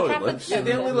to the in the toilets. traffic Yeah,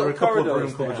 the centre. only There are little a couple of corridors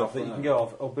room covers now off that you there. can go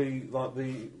off will be like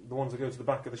the ones that go to the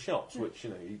back of the shops, which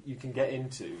you can get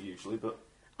into usually, but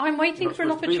I'm waiting You're for an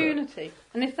not supposed to be there. opportunity.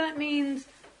 And if that means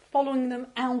following them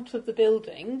out of the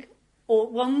building, or,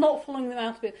 well, not following them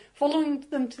out of it, following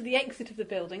them to the exit of the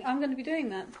building, I'm going to be doing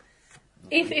that.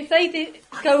 If they did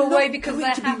go away because they're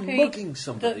happy mugging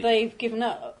somebody. that they've given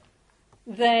up,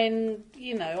 then,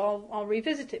 I'll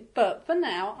revisit it. But for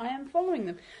now, I am following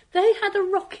them. They had a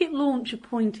rocket launcher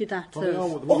pointed at us.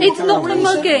 It's not a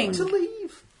mugging. To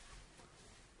leave.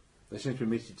 They seem to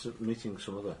be meeting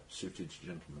some other suited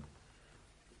gentlemen.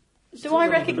 Do I Still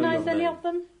recognise don't know any your of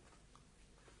them?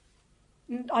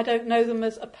 I don't know them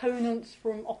as opponents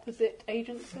from opposite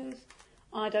agencies.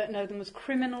 I don't know them as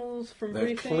criminals from They're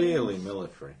briefings. clearly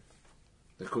military.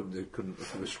 They couldn't.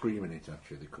 If they were screaming it at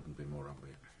you, they couldn't be more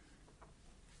obvious.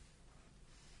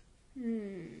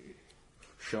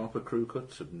 Sharper crew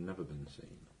cuts have never been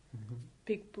seen.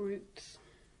 Big brutes.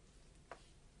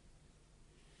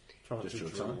 Try not Just to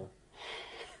your drill. time.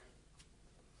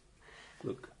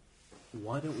 Look,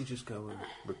 why don't we just go and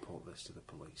report this to the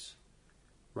police,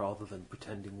 rather than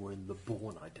pretending we're in the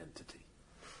Bourne identity?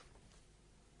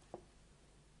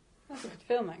 That's a good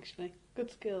film, actually.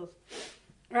 Good skills.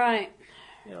 Right.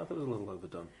 Yeah, I thought it was a little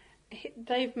overdone.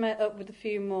 They've met up with a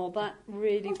few more. That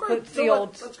really Okay, puts so the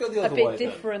odds let's go the a other bit way then.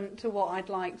 different to what I'd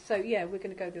like. So, yeah, we're going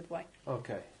to go the other way.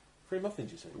 Okay. Free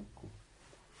muffins, you say?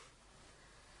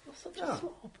 You're such a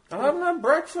swab. I haven't had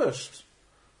breakfast.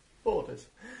 Borders.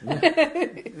 There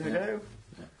we go.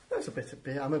 That's a bit.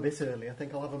 I'm a bit early. I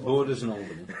think I'll have a. Borders and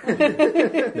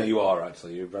Albany. No, you are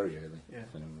actually. You're very early. Yeah.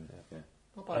 So, yeah.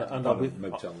 I'll buy it. And Not I'll a be,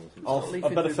 motel or I'll, something. I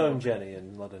better phone Jenny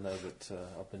and let her know that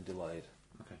I've been delayed.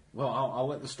 Okay. Well, I'll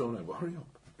let the store know. But hurry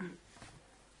up.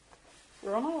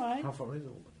 We're on our way. How far is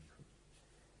Albany?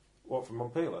 What, from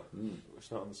Montpelier?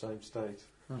 It's not in the same state.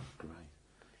 Oh, great.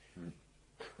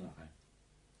 Okay.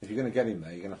 If you're going to get him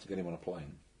there, you're going to have to get him on a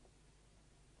plane.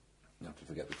 You have to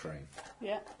forget the train.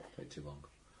 Yeah. Take too long.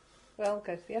 Well,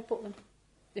 go to the airport then,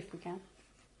 if we can.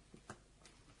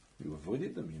 You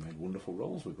avoided them. You made wonderful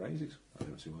rolls with raises. I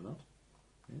don't see why not.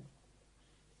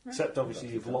 Except obviously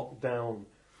you've locked down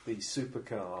the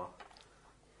supercar.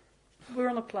 We're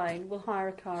on a plane. We'll hire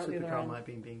a car at the other Supercar end. might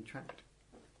be being tracked.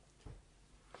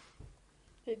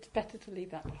 It's better to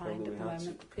leave that behind Only at the we had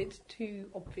moment. supercar. It's too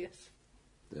obvious.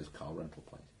 There's car rental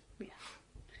places. Yeah.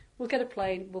 We'll get a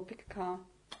plane. We'll pick a car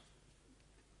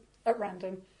at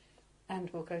random, and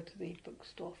we'll go to the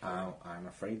bookstore. I'm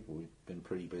afraid we've been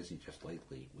pretty busy just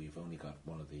lately. We've only got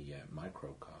one of the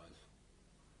micro cars.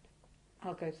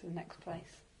 I'll go to the next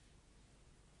place.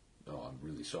 Oh, I'm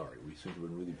really sorry. We seem to have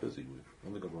been really busy. We've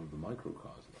only got one of the micro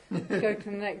cars. Go to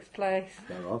the next place.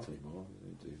 There aren't any more. We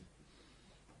need to-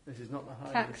 This is not the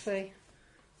highest. Taxi.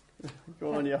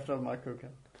 Go on, you have to have a microcam.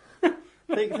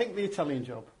 think the Italian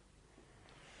job.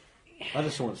 I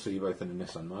just want to see you both in a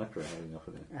Nissan Micro heading off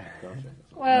at it. Can't you?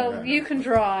 Well, you can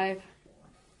drive.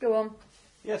 Go on.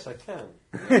 Yes, I can.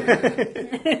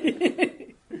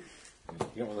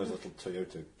 You get one of those little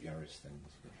Toyota Yaris things.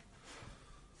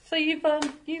 So you've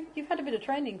had a bit of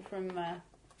training from. I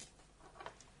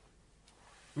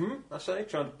say,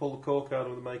 trying to pull the cork out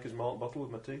of the Maker's Malt bottle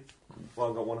with my teeth while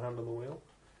I've got one hand on the wheel.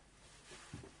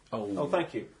 Oh,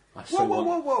 thank you. I so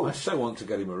want to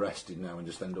get him arrested now and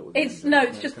just end up with. It's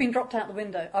just been dropped out the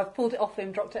window. I've pulled it off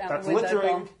him, dropped it out That's the window.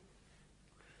 littering. Gone.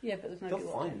 Yeah, but there's no. They'll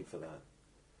fine you for that.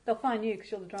 They'll fine you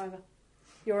because you're the driver.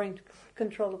 You're in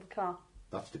control of the car.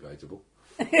 That's debatable.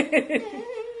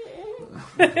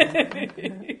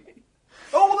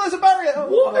 Oh, well, there's a barrier!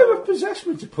 Whatever possessed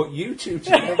me to put you two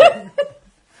together?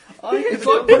 It's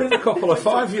like putting a couple of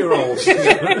 5-year-olds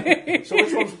together. So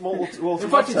which one's more In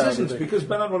fact, it isn't, because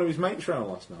Ben had one of his mates round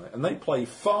last night, and they play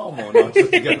far more nicely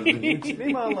together than you two.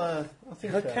 Meanwhile, I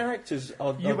think her characters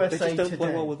are USA they just don't play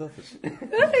Today. well with others.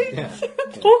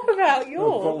 Talk about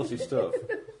yours. Quality stuff.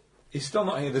 He's still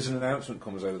not here. There's an announcement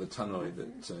comes over the tannoy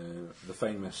that the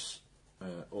famous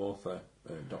author,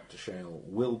 Dr. Shale,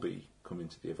 will be coming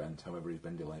to the event. However, he's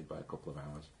been delayed by a couple of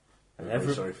hours. I'm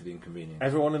very sorry for the inconvenience.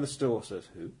 Everyone in the store says,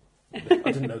 who? I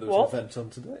didn't know there was an event on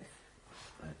today.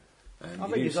 I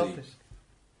think his office.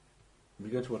 We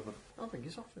go to what? I think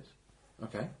his office.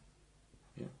 Okay.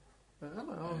 Yeah.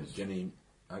 Hello. Jenny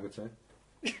Agatha.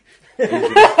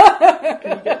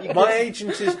 My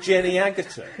agent is Jenny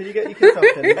Agatha. Can you get your kids off,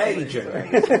 Jenny? A Jenny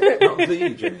Agatha, not the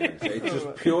Jenny Agatha. It's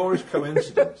just purest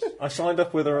coincidence. I signed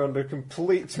up with her under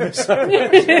complete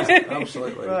misunderstanding.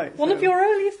 Absolutely. Right. One of your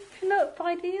earliest pin-up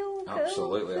ideal girls.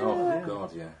 Absolutely. Oh,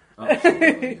 God, yeah.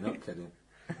 Absolutely. You're not kidding.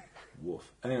 Woof.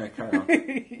 Anyway, carry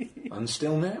on. And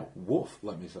still now. Woof,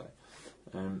 let me say.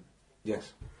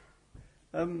 Yes.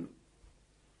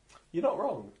 You're not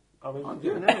wrong. I mean,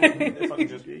 if I can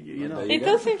just... It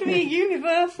does seem to be a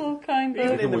universal kind of...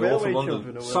 Even in the we all railway from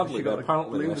children London. or Sadly, whatever,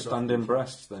 apparently they're she got stand-in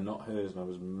breasts. They're not hers, and I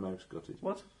was most gutted.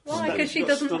 What? Why? Because she Got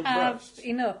doesn't stunt have breasts.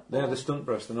 enough. They're the stunt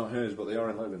breasts. They're not hers, but they are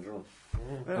in Logan's Run.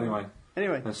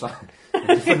 Anyway. It's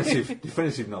like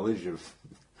definitive knowledge of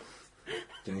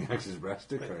Jenny Agatha's breast.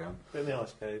 Do carry on. In the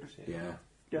ice caves, Yeah.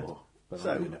 Yeah. Oh, but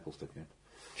So- the nipples sticking.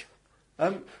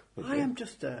 I am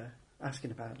just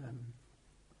asking about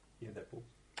Your nipples.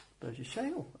 Burgess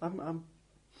Shale. I'm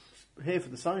here for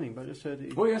the signing, but I just heard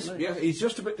it. Oh yes, he's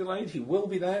just a bit delayed. He will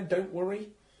be there. Don't worry.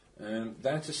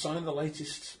 There to sign the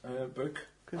latest book.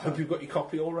 I hope you've got your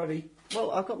copy already.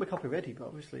 Well, I've got my copy ready, but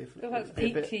obviously, if Well, that's it'd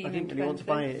be a bit- 18 I didn't and really want to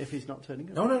 20. buy it if he's not turning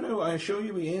up. No. I assure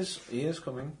you, he is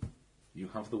coming. You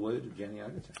have the word of Jenny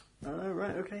Agatha. Oh,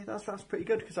 right, okay, that's pretty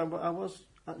good because I was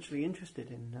actually interested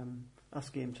in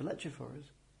asking him to lecture for us.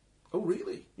 Oh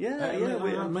really? Yeah,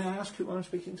 May I ask who I'm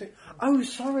speaking to? Oh,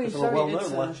 sorry. It's a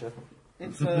well-known lecture.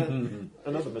 It's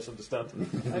Another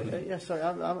misunderstanding. yeah, sorry.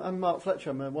 I'm Mark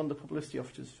Fletcher. I'm one of the publicity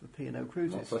officers for P&O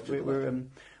Cruises. Fletcher,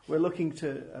 We're looking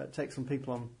to take some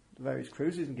people on various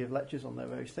cruises and give lectures on their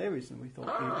various theories, and we thought.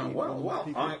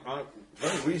 I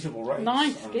very reasonable rates.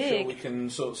 Nice I'm gig. sure we can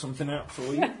sort something out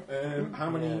for you. How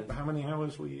many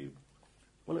hours will you?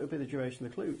 Well, it would be the duration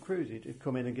of the cruise. You'd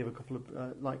come in and give a couple of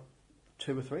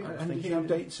 2 or 3. And did you have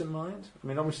dates in mind? I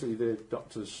mean, obviously the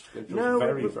doctor's schedule No,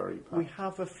 very packed. we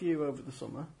have a few over the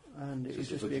summer, and it would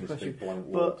just be a question.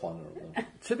 But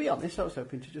To be honest, I was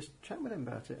hoping to just chat with him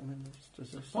about it. I mean,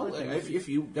 there's a well, side thing. if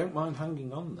you don't mind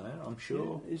hanging on there, I'm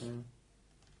sure. Yeah, is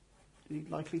he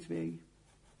likely to be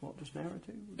just an hour or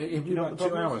two? It'll be about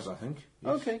 2 hours, I think.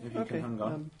 Okay, if you can hang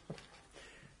on.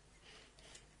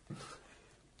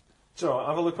 So,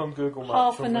 have a look on Google Maps.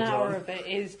 Half from an the hour drive. of it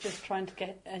is just trying to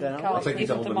get a Then I'll car take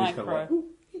his into elbow and he's kind of micro.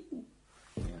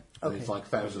 Yeah. And it's like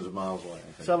thousands of miles away. I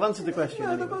think. So I've answered the question.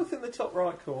 No, they're anyway. both in the top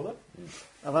right corner.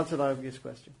 I've answered Ivia's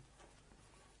question,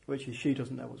 which is she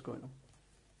doesn't know what's going on.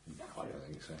 No, I don't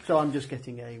think so. So I'm just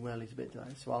getting he's a bit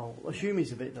delayed. So I'll assume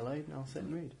he's a bit delayed, and I'll sit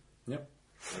and read. Yep.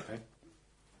 Okay.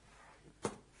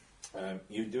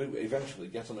 You do eventually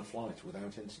get on a flight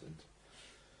without incident.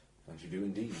 And you do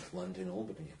indeed land in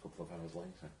Albany a couple of hours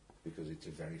later, because it's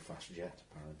a very fast jet,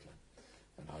 apparently.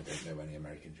 And I don't know any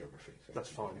American geography. So That's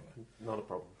fine. Not a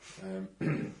problem.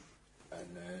 And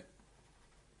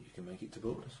you can make it to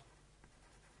Borders.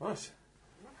 Right.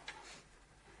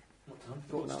 What time?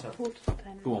 Quarter to 10. Quarter to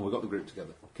 10. Go on, we've got the group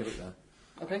together. Get it there.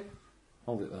 Okay.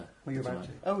 Hold it there. Well, you're That's about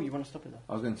to. right. Oh, you want to stop it there?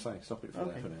 I was going to say, stop it for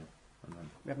Okay. there for now. And then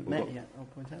We haven't we'll met go- yet. I'll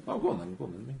point out. Oh, go on then, meet. If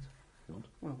you want.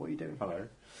 Well, what are you doing? Hello.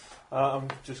 I'm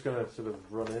just going to sort of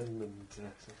run in and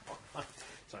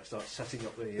so I start setting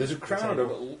up the. There's a crowd of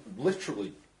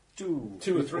literally two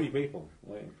or three people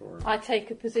waiting for it. I take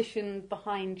a position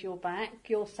behind your back.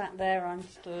 You're sat there, I'm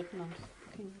stood, and I'm just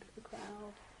looking at the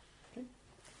crowd.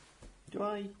 Do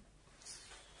I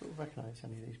sort of recognise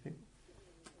any of these people?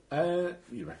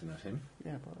 You recognise him?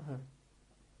 Yeah, but her.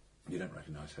 You don't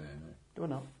recognise her, no. Do I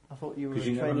not? I thought you were 'Cause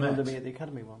you never training met. under me at the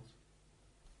academy once.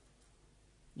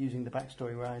 Using the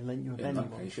backstory where I lent you a In penny that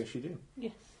once. case, yes, you do.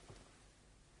 Yes.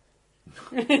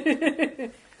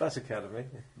 That's Academy.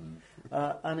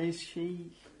 And is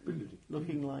she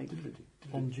looking like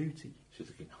on duty? She's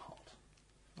looking hot.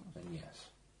 Then yes.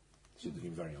 She's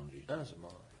looking very on duty. As am I.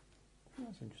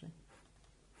 That's interesting.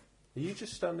 Are you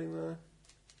just standing there,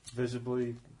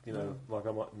 visibly, like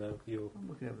I might know you're... I'm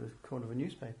looking over the corner of a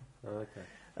newspaper. Oh, okay.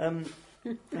 And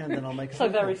then I'll make a So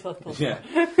phone very call. subtle. Yeah.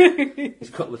 He's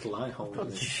got little eye holes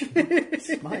in his.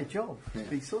 It's my job to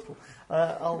be subtle.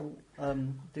 I'll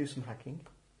do some hacking,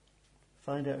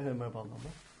 find out her mobile number,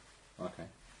 Okay.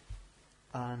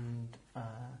 and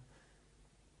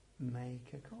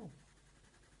make a call.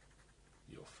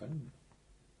 Your phone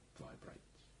vibrates.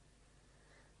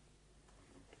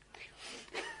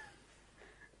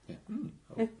 Yeah.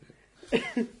 Oh,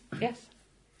 Yes.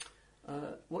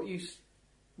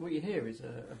 What you hear is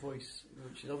a voice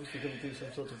which is obviously going to do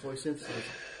some sort of voice synthesizer.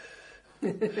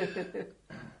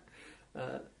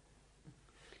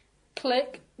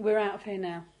 Click. We're out of here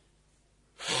now.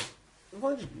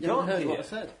 Why did You haven't heard what I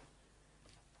said?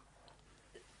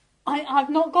 I've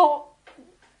not got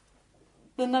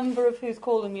the number of who's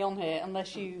calling me on here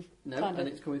unless you've No, kind and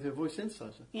of... it's coming through a voice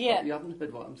synthesizer. Yeah. But you haven't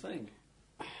heard what I'm saying.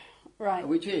 Right.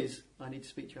 Which is, I need to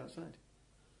speak to you outside.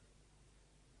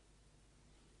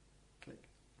 Click.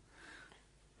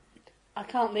 I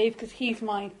can't leave because he's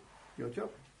my... Your job.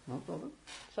 No problem.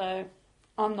 So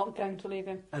I'm not going to leave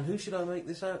him. And who should I make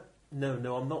this out? No,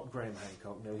 I'm not Graham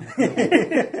Hancock.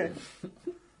 No.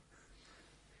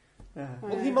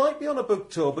 Well, he might be on a book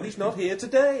tour, but he's not here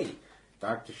today.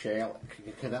 Dr. Shale,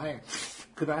 could I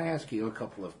ask you a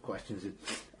couple of questions?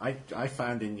 I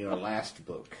found in your last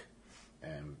book,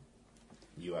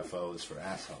 UFOs for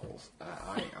Assholes.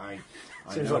 I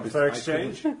Seems like a fair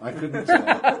exchange. I couldn't.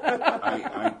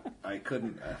 I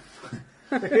couldn't.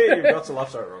 You've got to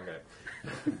laugh so wrong, eh?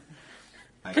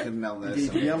 I couldn't know there's Indeed,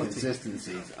 some reality.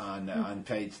 inconsistencies. On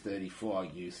page 34,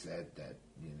 you said that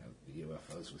the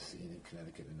UFOs were seen in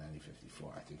Connecticut in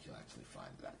 1954. I think you'll actually find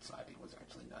that sighting was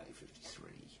actually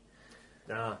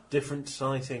 1953. Different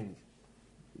sighting.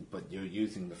 But you're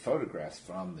using the photographs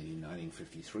from the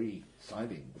 1953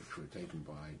 sighting, which were taken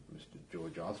by Mr.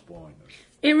 George Osborne.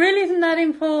 It really isn't that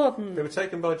important. They were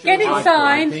taken by George. Get it I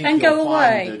signed think and you'll go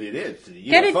find away. that it is. To the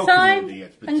Get it UFO signed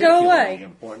community, it's and go away. particularly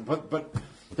important. But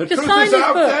the Just truth sign is his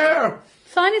out book. there.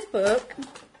 Sign his book.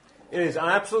 It is.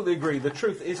 I absolutely agree. The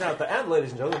truth is out there. And,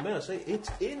 ladies and gentlemen, may I say, it's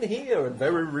in here and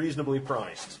very reasonably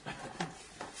priced.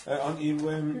 Aren't you?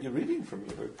 You're reading from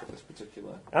your book at this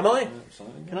particular. Am I?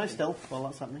 Signing? Can I stealth while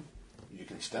that's happening? You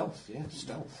can stealth. Yeah,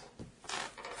 stealth.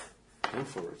 Go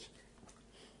for it.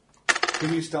 Who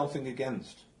are you stealthing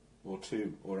against, or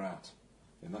to, or at?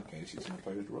 In that case, it's an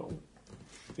opposed roll.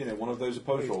 One of those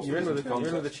opposed rolls. You're in that with isn't a- you're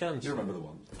in with contest. a chance. You remember the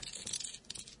ones.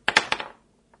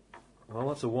 Well,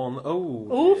 that's a 1. Oh.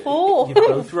 Oh, dear. 4. You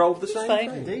both rolled the same Same.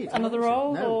 thing. Indeed. Another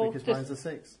roll? No, or because just- mine's a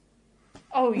 6.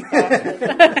 Oh, you bastard. Do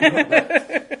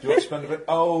you want to spend a bit?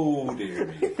 Oh dear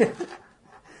me.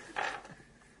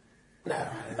 So,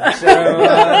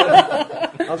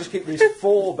 I'll just keep these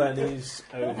 4 bennies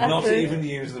over. Not even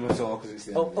use them at all because it's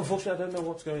the end. Unfortunately, I don't know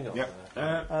what's going on.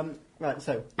 Yep. Right,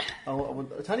 so I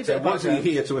want a tiny So bit of once background.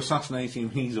 you're here to assassinate him,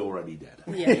 he's already dead.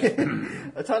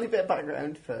 Yeah. A tiny bit of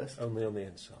background first, Only on the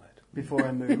inside. before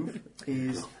I move,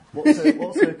 is what's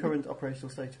her current operational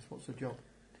status? What's her job?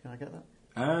 Can I get that?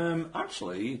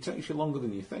 Actually, it takes you longer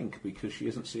than you think because she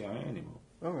isn't CIA anymore.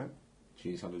 All right.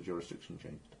 She's had her jurisdiction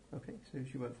changed. Okay, so who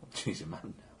she work for? She's a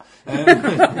man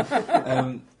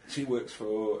now. She works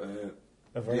for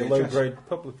A very VHS. low-grade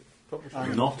publisher.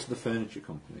 Not the furniture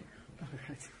company. All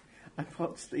right. And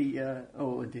what's the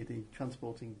indeed the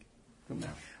transporting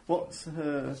company. No. What's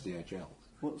her That's DHL.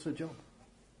 What's her job?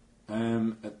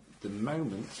 At the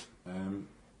moment,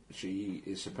 she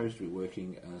is supposed to be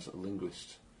working as a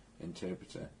linguist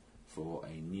interpreter for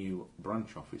a new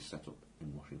branch office set up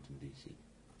in Washington, D.C.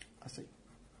 I see.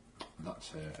 That's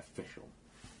her officialness.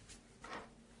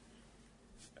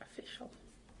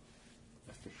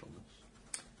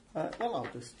 Well, I'll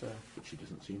just. But she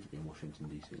doesn't seem to be in Washington,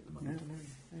 D.C. at the No, moment.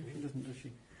 she doesn't, does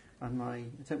she? And my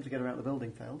attempt to get her out of the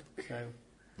building failed. So.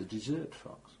 The dessert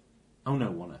fox. Oh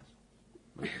no, 1S.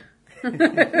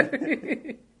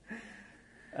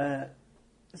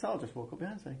 So I'll just walk up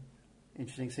behind and say,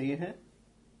 "Interesting to see you here."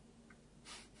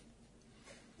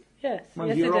 Yes. Well,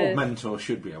 yes, your it old is. mentor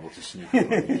should be able to sneak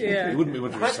away. Yeah. He wouldn't be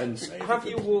much of a sensei. Have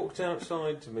you walked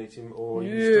outside to meet him, or are No.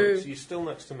 you still, so you're still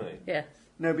next to me? Yes.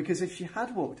 No, because if she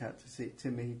had walked out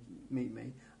to meet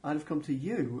me, I'd have come to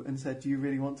you and said, do you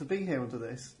really want to be here under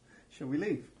this? Shall we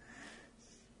leave?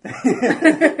 But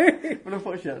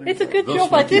unfortunately, It's a good Thus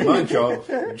job I making my didn't. job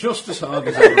just as hard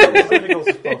as ever. As difficult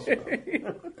as possible.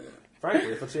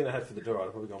 Frankly, if I'd seen a head for the door, I'd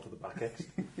have probably gone for the back exit.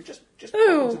 Just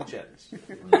Ooh. into the chest.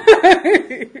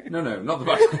 No, not the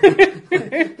back.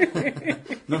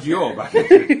 Not your back.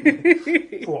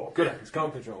 Oh, good heavens,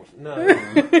 can't control. No.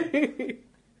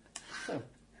 So,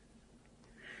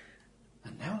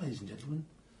 And now, ladies and gentlemen,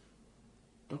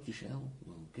 Dr. Shell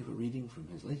will give a reading from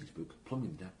his latest book,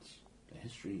 Plumbing Depths, A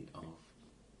History of...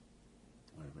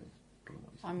 whatever it is.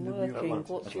 I'm You're working. Atlantis.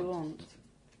 What do you want?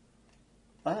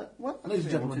 well, Ladies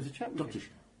and I wanted gentlemen, to chat with Dr. you.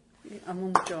 Shell. I'm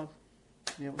on the job.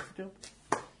 Yeah, what's the job?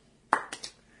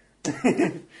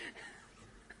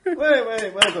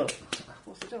 wait, well done.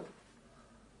 What's the job?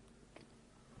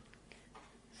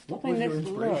 What Stopping was your this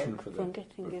inspiration look for from the...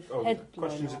 getting his Oh, head blown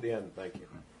questions off. at the end, thank you.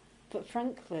 But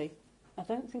frankly, I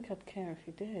don't think I'd care if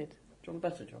he did. Do you want a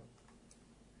better job?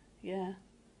 Yeah.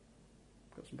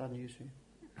 Got some bad news for you.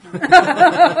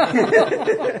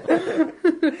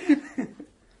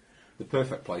 The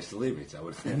perfect place to leave it, I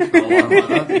would think. A line like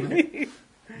that, isn't it?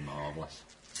 Marvellous.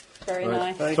 Very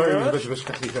Right. nice. Sorry, it was a bit of a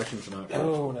scatty session tonight.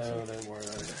 Oh, no, don't worry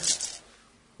about it.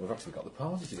 We've actually got the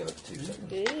party together for 2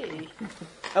 seconds. Eee.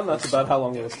 And that's about how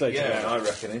long it'll stay Yeah, together. I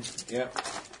reckon it. Yeah.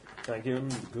 Thank you,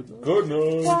 and good night. Good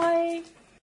night. Bye.